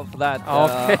fall for that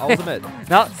ultimate.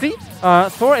 Now, see,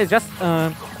 Thor is just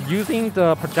using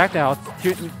the projectiles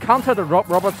to counter the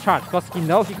robot's charge because he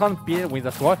knows he can't beat it with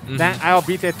the sword. Then I'll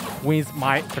beat it with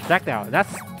my projectile.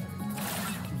 That's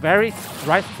very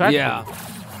right strategy. Yeah.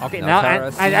 Okay, now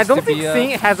I don't think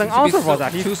Sing has an answer for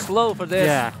that. He's too slow for this.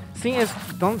 Yeah, Sing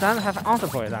doesn't have an answer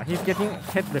for that. He's getting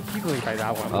hit repeatedly by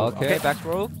that one. Okay, back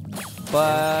throw.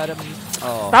 But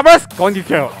Starburst going to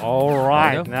kill. All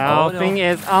right, now Sing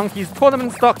is on his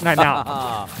tournament stock right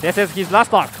now. This is his last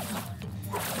stock.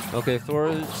 Okay,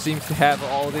 Thor seems to have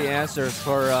all the answers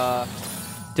for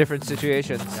different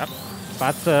situations. Yep.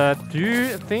 But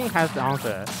do Sing has the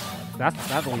answer?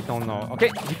 That we don't know. Okay,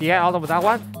 GTI out of that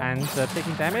one and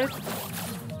taking damage.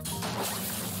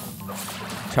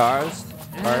 Charged.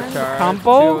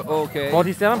 Combo. Okay.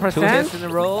 47%. 2 hits in a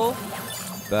row.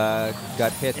 But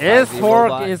got hit. Is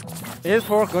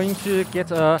Thor going to get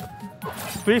a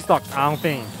 3 stock on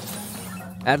thing?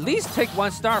 At least take 1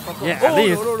 star from Thor. Yeah, at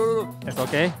least. No. It's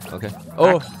okay. Okay.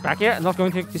 Back here. Not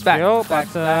going to He's back. kill,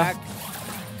 Back.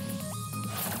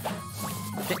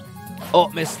 Oh,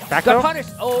 missed. Back got throw. punished.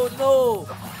 Oh no.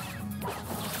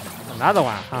 Another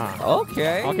one, huh?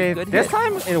 Okay. Okay, good this hit.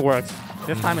 time it works.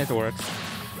 This time it works.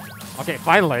 Okay,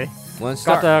 finally. 1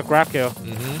 star. Got the grab kill.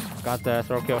 Got the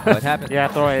throw kill. What happened? Yeah,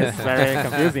 Thor is very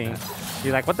confusing.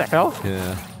 He's like, what the hell?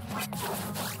 Yeah.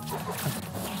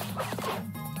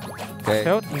 Okay.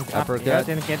 Killed. Uppercut.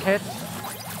 Didn't get hit.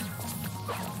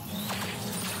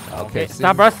 Okay.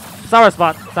 Starburst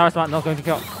spot. Not going to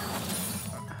kill.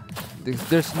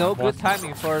 There's no good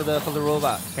timing for the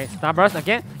robot. Okay, Starburst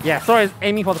again. Yeah, Thor is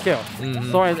aiming for the kill.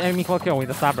 Thor is aiming for the kill with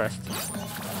the Starburst.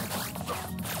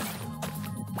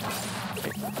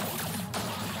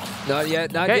 Not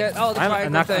yet. Oh, the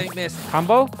triangle thing missed.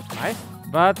 Combo. Nice.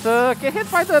 But get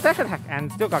hit by the dash attack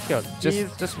and still got killed.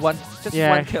 Just one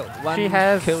kill. She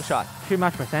has kill shot. Too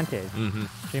much percentage.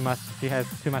 She has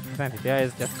too much percentage. There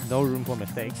is just no room for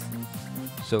mistakes.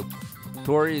 So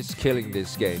Thor is killing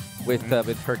this game with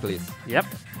Hercules. Yep.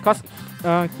 Because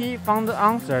he found the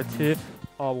answer to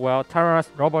Tara's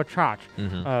robot charge.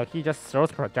 He just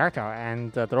throws projectile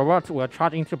and the robot will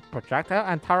charge into projectile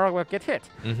and Tara will get hit.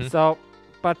 So,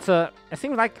 but it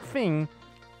seems like Finn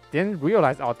didn't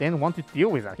realize or didn't want to deal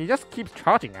with that. He just keeps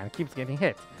charging and keeps getting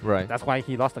hit. Right. That's why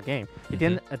he lost the game. He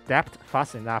didn't adapt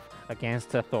fast enough against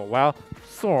Thor. Well,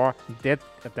 Thor did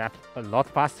adapt a lot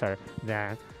faster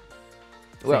than.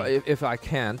 Well, if I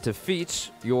can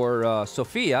defeat your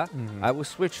Sophia, I will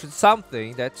switch to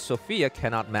something that Sophia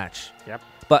cannot match. Yep.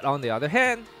 But on the other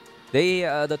hand,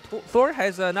 Thor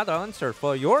has another answer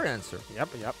for your answer.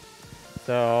 Yep.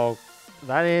 So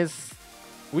that is,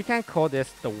 we can call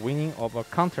this the winning of a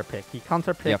counter pick. He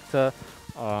counter picked, so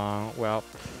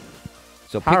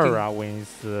Tara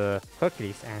wins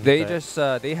Hercules, and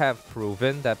they have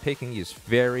proven that picking is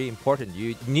very important.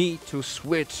 You need to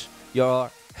switch your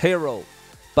hero.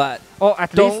 But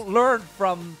don't learn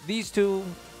from these 2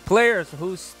 players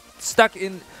who's stuck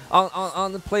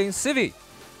on playing Civi.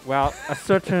 Well, a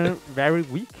certain very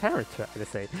weak character, I'd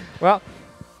say. Well,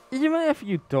 even if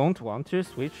you don't want to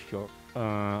switch your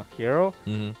hero,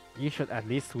 you should at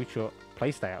least switch your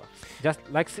playstyle. Just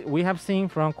like we have seen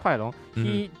from Kuai-Long,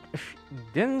 he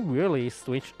didn't really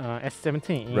switch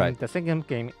S17 in the second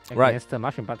game against the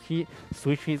Mushroom, but he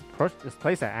switched his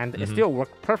playstyle and it still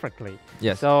worked perfectly.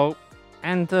 Yes. So.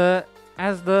 And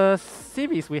as the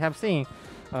CVs we have seen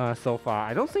so far,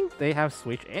 I don't think they have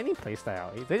switched any playstyle.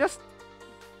 They just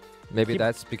Maybe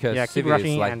that's because keep Civi is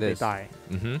rushing like and this. they die.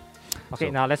 Okay, So-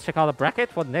 now let's check out the bracket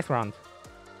for the next round.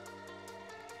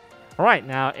 Alright,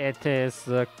 now it is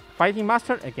Fighting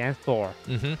Master against Thor.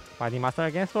 Fighting Master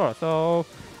against Thor. So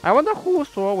I wonder who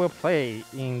Thor will play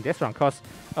in this round, because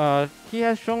he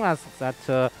has shown us that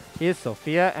his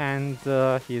Sophia and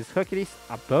his Hercules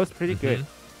are both pretty good.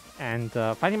 And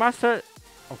Fighting Master,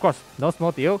 of course, no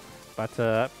small deal, but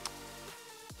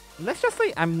let's just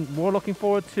say I'm more looking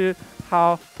forward to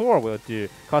how Thor will do,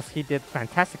 because he did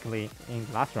fantastically in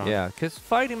the last round. Yeah, because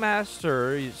Fighting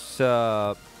Master is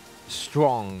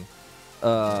strong.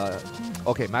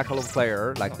 Okay, Macalon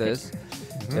player like this.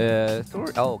 Thor,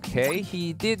 okay,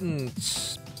 he didn't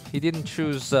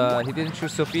choose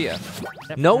Sophia.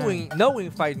 Yep. Knowing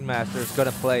Fighting Master is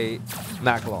gonna play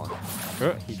Macalon.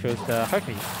 Sure, he chose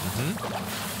Hercules.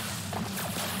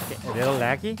 Okay, a little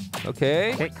laggy.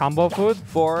 Okay. Okay, combo food.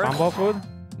 4. Combo food.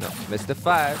 No, missed the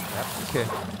 5. Okay.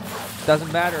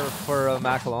 Doesn't matter for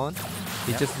Macalon.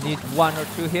 He just needs 1 or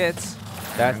 2 hits.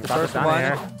 That's the Got it first down one.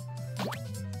 there.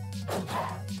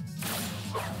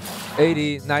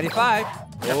 80, 95.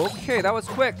 Okay, that was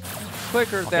quick.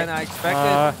 Quicker than I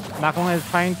expected. Macron is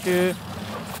trying to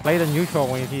play the neutral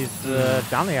when he's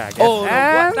down there, I guess. Oh, no,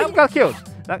 and what? he got killed.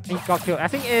 He got killed. I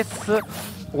think it's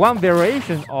one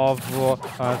variation of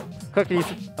Hercules'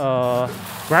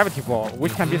 gravity ball,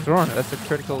 which can be thrown. That's a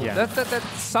critical. Yeah. That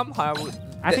somehow.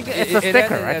 I think it's a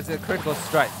sticker, right? It's a critical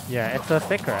strike. Yeah, it's a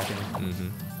sticker, I think.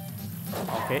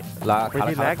 Okay.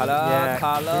 Pretty laggy. Yeah,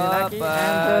 pretty laggy.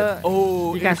 And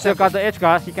oh, he can still got the edge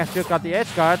guard. He can still got the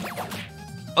edge guard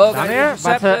oh, down there.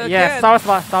 But yeah, sour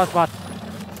spot.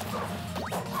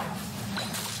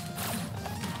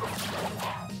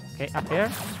 Okay, up here.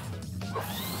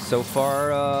 So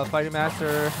far, Fighting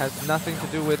Master has nothing to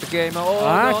do with the game. Oh,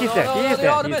 no, he's no, dead. no, He's the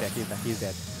dead. ultimate. He's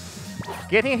dead.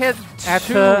 Getting hit at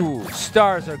 2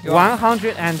 stars are gone.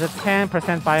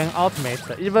 110% by an ultimate.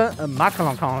 Even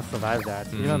Macalon can't survive that.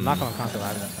 Even Macalon can't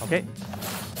survive that. Okay.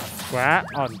 Grab.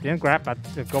 Oh, didn't grab, but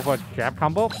go for a jab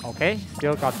combo. Okay.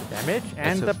 Still got the damage.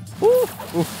 And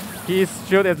his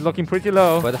shield is looking pretty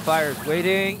low. But the fire is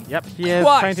waiting. Yep. He is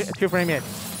trying to frame it.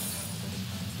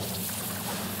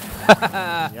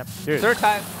 Yep. Dude. 3rd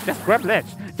time. Just grab the ledge.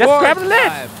 Just grab the ledge.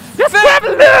 Time. Just grab the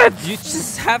ledge. You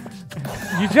just have.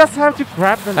 You just have to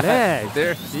grab the ledge.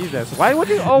 There. Jesus, why would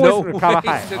you always No recover way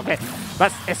high? to- Okay,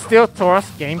 but it's still Thor's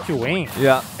game to win.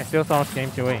 Yeah. It's still Thor's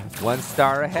game to win. 1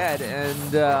 star ahead,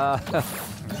 and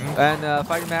and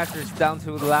Fighting Master is down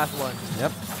to the last one.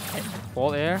 Yep.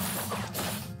 Full air.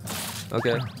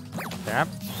 Okay. Jab.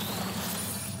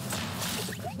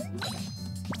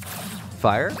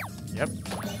 Fire? Yep.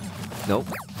 Nope.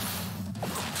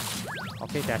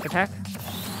 Okay, dash attack.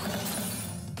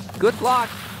 Good block.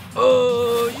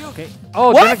 Oh, you. Okay.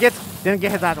 Oh, What? didn't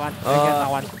get hit that one. Didn't get that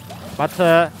one.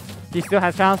 But he still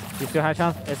has chance. He still has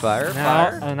chance. It's Fire, now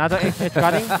fire. another edge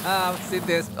guarding. I've seen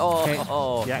this. Oh, Okay.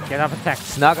 oh. Yeah, get up attack.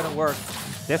 It's not gonna work.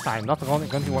 This time, not going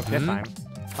to work this time.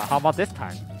 But how about this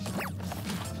time?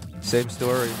 Same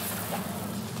story.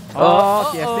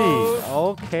 Oh, oh,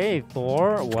 TSD. Okay,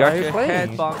 Thor, what Got are you your playing?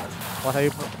 head bumped. What are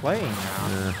you playing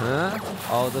now?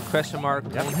 Oh, the question mark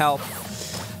won't help.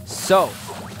 So,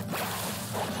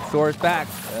 Thor's back.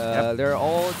 They're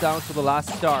all down to the last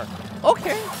star.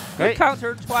 Okay. Good Great.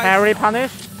 counter twice. Parry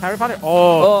punish. Parry punish.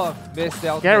 Oh, Oh, missed the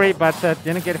ultimate. scary, but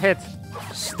didn't get hit.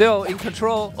 Still in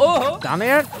control. Oh, Down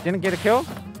there, didn't get a kill.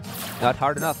 not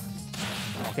hard enough.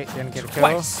 Okay, didn't get a kill.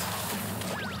 Twice.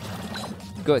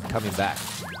 Good, coming back.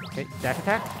 Okay, dash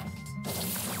attack.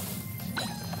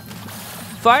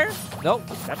 Fire? Nope.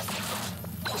 Yep.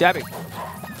 Jabbing.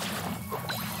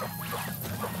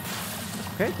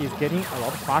 Okay, he's getting a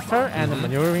lot faster and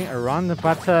maneuvering around,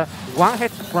 but one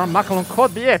hit from Macalon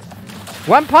could be it.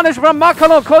 One punish from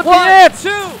Macalon could be 1, it! 2,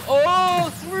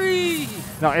 oh, 3.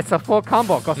 No, it's a full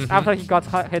combo, because after he got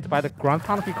hit by the ground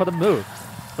pound, he couldn't move.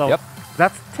 So Yep.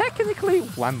 that's technically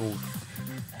one move.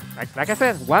 Like I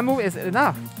said, one move is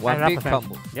enough. One big 100%.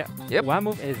 combo. Yep. One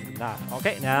move is enough.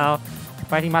 Okay, now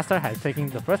Fighting Master has taken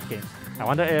the first game. I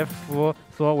wonder if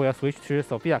Thor will switch to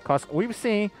Sophia, because we've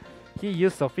seen he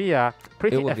used Sophia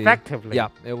pretty effectively.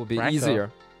 It will be right? easier.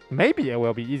 So maybe it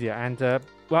will be easier. And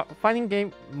well, Fighting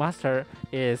Game Master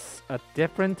is a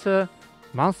different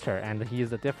monster, and he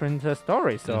is a different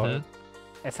story. So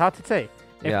it's hard to say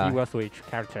if he will switch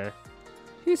character.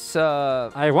 He's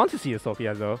I want to see a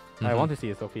Sophia though. I want to see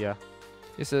a Sophia.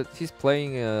 he's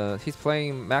playing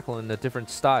Macalon in a different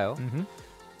style.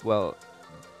 Well,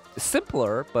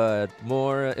 simpler but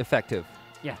more effective.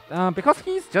 Yeah, because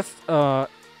he's just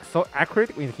so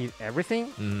accurate when he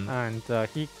everything, and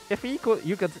you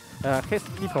could hit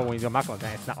people with your Macron.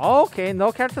 Then it's not okay.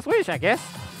 No character switch, I guess.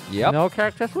 Yep. No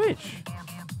character switch.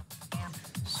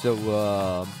 So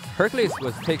Hercules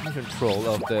was taking control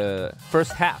of the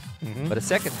first half, but the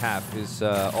second half is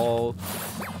all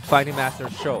Fighting Master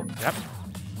show. Yep.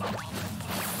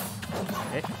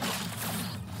 Okay.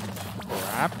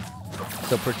 Grab.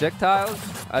 So projectiles,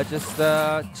 I just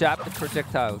jab the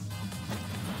projectiles.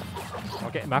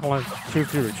 Okay, Macron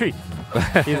chooses to retreat.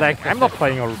 He's like, I'm not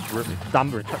playing a dumb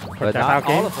But projectile not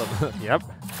game. all of them. Yep.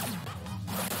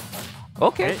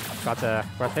 Okay. Got the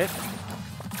first hit.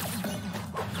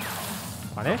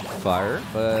 Punish. Fire,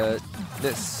 but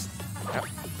this. Yep.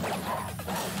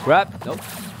 Grab. Nope.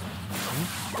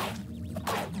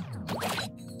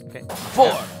 Okay.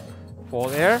 4. 4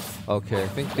 there. Okay, I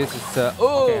think this is.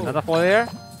 Oh! Okay, another 4 there.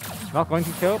 Not going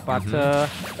to kill, but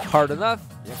Hard enough.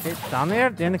 okay, down there.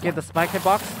 Then get the spike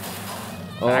hitbox.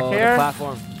 Back Oh, here. the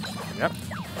platform. Yep.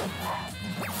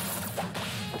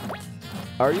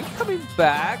 Are you coming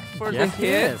back for Yes, the he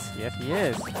hit? is. Yes, he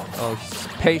is. Oh, he's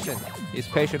patient. He's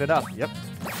patient enough. Yep.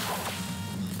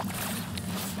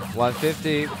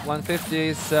 150. 150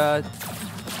 is.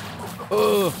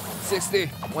 60.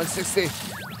 160.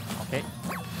 Okay.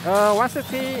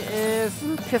 160 is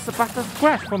just about to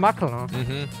scratch for Macron.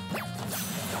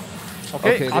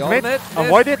 Okay, the ultimate. ultimate is-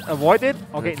 Avoid it. Avoid it.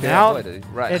 Okay, now avoid it.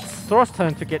 Right. it's Thor's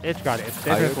turn to get edge guarded. It's Are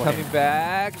you definitely for coming him.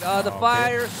 back? The Okay.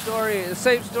 fire story. The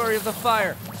same story of the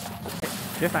fire.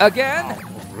 This time- Again?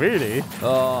 Oh, really?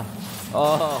 Oh.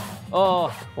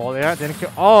 Fall there, then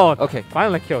kill. Oh, Okay.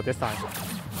 finally killed this time.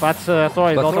 But Thor is But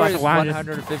also Thor like is 155.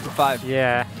 155.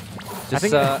 Yeah. Just,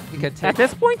 think he can at take.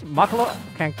 this point, Macron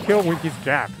can kill with his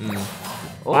jab.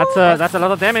 Oh, But that's a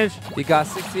lot of damage. he got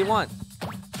 61.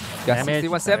 Got Damage.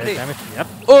 61, 70. Damage. Yep.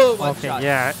 Oh, one Okay, shot.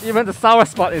 yeah. Even the sour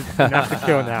spot is enough to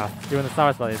kill now. Even the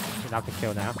sour spot is enough to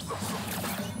kill now.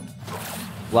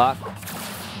 Block.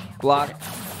 Block.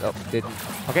 Oh, didn't.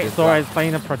 Okay, didn't Thor block. is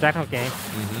playing the projectile game.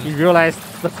 He realized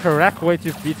the correct way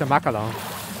to beat the Macron.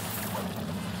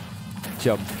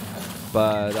 Jump.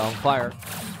 But on fire.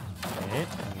 Okay,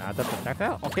 another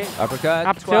projectile. Okay, Uppercut.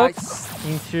 up tilt Twice.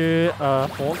 into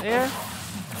hold air.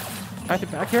 Try to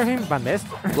back air him, but missed.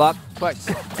 Block twice.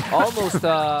 Almost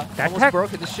Backpack?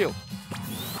 broken the shield.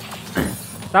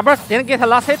 Numbers didn't get her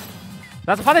last hit.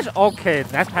 That's a punish. Okay,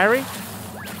 nice parry.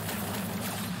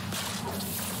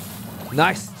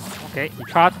 Nice. Okay, he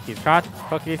charged. He's charged.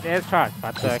 Cookies is charged,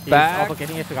 but he's back. also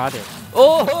getting it guarded.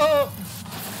 Oh!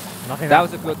 Nothing. That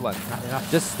was a good one. not enough.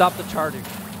 Just stop the charging.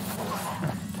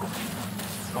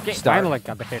 Okay, Start. finally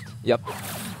got the hit. Yep.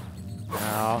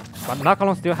 Now, but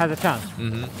Macron still has a chance.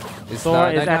 It's Thor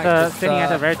is 99, sitting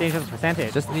at a very dangerous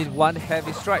percentage. just need one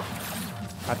heavy strike.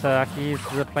 But he's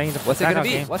playing the What's it gonna projectile be?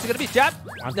 game. What's it gonna be? Jab?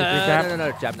 One, two, No, three, no, jab. no, no,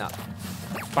 no, jab now.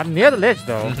 But near the ledge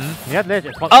though. Near the ledge.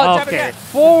 It's Oh, jab okay. again.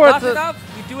 Forward. Not enough.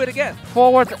 You do it again.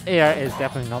 Forward air is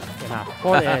definitely not enough.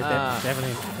 Forward air is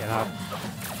definitely enough.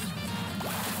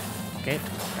 Okay.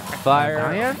 Fire.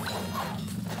 Down here.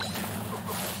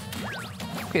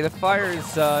 Okay, the fire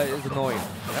is annoying.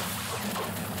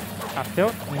 Up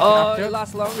tilt. Oh, Up it tilt.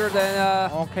 lasts longer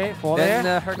than Okay, forward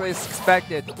air. Hercules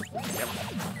expected.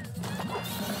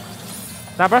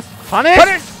 Starburst. Punish!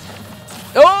 Punish!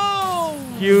 Oh!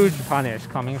 Huge punish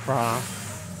coming from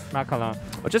Macron.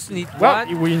 I just need Well,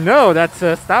 one. we know that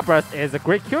Starburst is a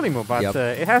great killing move, but Yep.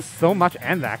 it has so much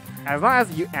end lag. As long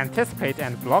as you anticipate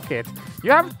and block it,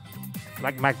 you have,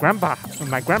 like my grandpa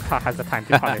has the time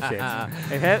to punish it.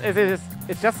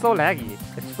 It's just so laggy.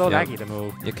 It's so Yep. laggy, the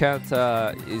move. You can't.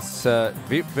 It's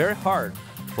very hard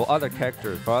for other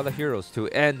characters, for other heroes to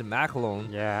end Macron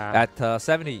Yeah. at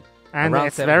 70. And around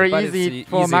it's 70, very but easy it's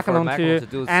for Macron to to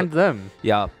do so. end them.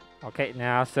 Yeah. Okay,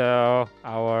 now so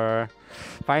our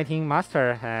fighting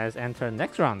master has entered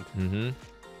next round.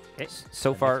 Okay, So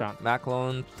next far, round.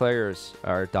 Macron players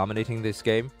are dominating this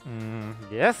game.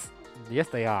 Yes,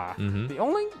 they are. The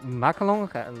only Macron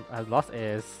has lost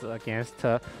is against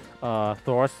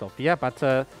Thor's Sophia, but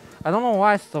I don't know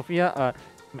why Sophia.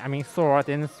 I mean Thor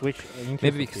didn't switch into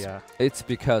Maybe Sophia. it's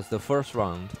because the first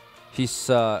round, he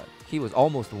was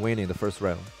almost winning the first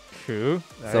round. True.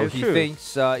 that So is he true.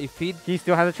 thinks if he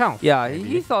still has a chance. yeah, maybe.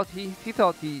 he thought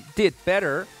he did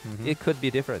better. It could be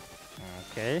different.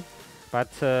 Okay, but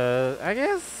I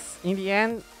guess in the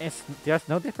end, there's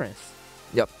no difference.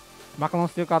 Yep. Macron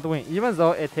still got the win, even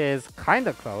though it is kind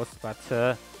of close. But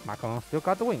Macron still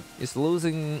got the win. It's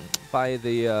losing by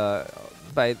the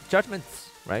by judgments,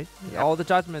 right? Yeah. All the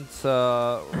judgments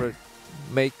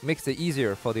makes it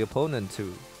easier for the opponent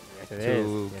to Yes, it to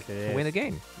is. Yes, it win is. the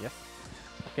game. Yes.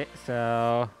 Okay,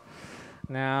 so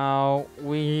Now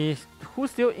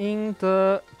who's still in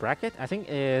the bracket? I think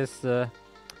is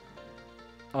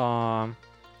Kuailong.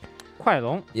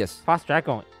 Yes. Fast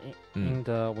Dragon in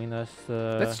the winners.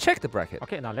 Let's check the bracket.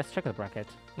 Okay, now let's check the bracket.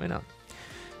 Why not?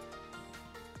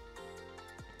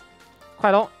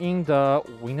 Kuailong in the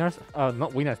winners.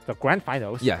 Not winners. The grand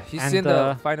finals. Yeah, he's and in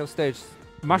the final stage.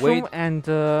 Mushroom and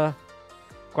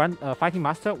Grand Fighting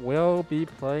Master will be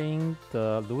playing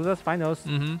the losers finals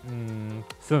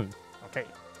soon. Okay.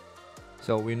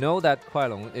 So we know that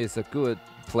Kuailong is a good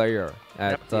player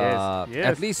at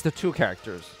at least the two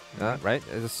characters, right?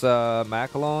 It's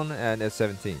Macalon and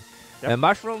S17. Yep. And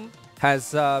Mushroom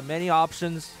has many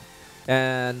options,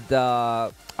 and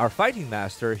our Fighting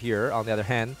Master here, on the other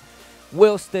hand,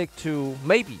 will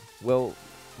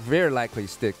very likely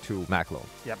stick to Macalon.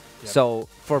 Yep. So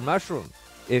for Mushroom,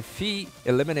 if he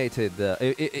eliminates this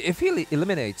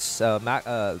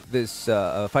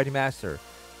Fighting Master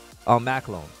on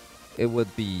Macalon, it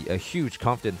would be a huge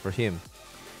confidence for him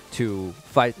to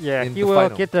fight. Yeah, in he the will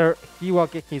final. he will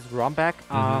get his run back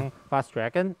on Fast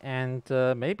Dragon, and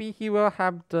maybe he will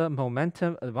have the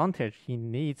momentum advantage he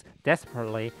needs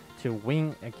desperately to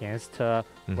win against the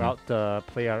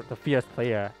fierce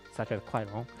player such as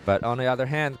Kuailong. But on the other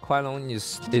hand, Kuailong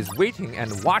is waiting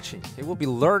and watching. He will be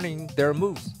learning their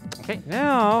moves. Okay,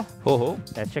 now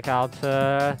let's check out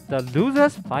the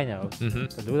losers finals.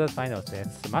 The losers finals.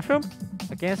 It's Mushroom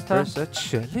against versus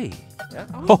Chili. Yeah.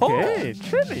 Okay,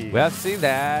 Chili. We have seen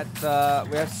that.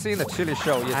 We have seen the Chili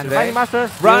show yesterday. And Fighting Master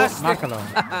Rust. Macalon.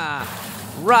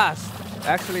 Rust.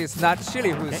 Actually, it's not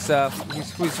Chili who's a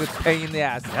pain in the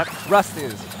ass. Yep. Rust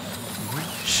is.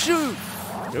 Shoot.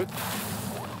 Good.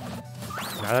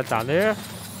 Another down there.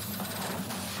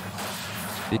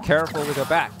 Be careful with your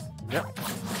back. Yep.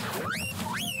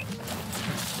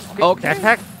 Okay.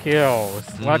 Attack kills.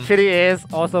 Well, Chili is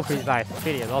also pretty light.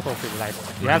 Chili is also pretty light.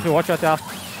 You have to watch yourself.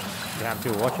 You have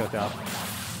to watch yourself.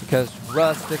 Because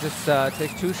Rust, they just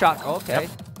take 2 shots. Okay.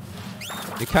 Yep.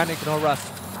 You can't ignore Rust.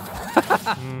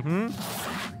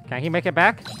 Can he make it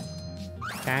back?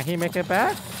 Can he make it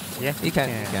back? Yes, He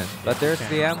can. But there's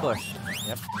the ambush.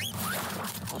 Yep.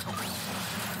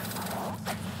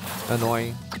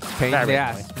 Annoying. Pain in the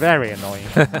ass. Very annoying,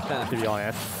 to be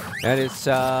honest. And it's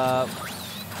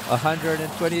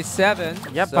 127.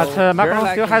 Yep, so but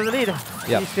Macalon still has the lead.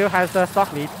 Yep. He still has the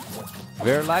stock lead.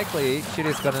 Very likely,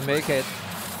 Chili's gonna make it.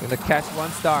 Gonna catch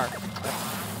 1 star.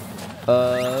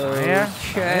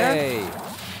 Okay.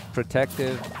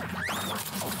 Protective.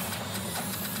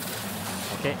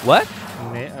 Okay. What?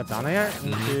 Down there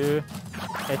into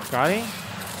edge guarding.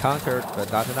 Countered, but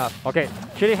not enough. Okay,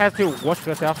 Chili has to watch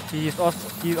herself. He's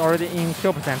already in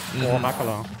kill percent for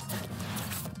Macalon.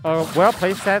 Well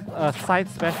played set, side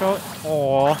special,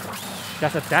 or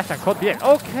just a dash and code BX.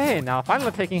 Okay, now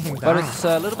finally taking him down. But it's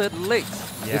a little bit late.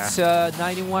 Yeah. It's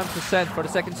 91% for the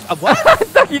second. What?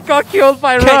 He got killed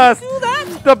by Rust. You do that?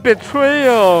 The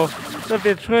betrayal. The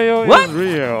betrayal is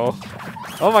real.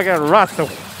 Oh my God, Rust. So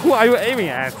who are you aiming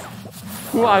at?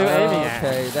 Who are you aiming at?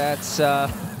 Okay, that's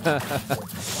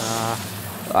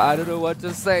I don't know what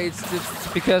to say. It's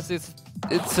just because it's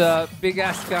a big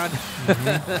ass gun.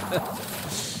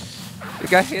 You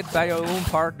got hit by your own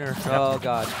partner. Oh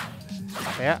God.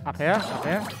 Up here.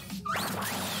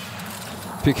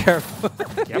 Be careful.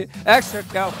 Yep. Extra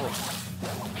careful.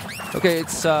 Okay,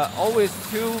 it's always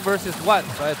 2 versus 1,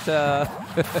 but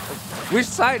which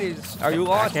side are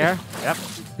you on? Here. Yep.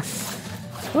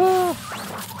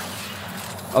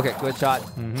 Okay, good shot.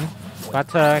 But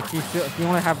he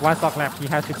only have 1 stock left. He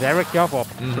has to be very careful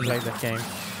to play this game.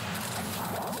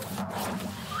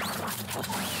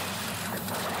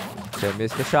 Okay,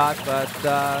 missed the shot, but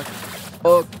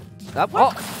that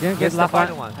one. Didn't get the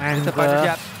final one. one. And It's the final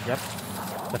jab. Yep.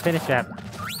 The finish jab.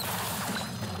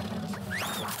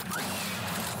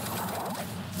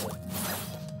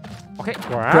 Okay,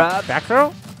 grab. Back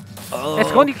throw.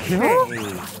 It's going to kill.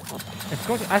 It's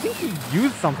going to, I think he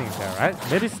used something there, right?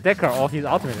 Maybe Sticker or his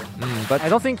ultimate. But I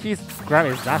don't think his grab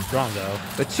is that strong though.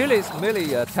 the Chili's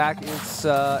melee attack is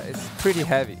pretty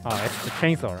heavy. Oh, it's the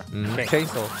chainsaw. Okay.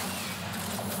 Chainsaw.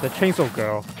 The chainsaw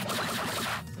girl.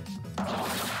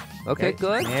 Okay,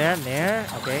 good. Near.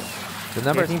 Okay. The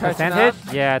number is catching percentage.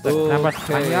 up. Yeah, the number's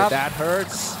climbing up. That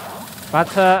hurts.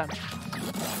 But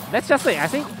let's just say, I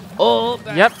think. Oh,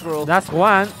 Yep, throw. that's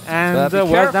 1. And Be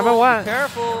where's number 1? Be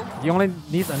careful. He only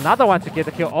needs another one to get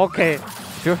the kill. Okay.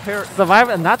 If you hear, Survive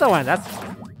another one. That's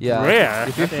rare.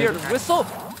 If you hear the whistle.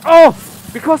 Oh!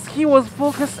 Because he was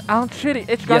focused on Chili,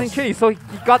 edge guarding Yes. Chili, so he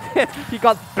got hit. He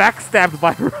got backstabbed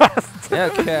by Rust.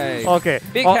 Okay. Okay.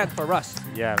 Big hand for Rust.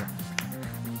 Yeah.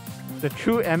 The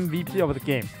true MVP of the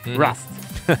game, Rust.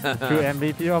 True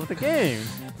MVP of the game.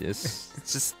 Yes,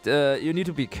 it's just you need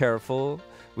to be careful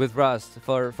with Rust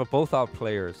for both our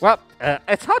players. Well,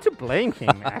 it's hard to blame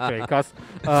him actually because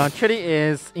Chili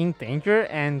is in danger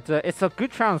and it's a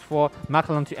good chance for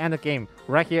Macalon to end the game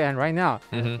right here and right now.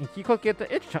 He could get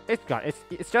the edge guard.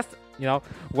 It's just, you know,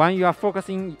 when you are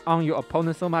focusing on your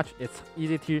opponent so much, it's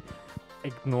easy to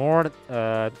ignore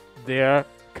their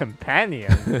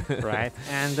companion, right?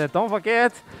 And don't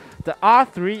forget, the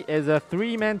R3 is a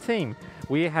 3-man team.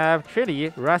 We have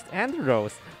Chili, Rust, and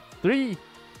Rose. 3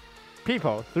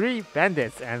 people, 3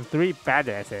 bandits, and 3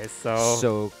 badasses.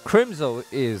 So Crimzo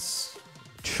is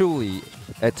truly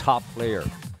a top player,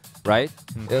 right?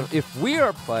 If we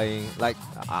are playing, like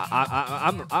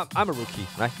I'm a rookie,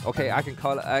 right? Okay, I can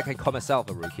call myself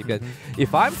a rookie. But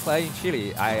if I'm playing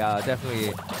Chili, I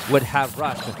definitely would have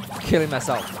Rust killing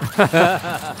myself.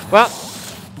 Well,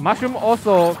 Mushroom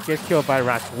also gets killed by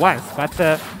Rust once, but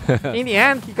in the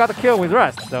end, he got a kill with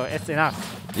Rust, so it's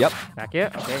enough. Yep. Back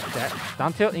here, okay,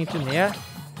 down tilt into near.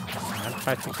 And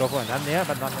try to go for another near,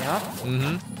 but not enough.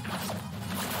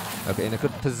 Okay, in a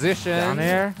good position. Down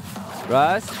there.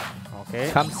 Rust.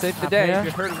 Okay. Come save the Up day. here. If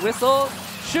you heard whistle,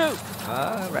 shoot.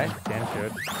 Alright. Then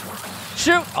shoot.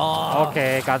 Shoot. Oh.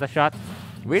 Okay, got the shot.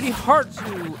 Really hard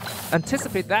to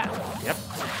anticipate that. Yep.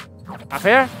 Up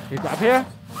here. He's up here.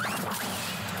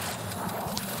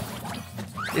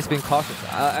 It's been cautious.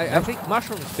 I think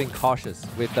Mushroom's been cautious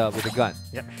with the gun.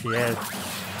 Yep, she is.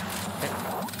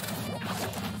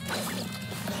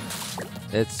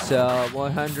 It's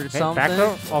 100 Okay, something. back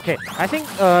throw. Okay, I think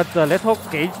the little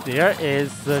gauge there is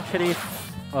Chili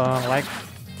like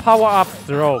power up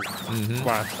throw.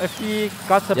 Well, if he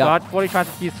got the butt, 45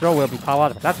 his throw will be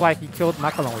powered up. That's why he killed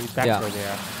Macalon with back throw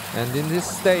there. And in this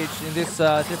stage, in this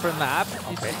different map,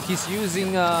 he's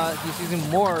using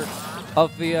more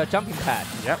of the jumping pad.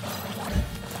 Yep.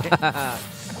 Okay.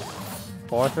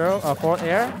 Forward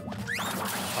air.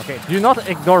 Okay, do not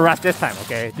ignore Rust this time,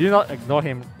 okay? Do not ignore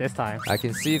him this time. I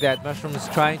can see that Mushroom is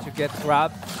trying to get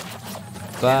grabbed.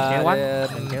 But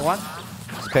Get one.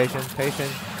 Just patient.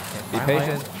 Be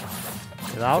patient.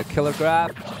 Without. The killer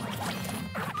grab.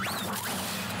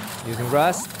 Using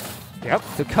Rust. Yep.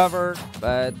 To cover,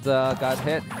 but got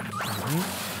hit.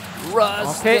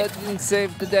 Rust didn't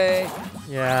save the day.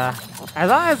 Yeah. As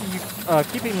long as you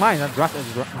keep in mind that Rust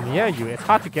is near you, it's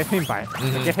hard to get hit by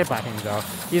him though.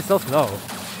 He's so slow.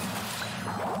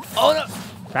 Oh no!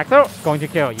 Back throw, going to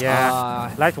kill. Yeah.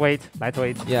 Lightweight.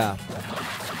 Yeah.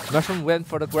 Mushroom went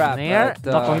for the grab. Nair,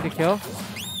 but, not going to kill.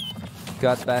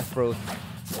 Got back throw.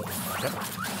 Yep.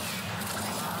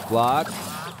 Block.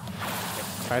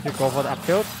 Yep. Try to go for the up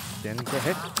tilt. Then get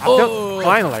hit. Up Oh! tilt.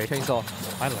 Finally. Chainsaw.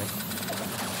 Finally.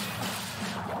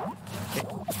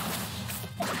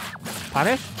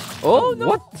 Punish? Oh no!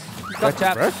 What? Good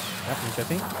job. That's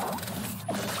interesting.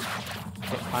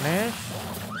 Okay, punish.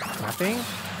 Nothing.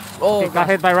 Oh, Okay, got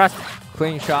hit by Rust.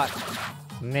 clean shot.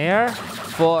 Nair.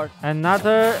 4.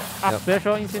 Another up Yep.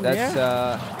 special into That's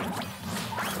Nair.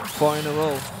 4 in a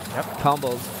row. Yep.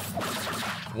 Combos.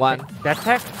 1. That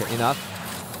tech. Okay, enough.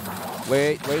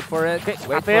 Wait for it. Okay,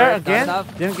 Wait up for here it. again. Not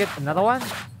enough. Didn't get another one.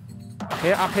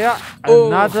 Here, up here. Oh,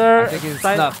 Another. I think it's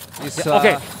side- enough. It's, Yeah,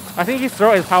 okay. I think his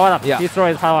throw is powered up. Yeah. His throw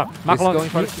is powered up. He's Macalon, going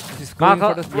for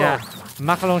the throw. yeah.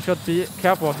 Macalon should be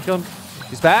careful. He shouldn't.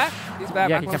 He's back. He's back.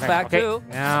 Yeah, he Macalon's can back okay. too.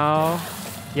 Now.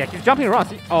 Yeah, he's jumping around.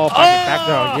 See? Oh, back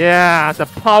throw. Yeah, the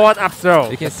powered up throw.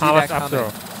 You can the see powered that up coming.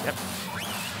 throw. Yep.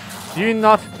 Do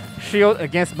not shield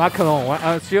against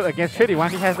Macalon. Shield against Chili when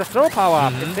he has the throw power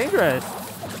up. It's dangerous.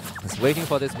 He's waiting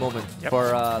for this moment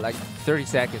for like 30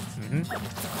 seconds.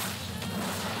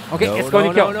 Okay, No, it's going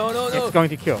to kill. no. It's going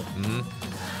to kill.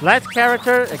 Light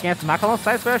character against Macalon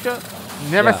side special.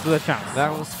 Never stood a chance.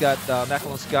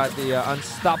 Macalon's got the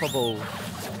unstoppable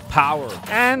power.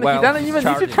 And Well, he doesn't even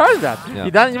need to charging. charge that. Yeah.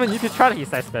 He doesn't even need to charge his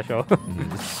side special.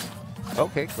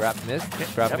 Okay, grab miss.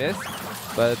 Grab miss.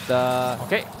 But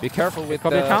Okay. be careful with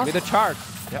Copy chance. the charge.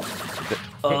 Yep. The,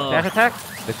 Okay, dash attack.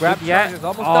 the grab Yeah. charge is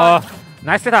almost done.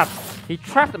 Nice setup. He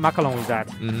trapped Macalon with that.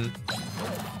 Mhm.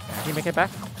 Can he make it back?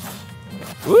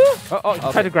 Woo! Oh, he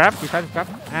tried to grab. He tried to grab.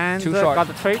 And Too short. got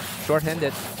the trade.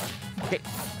 Short-handed. Okay.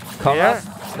 Call There. us.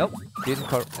 Nope. Didn't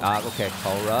call. Okay.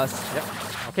 Call us. Yep.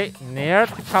 Okay, Nair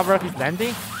to cover his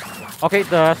landing. Okay,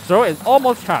 the throw is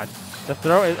almost charged. The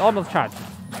throw is almost charged.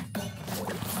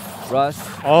 Russ.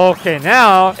 Okay,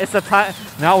 now it's the time.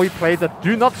 Now we play the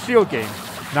do not shield game.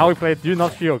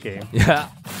 Yeah.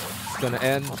 It's gonna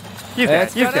end. He's dead.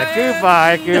 It's He's gonna dead.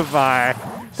 end. Goodbye.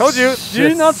 Told you,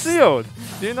 do not shield.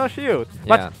 Do not shield.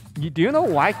 Yeah. But do you know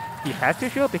why he has to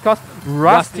shield? Because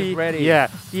Rusty, ready. yeah,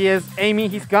 he is aiming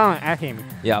his gun at him.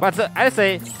 Yeah. But I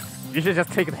say, You should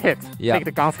just take the hit, Yeah. take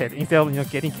the gun's hit instead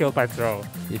of getting killed by throw.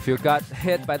 If you got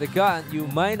hit by the gun, you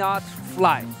might not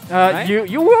fly. right?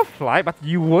 You will fly, but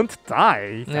you won't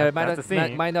die. Might That's the not,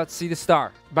 thing. might not see the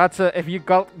star. But if you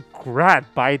got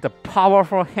grabbed by the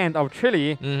powerful hand of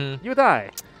Chili, you die.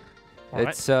 Alright.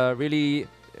 It's really,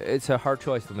 it's a hard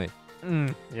choice to make.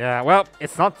 Yeah, well,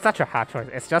 it's not such a hard choice.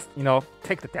 It's just,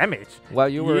 take the damage. Well,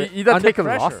 you were either under take a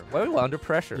pressure. loss. Well, you were under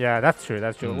pressure. Yeah, that's true.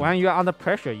 That's true. When you're under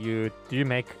pressure, you do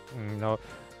make,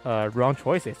 wrong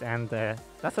choices, and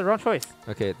that's a wrong choice.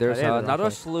 Okay, there's That is a wrong another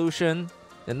choice. solution.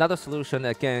 Another solution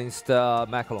against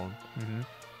Macalon,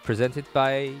 presented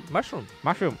by Mushroom.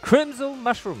 Mushroom. Crimson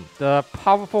Mushroom. The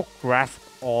powerful grasp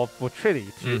of Chili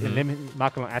to eliminate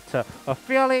Macalon at a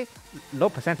fairly low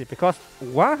percentage, because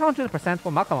 100%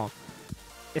 for Macalon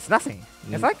is nothing.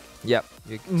 It's like Yep.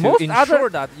 Most to ensure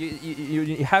that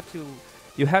you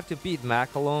have to beat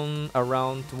Macalon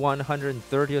around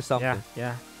 130 or something.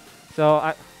 yeah. So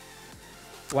I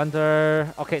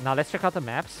wonder. Okay, now let's check out the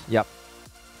maps. Yep.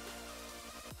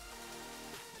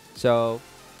 So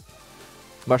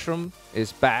Mushroom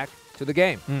is back to the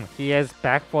game. He is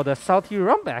back for the salty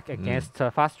run back against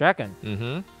Fast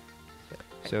Dragon.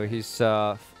 So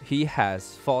he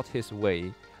has fought his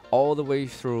way all the way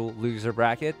through loser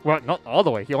bracket. Well, not all the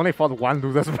way. He only fought one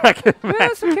loser's bracket match,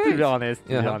 That's okay. to be honest.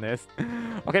 To Yeah. be honest.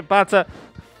 Okay, but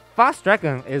Fast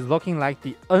Dragon is looking like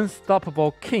the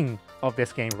unstoppable king of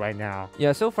this game right now.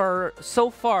 Yeah, so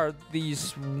far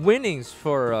these winnings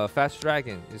for Fast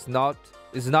Dragon is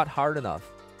not hard enough,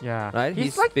 Yeah, right?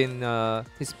 He's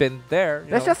He's been there.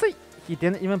 let's just say he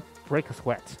didn't even break a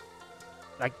sweat.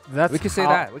 Like that's we could say how-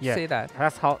 that. We could yeah, say that.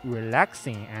 That's how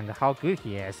relaxing and how good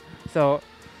he is. So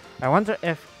I wonder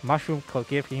if Mushroom could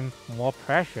give him more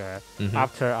pressure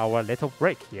after our little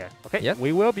break here. Okay, Yes.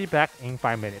 we will be back in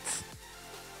 5 minutes.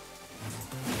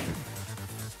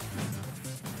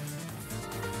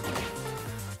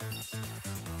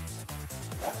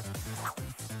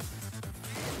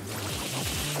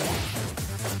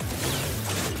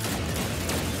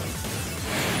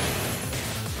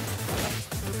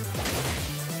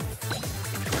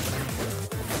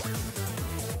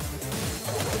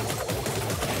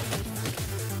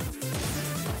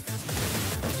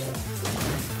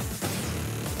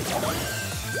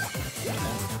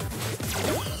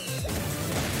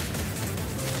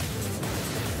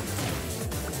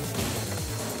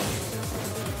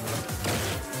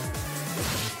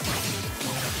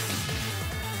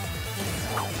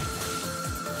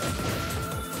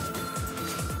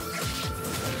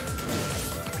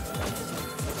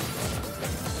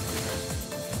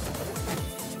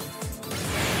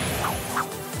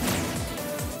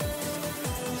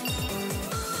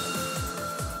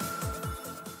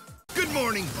 Good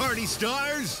morning, party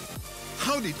stars!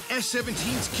 How did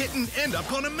S17's kitten end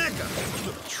up on a mecha?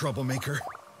 Little troublemaker.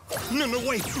 No,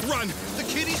 wait, run! The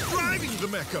kitty's driving the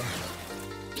mecha!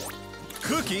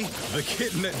 Cookie, the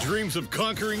kitten that dreams of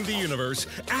conquering the universe,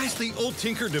 asked the old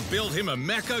tinker to build him a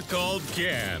mecha called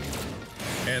Can.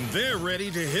 And they're ready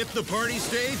to hit the party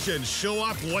stage and show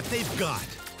off what they've got.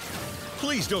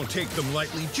 Please don't take them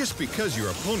lightly just because your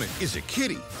opponent is a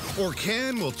kitty, or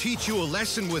Can will teach you a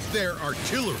lesson with their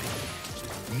artillery.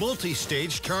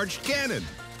 Multi-stage charged cannon,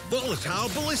 volatile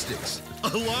ballistics,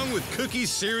 along with Cookie's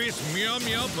serious meow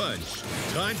meow punch.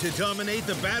 Time to dominate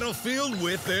the battlefield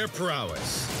with their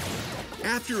prowess.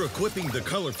 After equipping the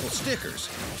colorful stickers,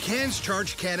 Can's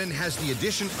charged cannon has the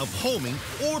addition of homing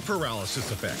or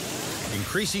paralysis effect,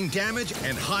 increasing damage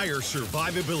and higher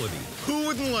survivability. Who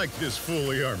wouldn't like this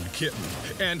fully armed kitten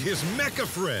and his mecha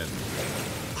friend?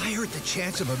 I heard the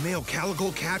chance of a male calico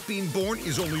cat being born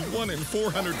is only 1 in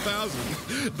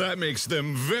 400,000. That makes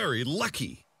them very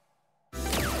lucky.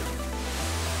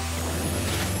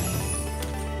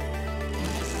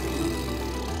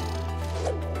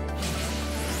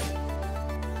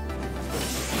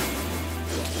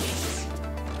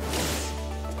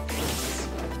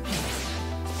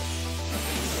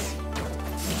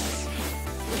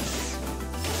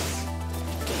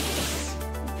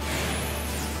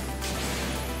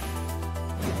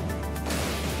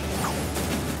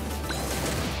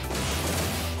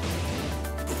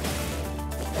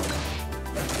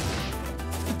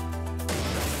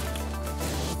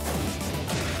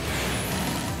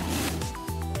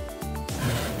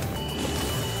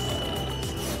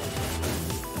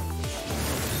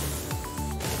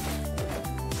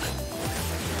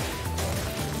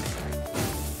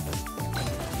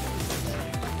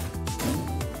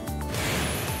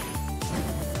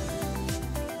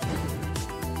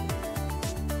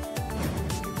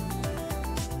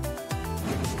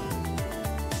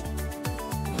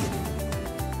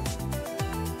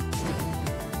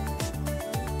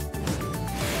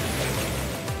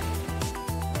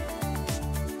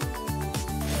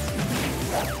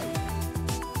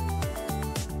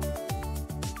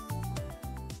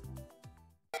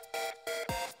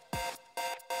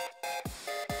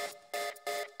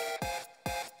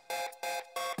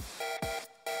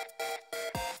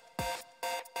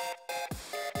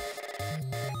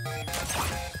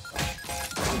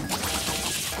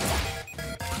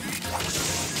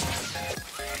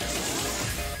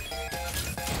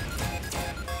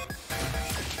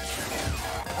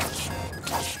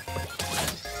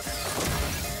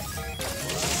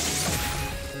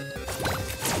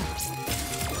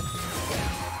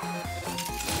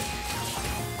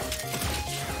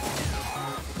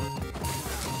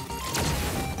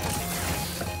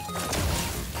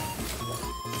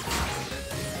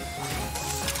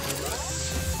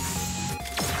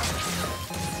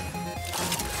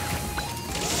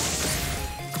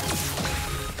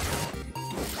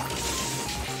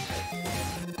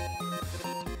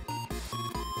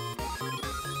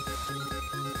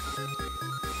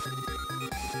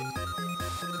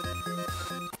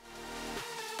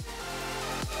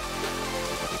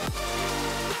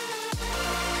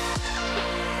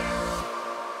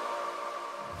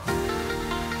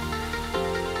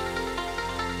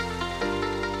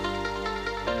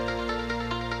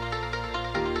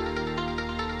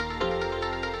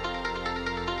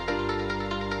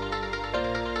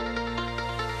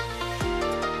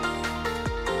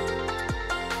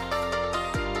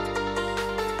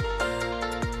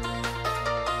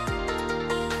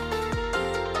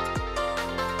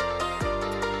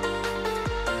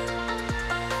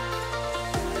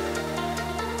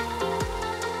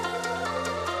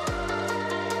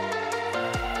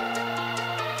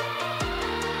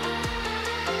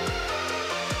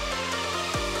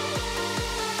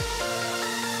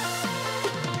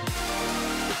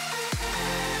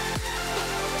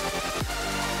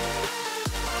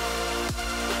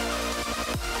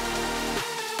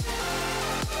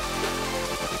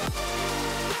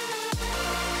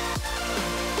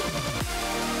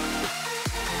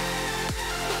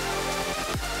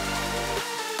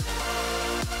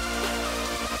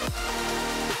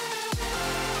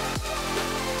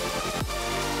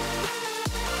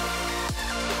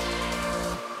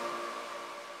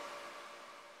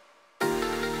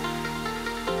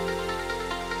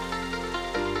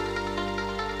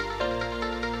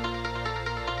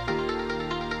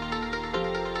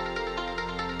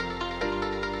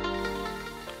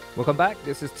 Welcome back.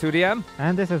 This is 2DM.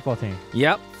 And this is 14.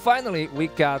 Yep. Finally, we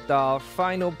got the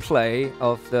final play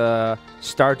of the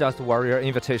Stardust Warrior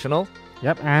Invitational.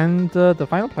 Yep, and the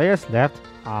final players left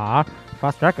are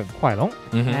Fast Dragon, Huailong,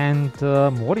 and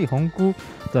Mori Honggu,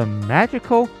 the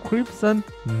magical Crimson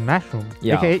Mushroom,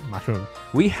 aka Mushroom.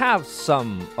 We have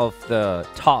some of the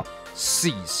top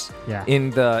C's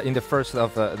in the first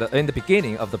of in the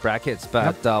beginning of the brackets,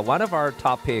 but one of our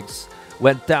top picks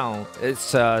went down.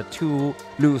 It's 2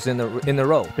 lose in a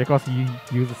row because you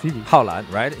use the CD. Haolan,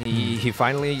 right? He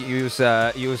finally used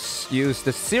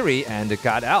the Siri and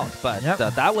got out, but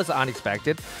that was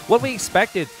unexpected. What we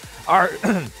expected, our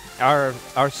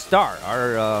star,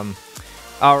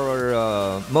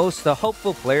 our most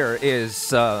hopeful player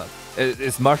is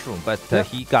Mushroom, but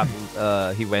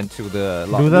he went to the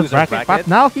loser bracket. But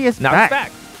now he is back.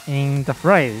 back in the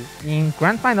fray in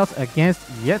grand finals against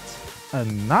yet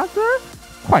another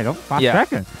Huailong Fast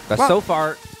Dragon. But so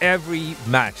far, every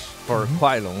match for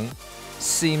Huailong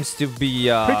seems to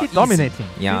be pretty dominating.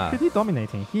 Yeah, pretty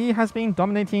dominating. He has been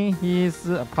dominating his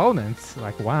opponents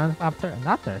like one after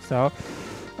another. So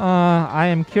I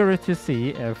am curious to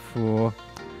see if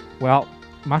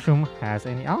Mushroom has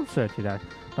any answer to that.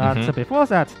 But before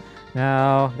that,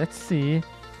 now let's see.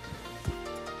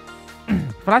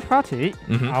 Flash Party,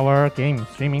 our game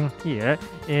streaming here,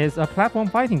 is a platform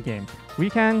fighting game. We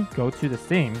can go to the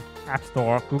Steam, App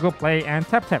Store, Google Play, and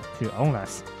TapTap to own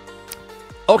us.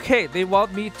 Okay, they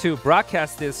want me to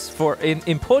broadcast this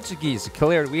in Portuguese.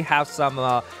 Clearly, we have some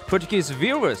Portuguese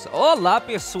viewers. Olá,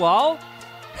 pessoal!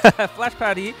 Flash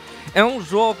Party é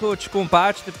jogo de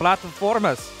combate de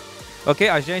plataformas. Ok,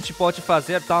 a gente pode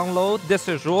fazer download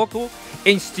desse jogo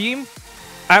em Steam,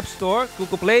 App Store,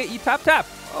 Google Play e TapTap.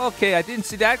 Okay, I didn't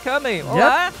see that coming.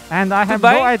 Yep. And I have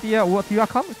no idea what you are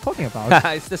talking about.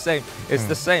 It's the same. It's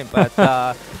the same, but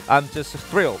I'm just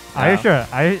thrilled. Are you sure?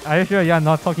 Are you sure you are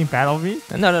not talking bad of me?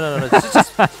 No.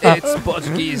 It's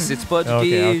Portuguese. It's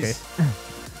Portuguese. Okay.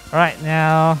 All right,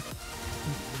 now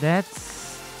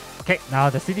now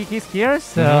the CD keys here.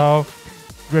 So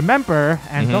remember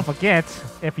and don't forget,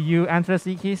 if you enter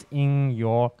CD keys in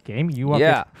your game, you will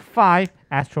get 5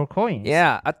 Astro coins.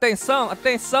 Yeah,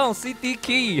 atenção, CD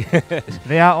key.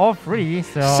 They are all free,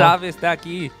 so chave está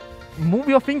aqui. Move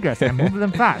your fingers and move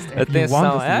them fast. If you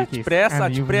want the CD keys.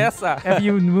 Depressa.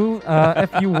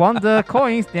 If you want the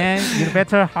coins, then you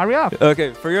better hurry up.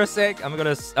 Okay, for your sake, I'm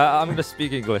gonna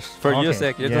speak English. For your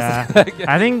sake,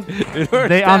 I think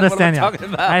they understand it.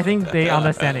 I think they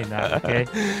understand it now. Okay,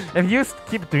 if you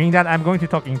keep doing that, I'm going to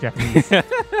talk in Japanese.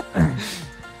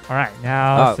 All right,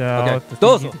 now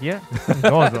Dozo. Here.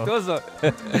 Dozo.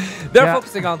 They're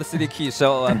focusing on the CD key,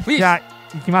 so please.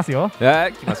 行きますよ。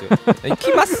行きますよ。行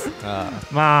きます。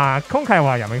まあ今回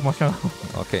はやめましょう。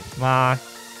Okay. まあ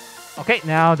Okay,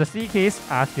 now the CD keys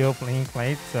are still being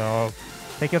played, so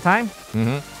take your time.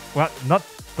 Well,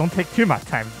 don't take too much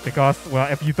time because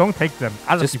if you don't take them,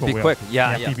 other just people be will. Quick.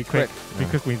 Be quick. Be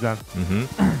quick with them.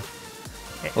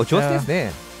 お上手です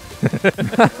ね。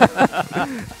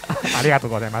ありがと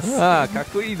うございます。かっ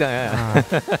こいいね。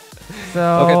So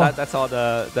okay, that's all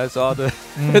the that's all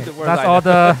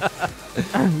the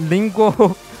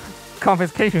lingual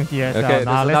confiscation here. Okay, so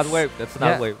now that's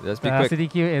not wave. Let's be quick.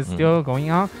 CDQ is still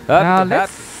going on. Now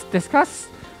let's discuss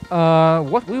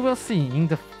what we will see in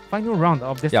the final round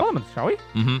of this tournament, shall we?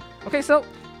 Okay, so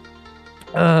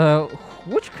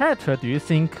which character do you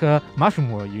think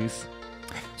Mushroom will use?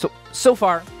 So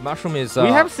far, Mushroom is. We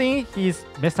have seen he's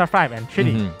Mr. 5 and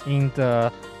Chili in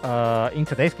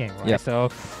today's game, right? So,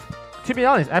 to be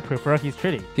honest, I prefer his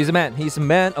Chili. He's a man. He's a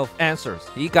man of answers.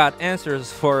 He got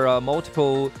answers for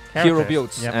multiple hero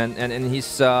builds, and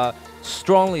he's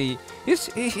strongly.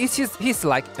 He's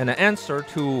like an answer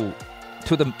to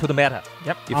the meta.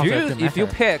 Yep. If you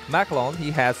pick Macalon,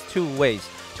 he has 2 ways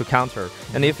to counter,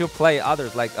 and if you play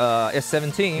others like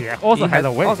S17, also has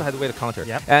a way to counter.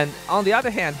 Yep. And on the other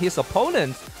hand, his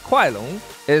opponent Huailong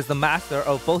is the master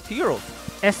of both heroes.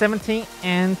 S17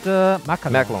 and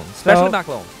Macalon. Especially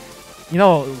Macalon. You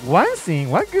know, one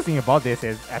good thing about this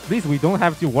is at least we don't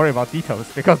have to worry about details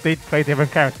because they play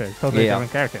different characters, totally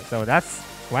different characters. So that's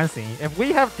one thing. If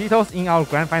we have details in our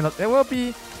grand finals, it will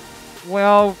be,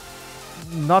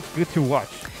 not good to watch.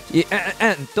 Yeah,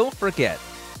 and don't forget,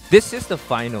 this is the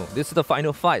final. This is the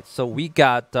final fight. So we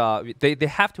got they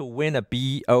have to win a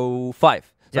BO5.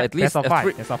 So at least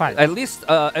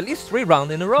at least 3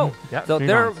 rounds in a row. So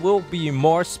there will be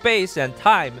more space and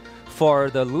time for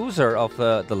the loser of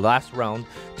the last round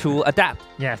to adapt.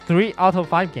 Yeah, 3 out of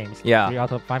 5 games. 3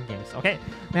 out of 5 games. Okay,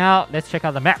 now let's check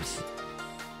out the maps.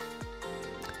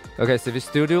 Okay, Civic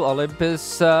Studio,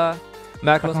 Olympus,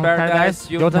 Macron's Paradise,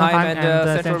 Jotunheim,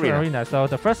 and Central Arena. So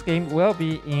the first game will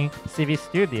be in CV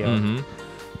Studio.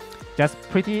 Just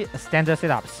pretty standard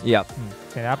setups. Yep.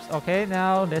 Setups. Okay,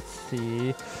 now let's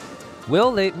see.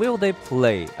 Will they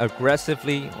play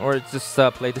aggressively or just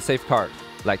play the safe card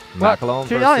like Macron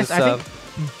to be versus? honest, I think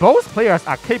both players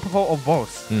are capable of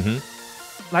both.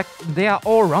 Like they are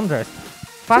all rounders.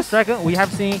 Fast Dragon, we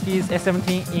have seen his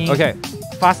S17 in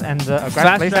fast and aggressive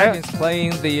Fast playstyle. Dragon is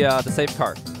playing the safe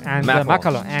card. And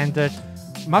Macalon. And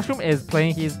Mushroom is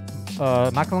playing his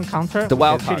Macalon counter. The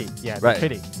wild card. Chili. Yeah, right.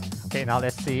 Chili. Okay, now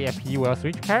let's see if he will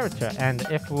switch character and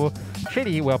if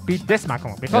Chili will beat this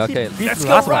Macalon because he beat the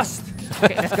last Rust. one.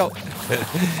 Okay, let's go.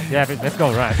 Yeah, let's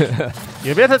go, Rust.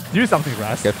 You better do something,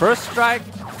 Rust. Okay, first strike.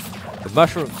 The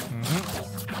Mushroom.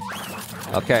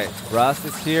 Okay, Rust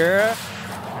is here.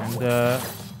 And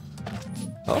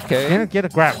okay. didn't get a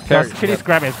grab because Chili's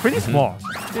grab is pretty small.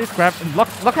 Chili's grab,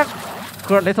 look at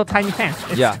her little tiny hands.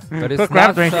 But it's her grab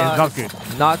not, range is not good.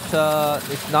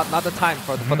 It's not the time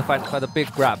for the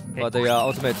big grab, for the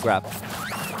ultimate grab.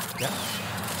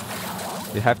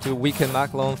 You have to weaken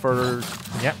Macalon for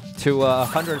to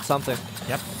 100 something.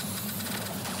 He just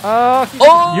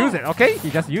use it. Okay, he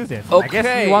just used it. I guess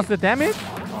he wants the damage.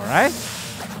 All right.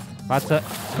 But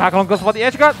Macalon goes for the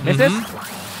edge guard. Misses.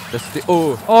 That's the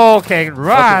Okay,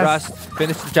 Rust. Rust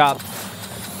finished the job.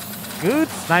 Good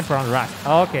sniper on Rust.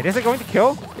 Okay, this is going to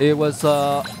kill. It was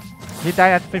He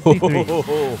died at 53.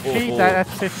 He died at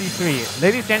 53.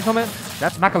 Ladies and gentlemen,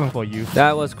 that's Macalon for you.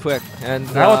 That was quick. And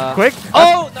that was quick.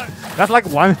 Oh no! That's like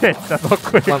one hit. That's not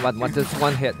quick. Just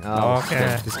one hit.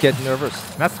 Okay. Just get nervous.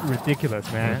 That's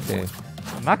ridiculous, man. Okay.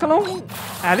 Macalon,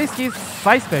 at least his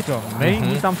side special may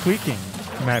need some tweaking,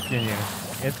 in my opinion.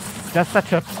 It's just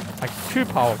such a too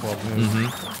powerful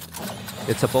move.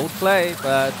 It's a bold play,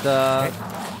 but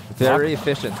very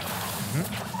efficient.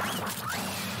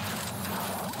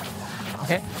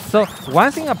 Okay, so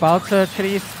one thing about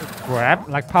Chili's grab,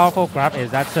 powerful grab, is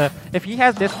that if he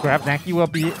has this grab, then he will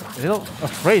be a little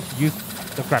afraid to use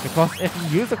the grab because if he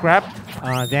uses the grab,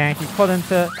 then he couldn't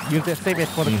use it, save it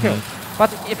for the kill.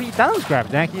 But if he doesn't grab,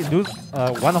 then he loses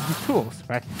one of his tools,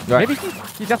 right? Maybe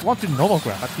he just wants to normal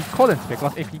grab, but he couldn't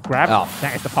because if he grabs,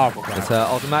 then it's a powerful grab. It's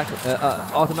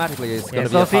automatically it's going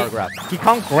to be a power grab. He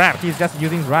can't grab, he's just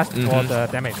using Rust for the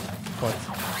damage.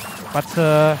 But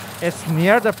it's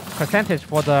near the percentage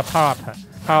for the power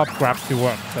grab to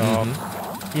work, so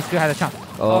he still has a chance.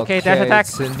 Okay, dash attack.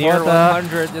 It's near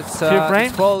 100. It's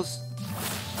close.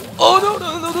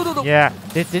 Oh no! Yeah.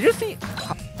 Did you see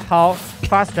how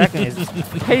Fast Dragon is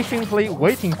patiently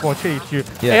waiting for Chili to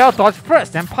air dodge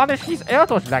first and punish his air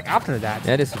dodge after that?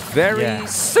 That is very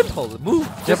simple move.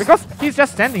 Because he's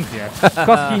just standing there.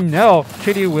 Because he knows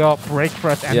Chili will break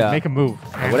first and make a move.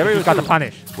 And whatever you got to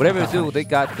punish. Whatever you do, they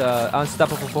got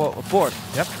unstoppable force.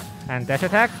 Yep. And dash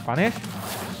attack, punish.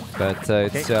 But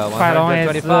it's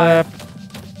 125.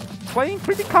 Playing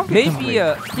pretty confidently.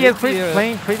 He is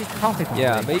playing pretty confidently.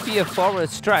 Yeah, maybe a forward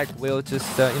strike will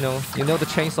just the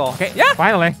chainsaw. Okay,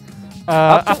 finally.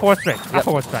 Upward strike.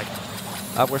 Upward strike.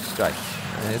 Upward strike.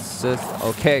 It's just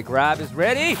okay. Grab is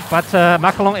ready. But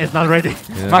Macalon is not ready.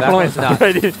 Macalon is not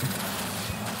ready.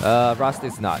 Rust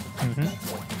is not.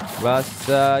 Rust,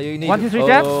 you need 1, 2, 3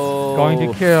 jabs. Going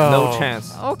to kill. No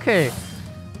chance. Okay.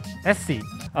 Let's see.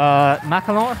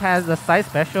 Macalon has a side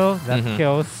special that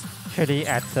kills Chili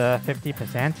at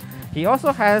 50%. He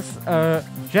also has a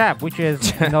jab, which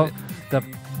is the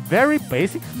very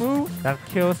basic move that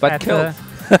kills at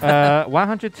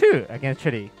 102 against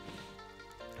Chili.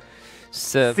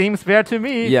 So seems fair to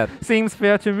me. Yeah. Seems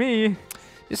fair to me.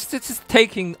 It's just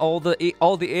taking all the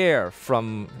air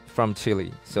from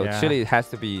Chili. So Chili has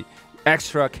to be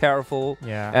extra careful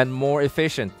and more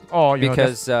efficient.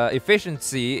 Because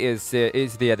efficiency is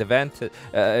the advantage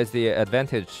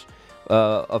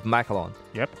of Macalon.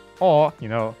 Yep. Or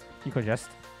you could just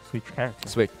switch character.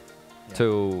 Switch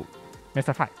to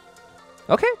Mr. 5.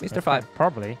 Okay, Mr. 5.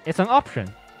 Probably. It's an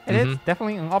option. It is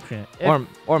definitely an option.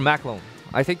 Or Macalon.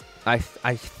 I think I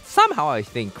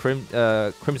think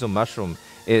Crimson Mushroom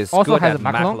is also good has at a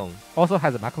Macalon. Also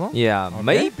has a Macalon. Yeah,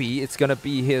 maybe it's gonna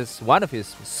be one of his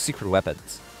secret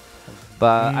weapons.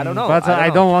 But I don't know. But I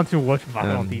don't want to watch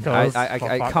Macalon details. I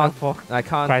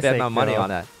can't bet my money on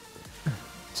that.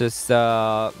 Just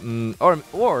or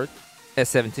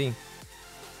S17.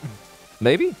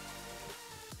 Maybe.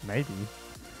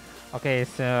 Okay,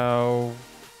 so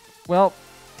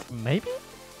maybe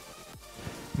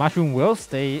Mushroom will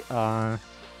stay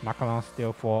Macalon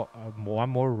still for one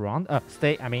more round.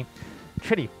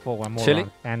 Chili for one more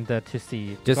round and to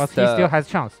see because he still has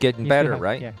chance. Getting better,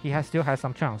 right? Yeah, he still has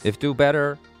some chance. If do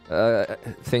better,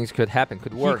 things could happen,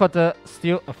 could He work. could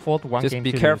still afford one Just game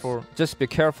be to careful. lose. Just be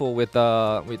careful with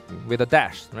the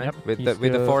dash, right? Yep, With he's the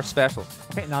still- force special.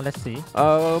 Okay, now let's see.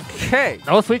 Okay.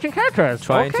 No switching characters.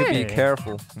 Trying to okay. be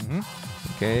careful. Mhm.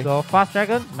 Okay. So Fast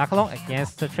Dragon, Macalon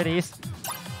against the Chili's.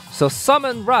 So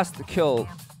summon Rust to kill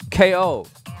KO.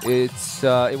 It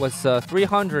was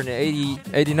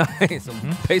 389. So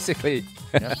basically,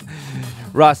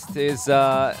 Rust is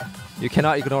you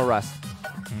cannot ignore Rust.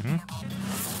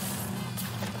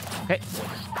 Okay.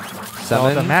 So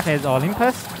Summon. the map is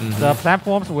Olympus. The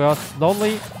platforms will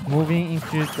slowly moving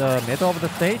into the middle of the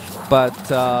stage. But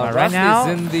right Rust now-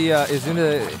 is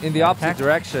in the opposite Attack.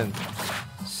 direction.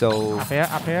 So Up here.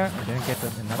 I didn't get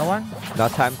another one.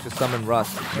 not time to summon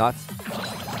Rust.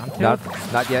 Down two.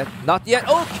 Not yet. Not yet.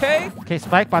 Okay. Okay,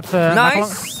 spike, but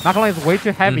Nice. Macalon is way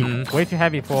too heavy. Mhm. Way too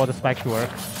heavy for the spike to work.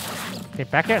 Okay,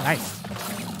 back here. Nice.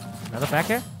 Another back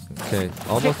here. Okay.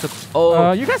 Almost.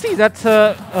 Oh. You can see that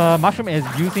Mushroom is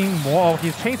using more of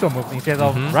his chainsaw moves instead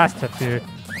of Rust to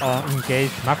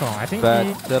engage Macalon. I think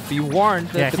But be warned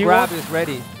that Yeah, the he grab won't- is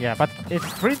ready. yeah, but it's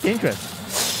pretty dangerous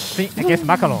against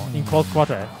Macalon in close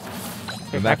quarter.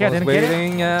 Okay, back here, Macalon's didn't get it.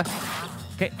 waiting.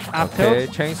 Okay, up Okay.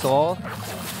 tilt. Chainsaw.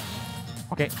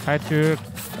 Okay, try to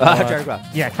Try to grab.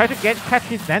 yeah, try to catch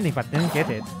his landing, but didn't get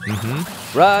it.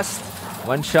 Rust.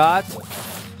 One shot.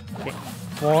 Okay,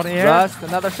 forward air. Rust.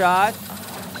 Another shot.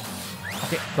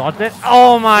 Okay, dodged it.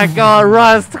 Oh my God,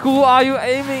 Rust! Who are you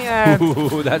aiming at?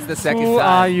 Ooh, that's the second Who time.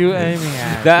 are you aiming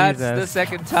at? That's the Jesus.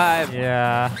 second time.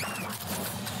 Yeah.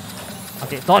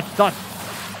 Okay, dodge.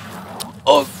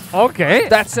 Oh, Okay.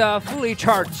 that's a fully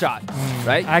charged shot,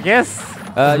 right? I guess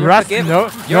You're Rust forgiven.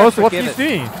 You're knows what he's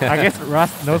forgiven. doing. I guess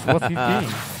Rust knows what he's doing.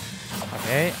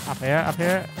 Okay, up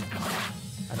here.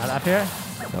 Another up here.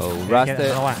 So get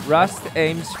another one. Rust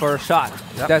aims for a shot.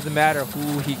 Yep. It doesn't matter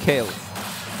who he kills.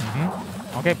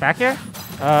 Okay, back here.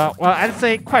 Well, I'd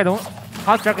say Kuaidong,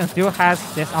 Hot Dragon still has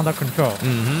this under control.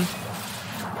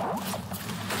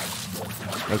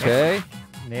 Okay,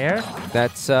 There.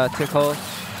 that's tickle.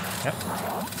 Yep.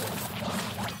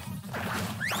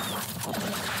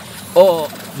 Oh,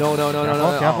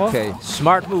 no. Careful. Okay,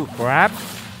 smart move. Grab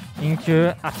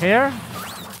into up here.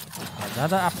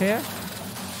 Another up here.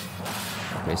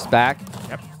 Okay, it's back.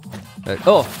 Yep.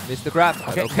 Oh, missed the grab.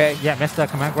 but Okay. Yeah, missed the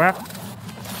command grab.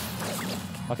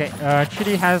 Okay,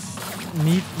 Chili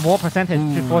need more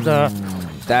percentage for the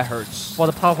That hurts.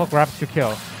 powerful grab to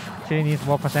kill. Chili needs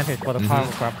more percentage for the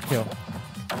powerful grab to kill.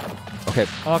 Okay,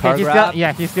 Okay, power he grab.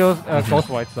 still goes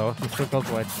for it, so he still goes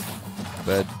for it.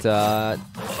 But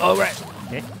all right.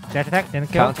 Okay, dash attack, then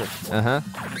kill. Counter.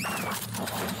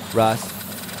 Rust.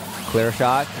 Clear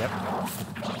shot. Yep.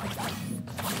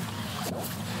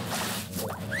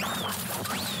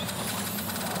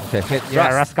 Okay, hit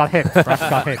Yeah, Rust. Russ got hit. Russ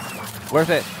got hit. Worth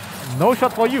it. No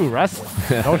shot for you, Russ.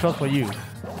 No shot for you.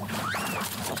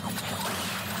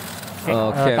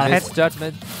 Okay, got hit.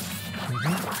 misjudgment.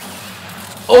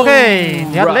 Okay,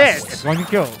 the other leg Rust. is going to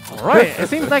kill. Alright, it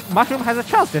seems like Mushroom has a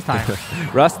chance this time.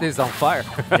 Rust is on fire.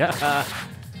 Yeah.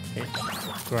 Okay.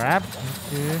 Grab.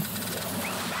 Into...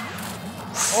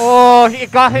 Oh, he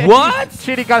got hit. What?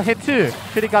 Chili got hit too.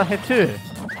 Chili got hit too.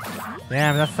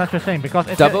 Damn, that's such a shame because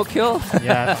it's Double kill?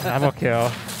 yeah, double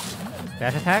kill.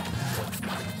 Dash attack.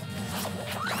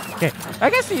 Okay, I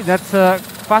can see that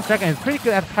Fast Dragon is pretty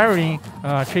good at parrying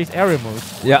Chase aerial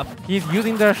moves. Yep. He's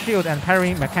using the shield and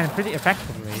parrying mechanic pretty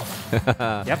effectively.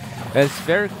 Yep. It's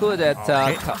very good at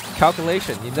Okay.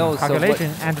 calculation. You know,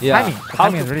 Calculation so and the yeah, timing. The how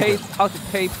timing to is really pay good. how to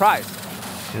pay price.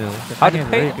 You know, The how to timing is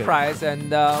pay really the good. price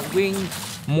and win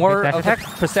more dash of a attack.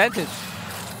 percentage.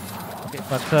 Okay,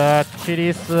 but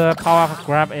Chili's power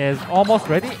grab is almost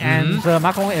ready, and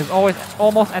Macron is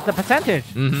almost at the percentage.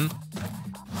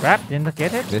 Grab, didn't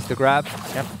get it. Missed the grab.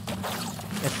 Yep.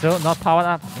 It's still not powered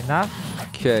up enough.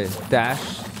 Okay, dash,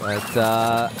 but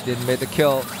didn't make the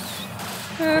kill.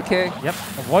 Okay. Yep,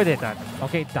 avoided that.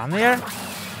 Okay, down there.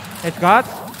 It's got.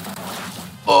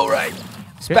 All right.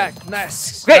 It's Okay. back.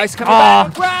 Nice. Great. Nice coming Ah.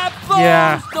 back. Grab. Boom.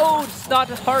 Yeah. No, it's not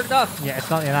hard enough. Yeah, it's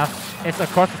not enough. It's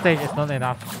across the stage. It's not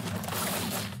enough.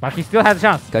 But he still has a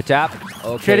chance. Good job.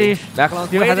 Okay. Chili Macalon's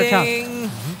still has a chance.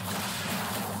 waiting.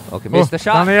 Okay, missed the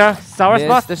shot. Down there, sour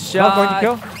spot. Missed the Not going to shot.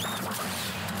 kill.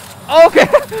 Okay,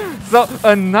 so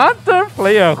another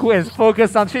player who is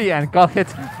focused on Chili and got hit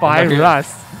by Okay.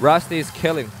 Rust. Rust is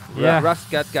killing. Yeah. Rust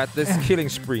got this killing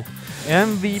spree.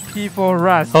 MVP for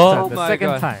Rust. Oh the my second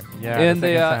God. time. Yeah. in the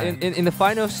the second time. in the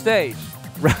final stage,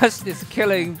 Rust is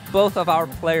killing both of our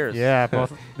players. Yeah,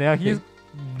 both. Yeah, he's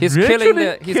He's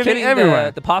literally killing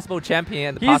everyone. the possible champion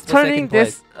and the He's possible turning second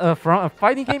place. this from a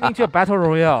fighting game into a battle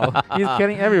royale. He's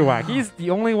killing everyone. He's the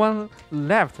only one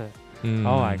left. Oh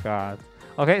my god.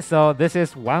 Okay, so this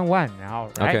is 1-1 now,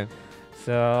 right? Okay.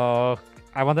 So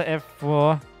I wonder if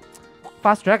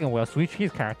Fast Dragon will switch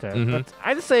his character. But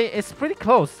I'd say it's pretty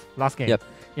close last game. Yep.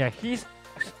 Yeah,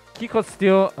 he could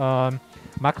still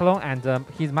Macalon, and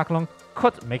his Macalon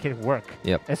could make it work.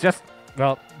 Yep. It's just,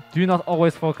 well, do not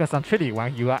always focus on Chili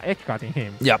when you are edge guarding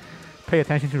him. Yep. Pay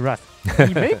attention to Rust.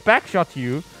 He may backshot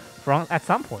you from at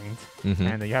some point,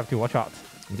 and you have to watch out.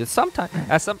 Just sometimes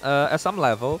at some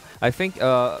level, I think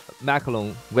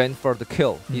Macalon went for the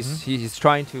kill. He's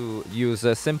trying to use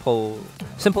a simple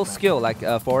skill like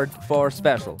for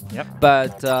special. Yep.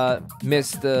 But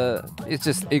missed. It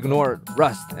just ignored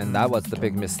Rust, and that was the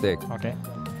big mistake. Okay.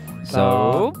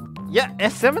 So yeah,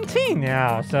 S17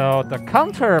 now. So the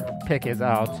counter pick is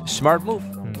out. smart move.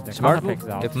 The Smart counter pick move.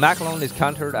 is out. If Macalon is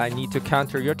countered, I need to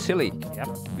counter your Tilly Yep.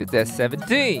 with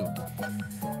S17.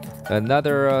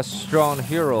 Another strong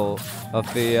hero of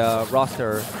the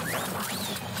roster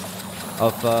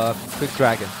of Quick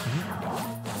Dragon.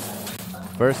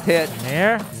 First hit.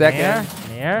 Nair. Second.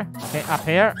 Nair. Okay, up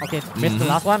here. Okay, missed the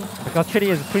last one because Chili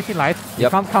is pretty light. You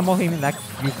Yep. can't combo him like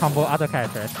you combo other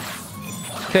characters.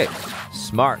 Okay,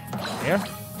 smart. Here.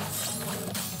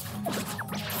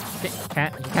 Okay,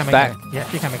 you can make Back. it. Yeah,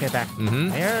 she can make it back.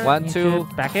 Here, 1, into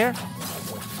 2. back here.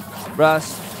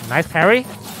 Rust. Nice parry.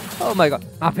 Oh my god.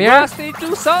 Up here. Rusty,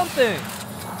 do something.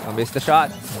 I missed the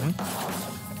shot.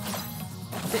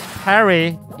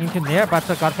 Parry into Nair, but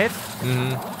got hit.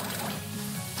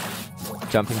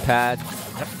 Jumping pad.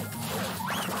 Yep.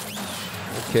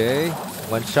 Okay,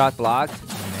 one shot blocked.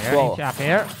 Nair Whoa. into up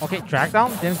here. Okay, drag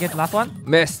down. Didn't get last one.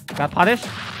 Missed. Got punished.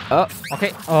 Oh,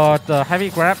 Okay, the heavy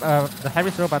grab, the heavy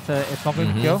throw, but it's not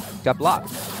going to kill. got blocked.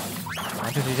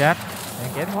 Trying to do that.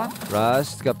 Didn't get one.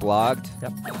 Rust got blocked.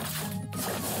 Yep.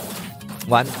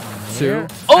 1, 2. Here.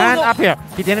 Oh And no! up here.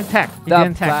 He didn't tag. He The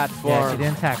didn't tag. Yeah, platform. he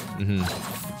didn't tag.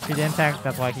 Mhm. He didn't tag.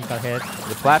 That's why he got hit.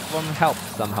 The platform helped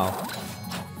somehow,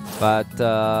 but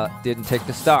didn't take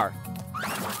the star.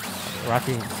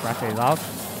 Rusty is out.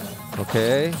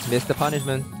 Okay, missed the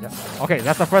punishment. Yep. Okay,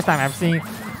 that's the first time I've seen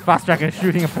Fast Dragon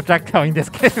shooting a projectile in this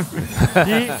game.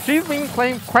 She's been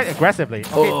playing quite aggressively.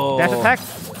 Okay, dash attack.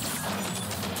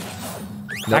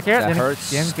 Back here, that didn't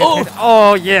hurts. get hit.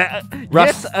 Oh yeah,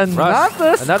 Rust. yes,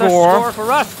 another Another score. score for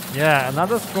Rust. Yeah,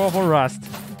 another score for Rust.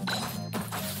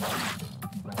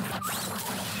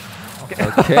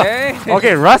 Okay.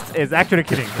 Okay, Rust is actually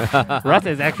kidding. Rust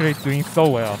is actually doing so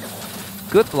well.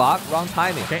 Good block, wrong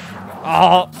timing. Okay.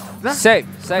 Oh, that Save.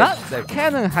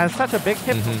 cannon has such a big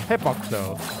hitbox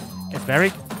though. It's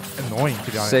very annoying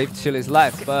to be honest. Saved Chili's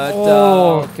life, but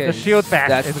okay. The shield bash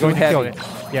That's is too going to kill heavy.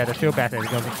 it. Yeah, the shield bash is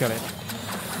going to kill it.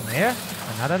 Nair,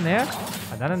 another Nair,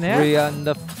 another Nair. 3 on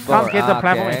the 4. Can't get the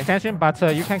platform Okay. extension, but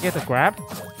you can get the grab.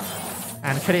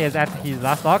 And Chili is at his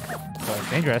last stock, so it's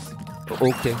dangerous.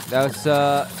 Okay, that was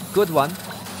a good one.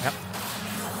 Yep.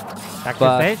 Back to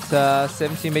But stage.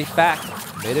 17 made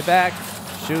it back,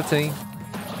 shooting.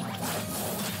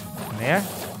 Nair,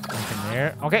 into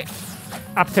Nair. Okay,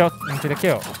 up tilt into the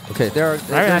kill. Okay, they're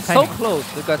nice so timing. close.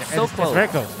 They got so It's close. very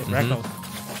close. It's very close.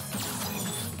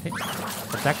 Okay,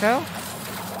 projectile.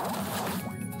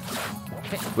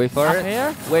 Okay, Wait for up it.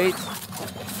 here. Wait.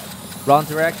 Wrong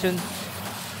direction.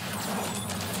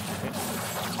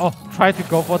 Oh, try to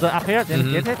go for the up here,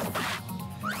 didn't get it.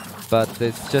 But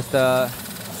it's just a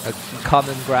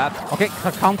common grab. Okay,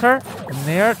 counter,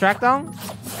 Nair, drag down.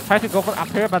 Try to go for up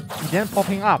here, but then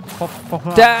popping up.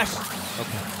 Popping up. Dash.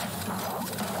 Okay.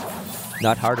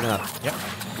 Not hard enough. Yep.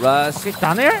 Rust. Okay,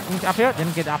 down there, up here,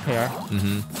 didn't get up here.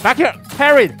 Back here,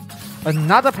 parried.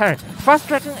 Another parry. Fast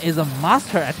Dragon is a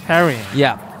master at parrying.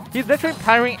 Yeah. He's literally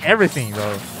parrying everything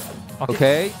though.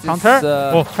 Okay. Counter.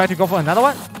 This, Try to go for another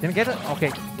one. Didn't get it.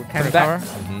 Okay, we can recover.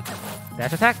 back.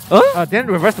 Dash attack. Huh? Then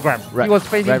reverse the grab. Right. He was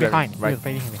fading Right. behind. He was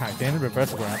fading behind. Then reverse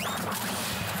the grab.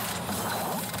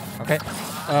 Okay.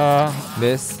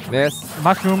 Miss.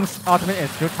 Mushroom's ultimate is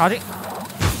still charging.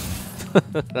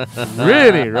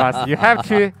 Really, Russ? You have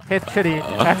to hit Chili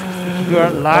at your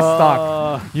last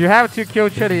stock. You have to kill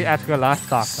Chili at your last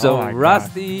stock. So oh my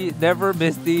Rusty never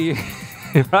missed the.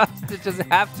 Rusty just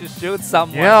have to shoot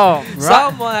someone. Yo,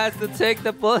 Someone has to take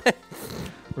the bullet.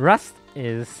 Rust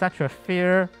is such a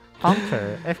fair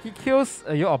hunter. If he kills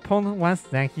your opponent once,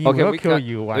 then he will kill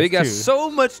you once We got too. so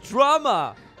much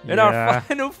drama in our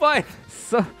final fight.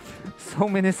 So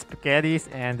many spaghettis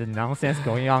and nonsense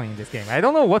going on in this game. I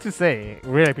don't know what to say,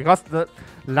 really, because the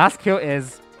last kill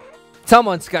is...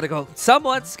 Someone's gotta go.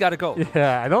 Someone's gotta go.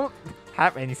 Yeah, I don't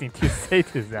have anything to say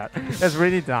to that. That's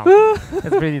really dumb.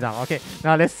 That's really dumb. Okay,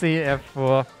 now let's see if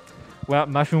well,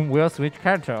 Mushroom will switch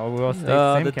character or will stay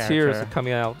same the character. tears are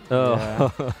coming out. Yeah.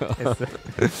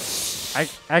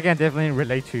 I can definitely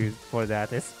relate to for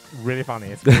that. It's really funny.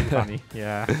 It's really funny.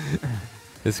 Yeah.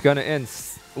 It's gonna end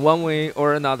one way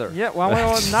or another. Yeah, one way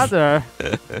or another.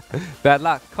 Bad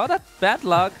luck. Call that bad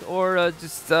luck or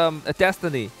just a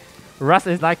destiny. Rust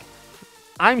is like,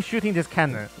 I'm shooting this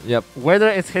cannon. Yep. Whether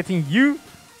it's hitting you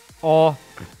or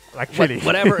like Chili.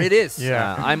 Whatever it is.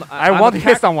 Yeah. I want to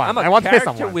hit someone. I'm a I want to hit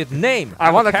character someone. with name.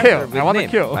 I want to kill. With I want to name,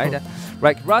 kill. Right?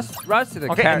 Right. Rust is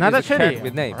a Okay, character. another is a character Chili.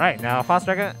 with name. Right, now Fast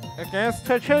Dragon against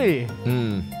Chili.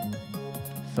 Mm.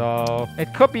 So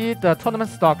it could be the tournament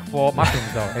stock for Mushroom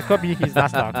though. It could be his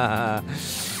last stock.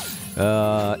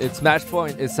 It's match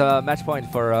point. It's a match point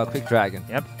for Quick Dragon.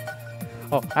 Yep.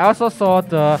 Oh, I also saw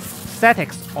the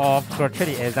statics of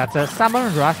Chili is that the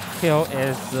summon Rust kill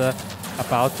is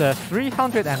about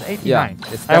 389. Yeah,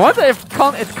 I wonder if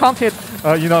it's counted,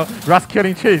 Rust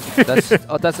killing Chili.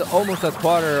 That's almost a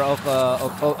quarter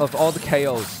of all the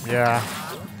KOs. Yeah.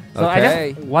 So Okay.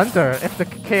 I just wonder if the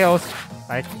KOs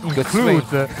like include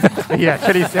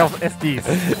Chili self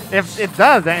SDs. If it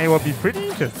does, then it will be pretty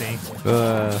interesting.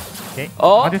 Okay.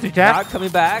 Oh, 1, 2, 3 jab. not coming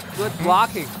back. Good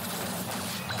blocking.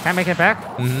 Can make it back.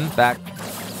 Back.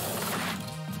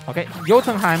 Okay.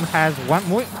 Jotunheim has one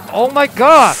move. Oh my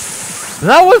god!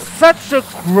 That was such a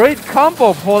great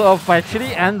combo pulled off by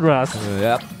Chili and Rust.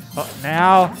 Yep. Oh,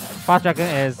 now Fast Dragon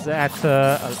is at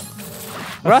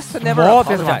Rust never small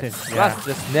apologizes. disadvantage. Yeah. Rust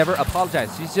just never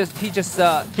apologizes. He just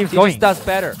going. does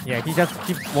better. Yeah, he just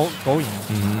keeps going.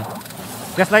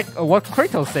 Just like what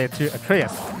Kratos said to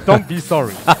Atreus. Don't be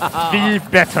sorry. Be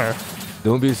better.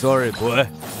 Don't be sorry, boy.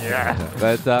 Yeah.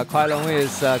 But Kuai Long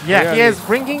is Yeah, clearly- he is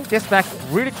bringing this back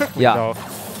really quickly though.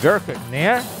 Very quick.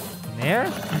 Nair.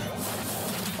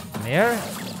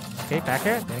 Okay, back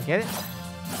here. Didn't get it.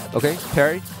 Okay,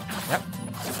 parry. Yep.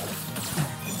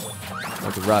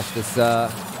 Okay, Rust is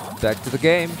back to the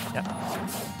game. Yep.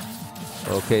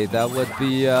 Okay, that would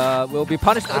be will be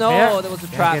punished. Up No, here. that was a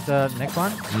Can trap. get the next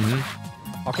one.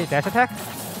 Okay, dash attack.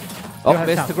 Oh, has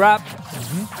missed chance. the grab.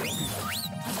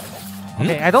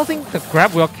 Okay, I don't think the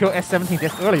grab will kill S17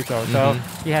 this early though. So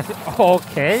he has to,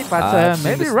 okay, but I've seen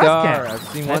maybe the Rust star. can. I've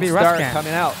seen Maybe one Rust star can.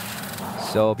 coming out.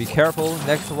 So be careful.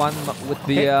 Next one with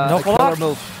the, Okay, no the killer follow-up.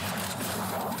 move.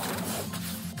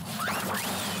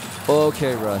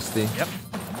 Okay, Rusty. Yep.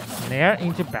 Nair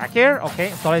into back air. Okay,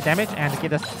 solid damage and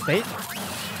get a stage.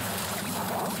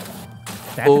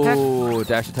 Dash attack. Oh,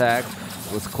 dash attack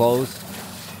was close.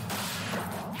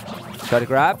 Try to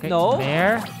grab. Okay, No.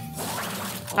 Nair.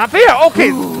 Up here. Okay.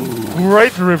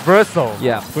 Great reversal.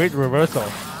 Yeah. Great reversal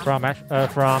from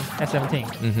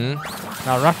S17.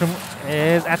 Now Russian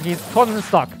is at his tournament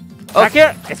stock. Back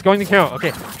here, it's going to kill.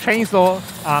 Okay, chainsaw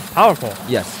are powerful.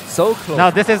 Yes, so close. Now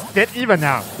this is dead even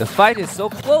now. The fight is so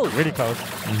close. Really close.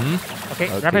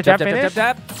 Okay, Okay, rapid jab, jab finish.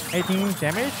 jab. 18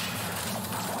 damage.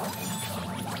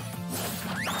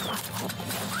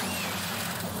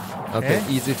 Okay,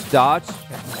 easy to dodge.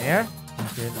 Nair.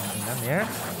 Nair.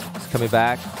 It's coming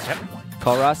back. Yep.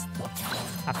 Call Rust.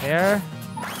 Up here.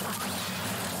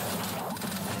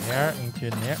 Nair into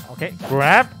Nair. Okay,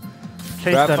 grab.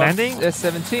 Chase Grab the from landing.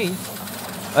 S17.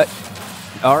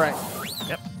 All right.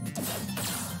 Yep.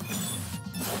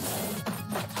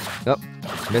 Nope.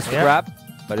 Missed the Nair. grab,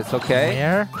 but it's okay.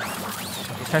 Nair.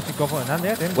 Okay, tries to go for another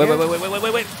Nair. Didn't Wait. get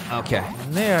it. Wait. Okay.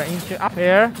 Nair into up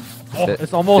air. Oh, Da-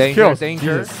 it's almost danger, killed.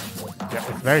 danger. Jesus. Yeah,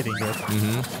 it's very dangerous.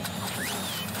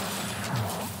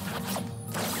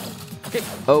 Okay.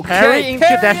 Okay. Parry into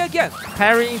dash. again.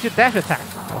 Parry into dash attack.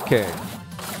 Okay.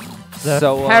 The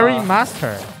So, parry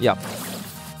master. Yeah.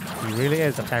 He really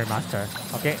is a parry master.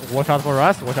 Okay, watch out for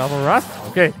Rust. Watch out for Rust.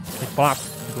 Okay, he blocks.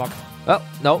 He blocks. Oh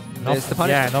no. Nope. Missed the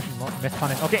punish. Yeah, nope. Missed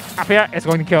punish. Okay, up here, it's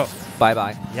going to kill.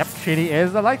 Bye. Yep, Chili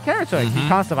is a light character. He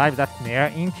can't survive that Nair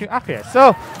into up here.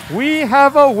 So, we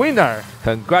have a winner.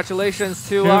 Congratulations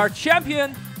to To our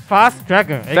champion. Fast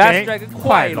Dragon. Fast aka Dragon Kuai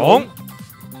Kuai Long. Long.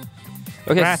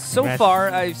 Okay, Congrats, so congrats. far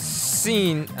I've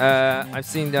seen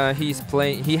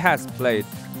he has played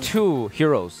 2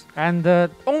 heroes. And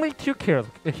only 2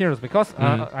 heroes because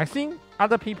I've seen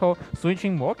other people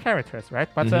switching more characters, right?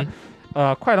 But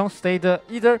Kuai Long stayed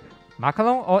either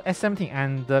Makalong or S17,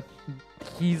 and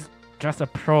he's just a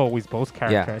pro with both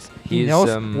characters. He he's,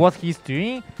 knows what he's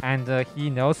doing, and he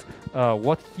knows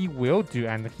what he will do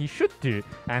and he should do.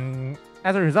 And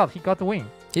as a result, he got the win.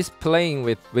 He's playing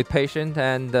with patience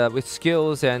and with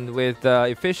skills and with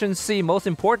efficiency. Most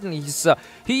importantly,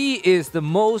 he is the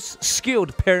most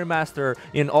skilled parry master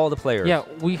in all the players. Yeah,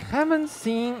 we haven't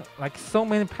seen like so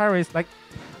many parries like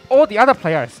all the other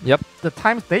players. Yep. The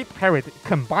times they parried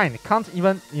combined can't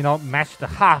even match the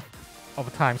half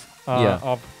of the times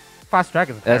of Fast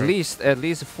Dragon. At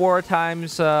least 4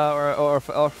 times or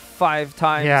 5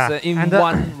 times in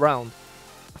one round.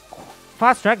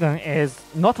 Fast Dragon is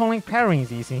not only parrying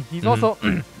easy, he's also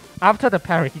after the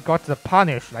parry he got the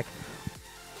punish like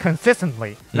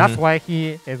consistently. That's why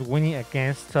he is winning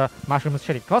against Mushroom's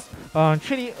Chili, because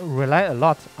Chili rely a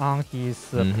lot on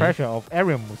his pressure of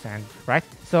aerial moves, and right.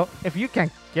 So if you can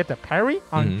get the parry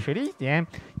on Chili, then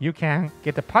you can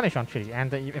get the punish on Chili,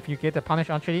 and if you get the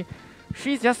punish on Chili,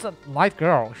 she's just a light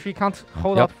girl. She can't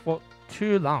hold up for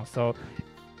too long, so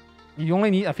you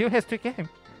only need a few hits to get him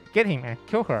and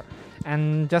kill her.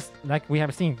 And just like we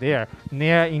have seen there,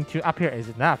 near into up here is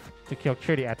enough to kill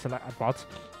Chili at like about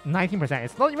 19%.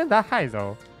 It's not even that high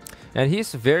though. And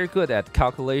he's very good at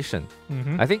calculation.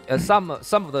 I think some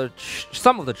of the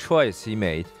choice he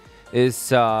made is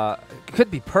could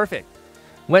be perfect.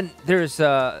 When there's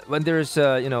the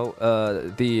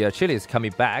Chili is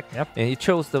coming back, and he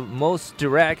chose the most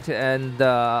direct and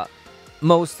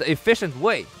most efficient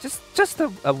way. Just a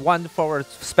one forward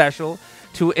special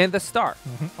to end the start.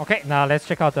 Okay, now let's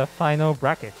check out the final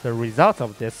bracket, the results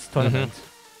of this tournament.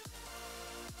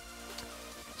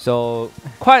 So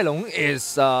Kuai-Long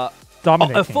is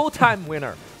Dominating. a full-time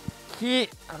winner. He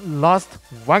lost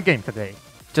one game today.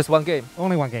 Just one game.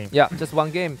 Only one game. Yeah, just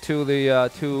one game to the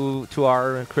to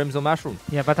our Crimson Mushroom.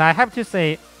 Yeah, but I have to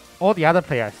say, all the other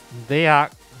players, they are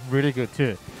really good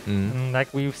too.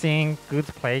 Like we've seen good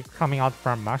play coming out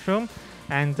from Mushroom,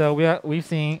 and we've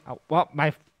seen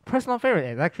my personal favorite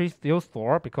is actually still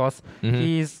Thor, because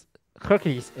his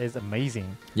cookies is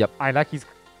amazing. Yep. I like his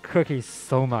cookies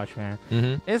so much, man.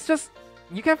 It's just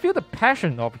you can feel the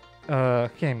passion of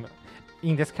him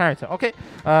in this character. Okay,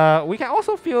 we can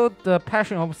also feel the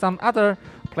passion of some other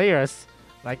players,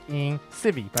 like in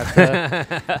Civi. But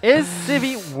is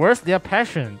Civi worth their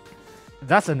passion?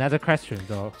 That's another question,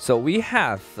 though. So we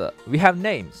have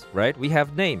names, right? We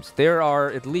have names. There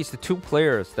are at least 2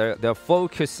 players that they're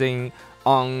focusing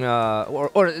on,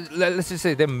 or let's just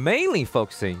say they're mainly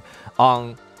focusing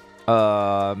on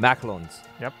Macalons.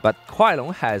 Yep. But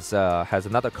Kuai-Long has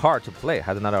another card to play.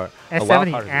 Has another S70, wild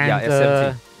card.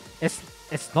 and S70.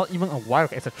 It's not even a wild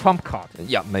card. It's a trump card.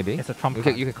 Yeah, maybe. It's a trump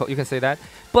card. You can say that.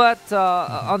 But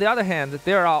on the other hand,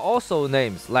 there are also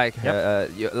names like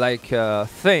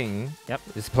Thing. Yep.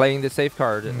 Is playing the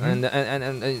safeguard, and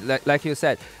like you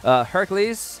said,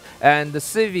 Hercules and the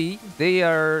Civi. They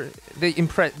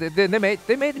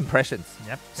made impressions.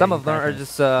 Yep. Some of them are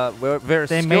just very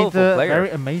they skillful made a players. very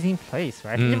amazing plays,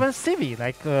 right? Even Civi,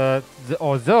 like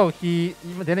although he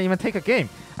didn't even take a game,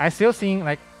 I still seeing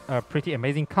like pretty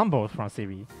amazing combos from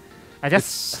Civi. I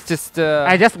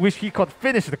just wish he could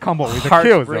finish the combo with the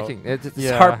kills. Heartbreaking. It's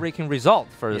heartbreaking result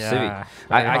for Civi.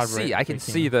 I can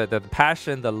see the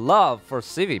passion, the love for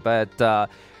Civi, but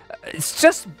it's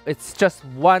just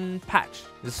one patch.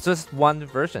 It's just one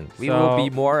version. We will be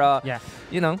more.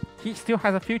 He still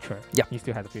has a future. Yeah, he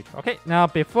still has a future. Okay, now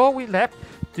before we left,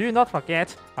 do not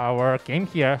forget our game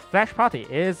here. Flash Party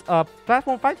is a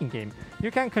platform fighting game.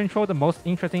 You can control the most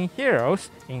interesting heroes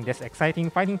in this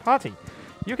exciting fighting party.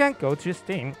 You can go to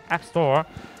Steam, App Store,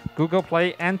 Google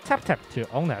Play, and TapTap to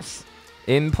own us.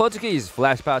 In Portuguese,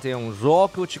 Flash Party é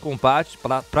jogo de combate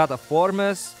para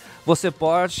plataformas. Você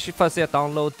pode fazer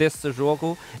download desse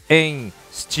jogo em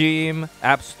Steam,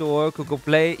 App Store, Google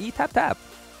Play e TapTap.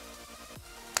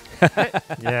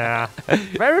 Yeah,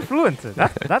 very fluent.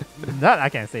 That I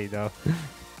can say though.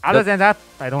 Other than that,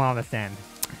 I don't understand.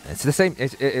 It's the same.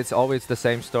 It's always the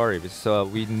same story. So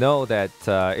we know that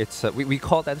we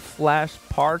call that Flash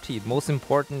Party. The most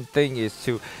important thing is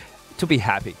to be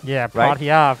happy. Yeah, right? party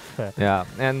up. Yeah,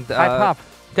 and hype up.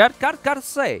 Gotta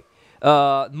say,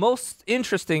 most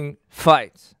interesting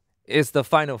fight is the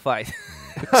final fight.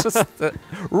 Just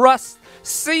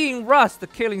seeing Rust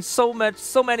killing so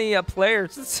many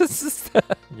players. It's just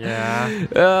yeah.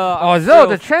 Although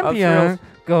the champion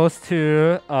goes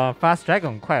to Fast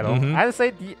Dragon Kuai-Long, I'd say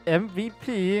the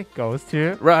MVP goes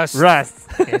to Rust.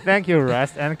 Okay, thank you,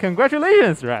 Rust, and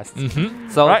congratulations, Rust.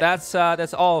 So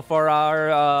that's all for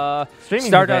our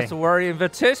Stardust Warrior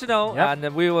Invitational,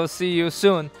 and we will see you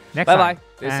soon. Next bye. time.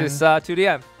 This is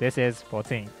 2DM. This is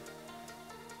 14.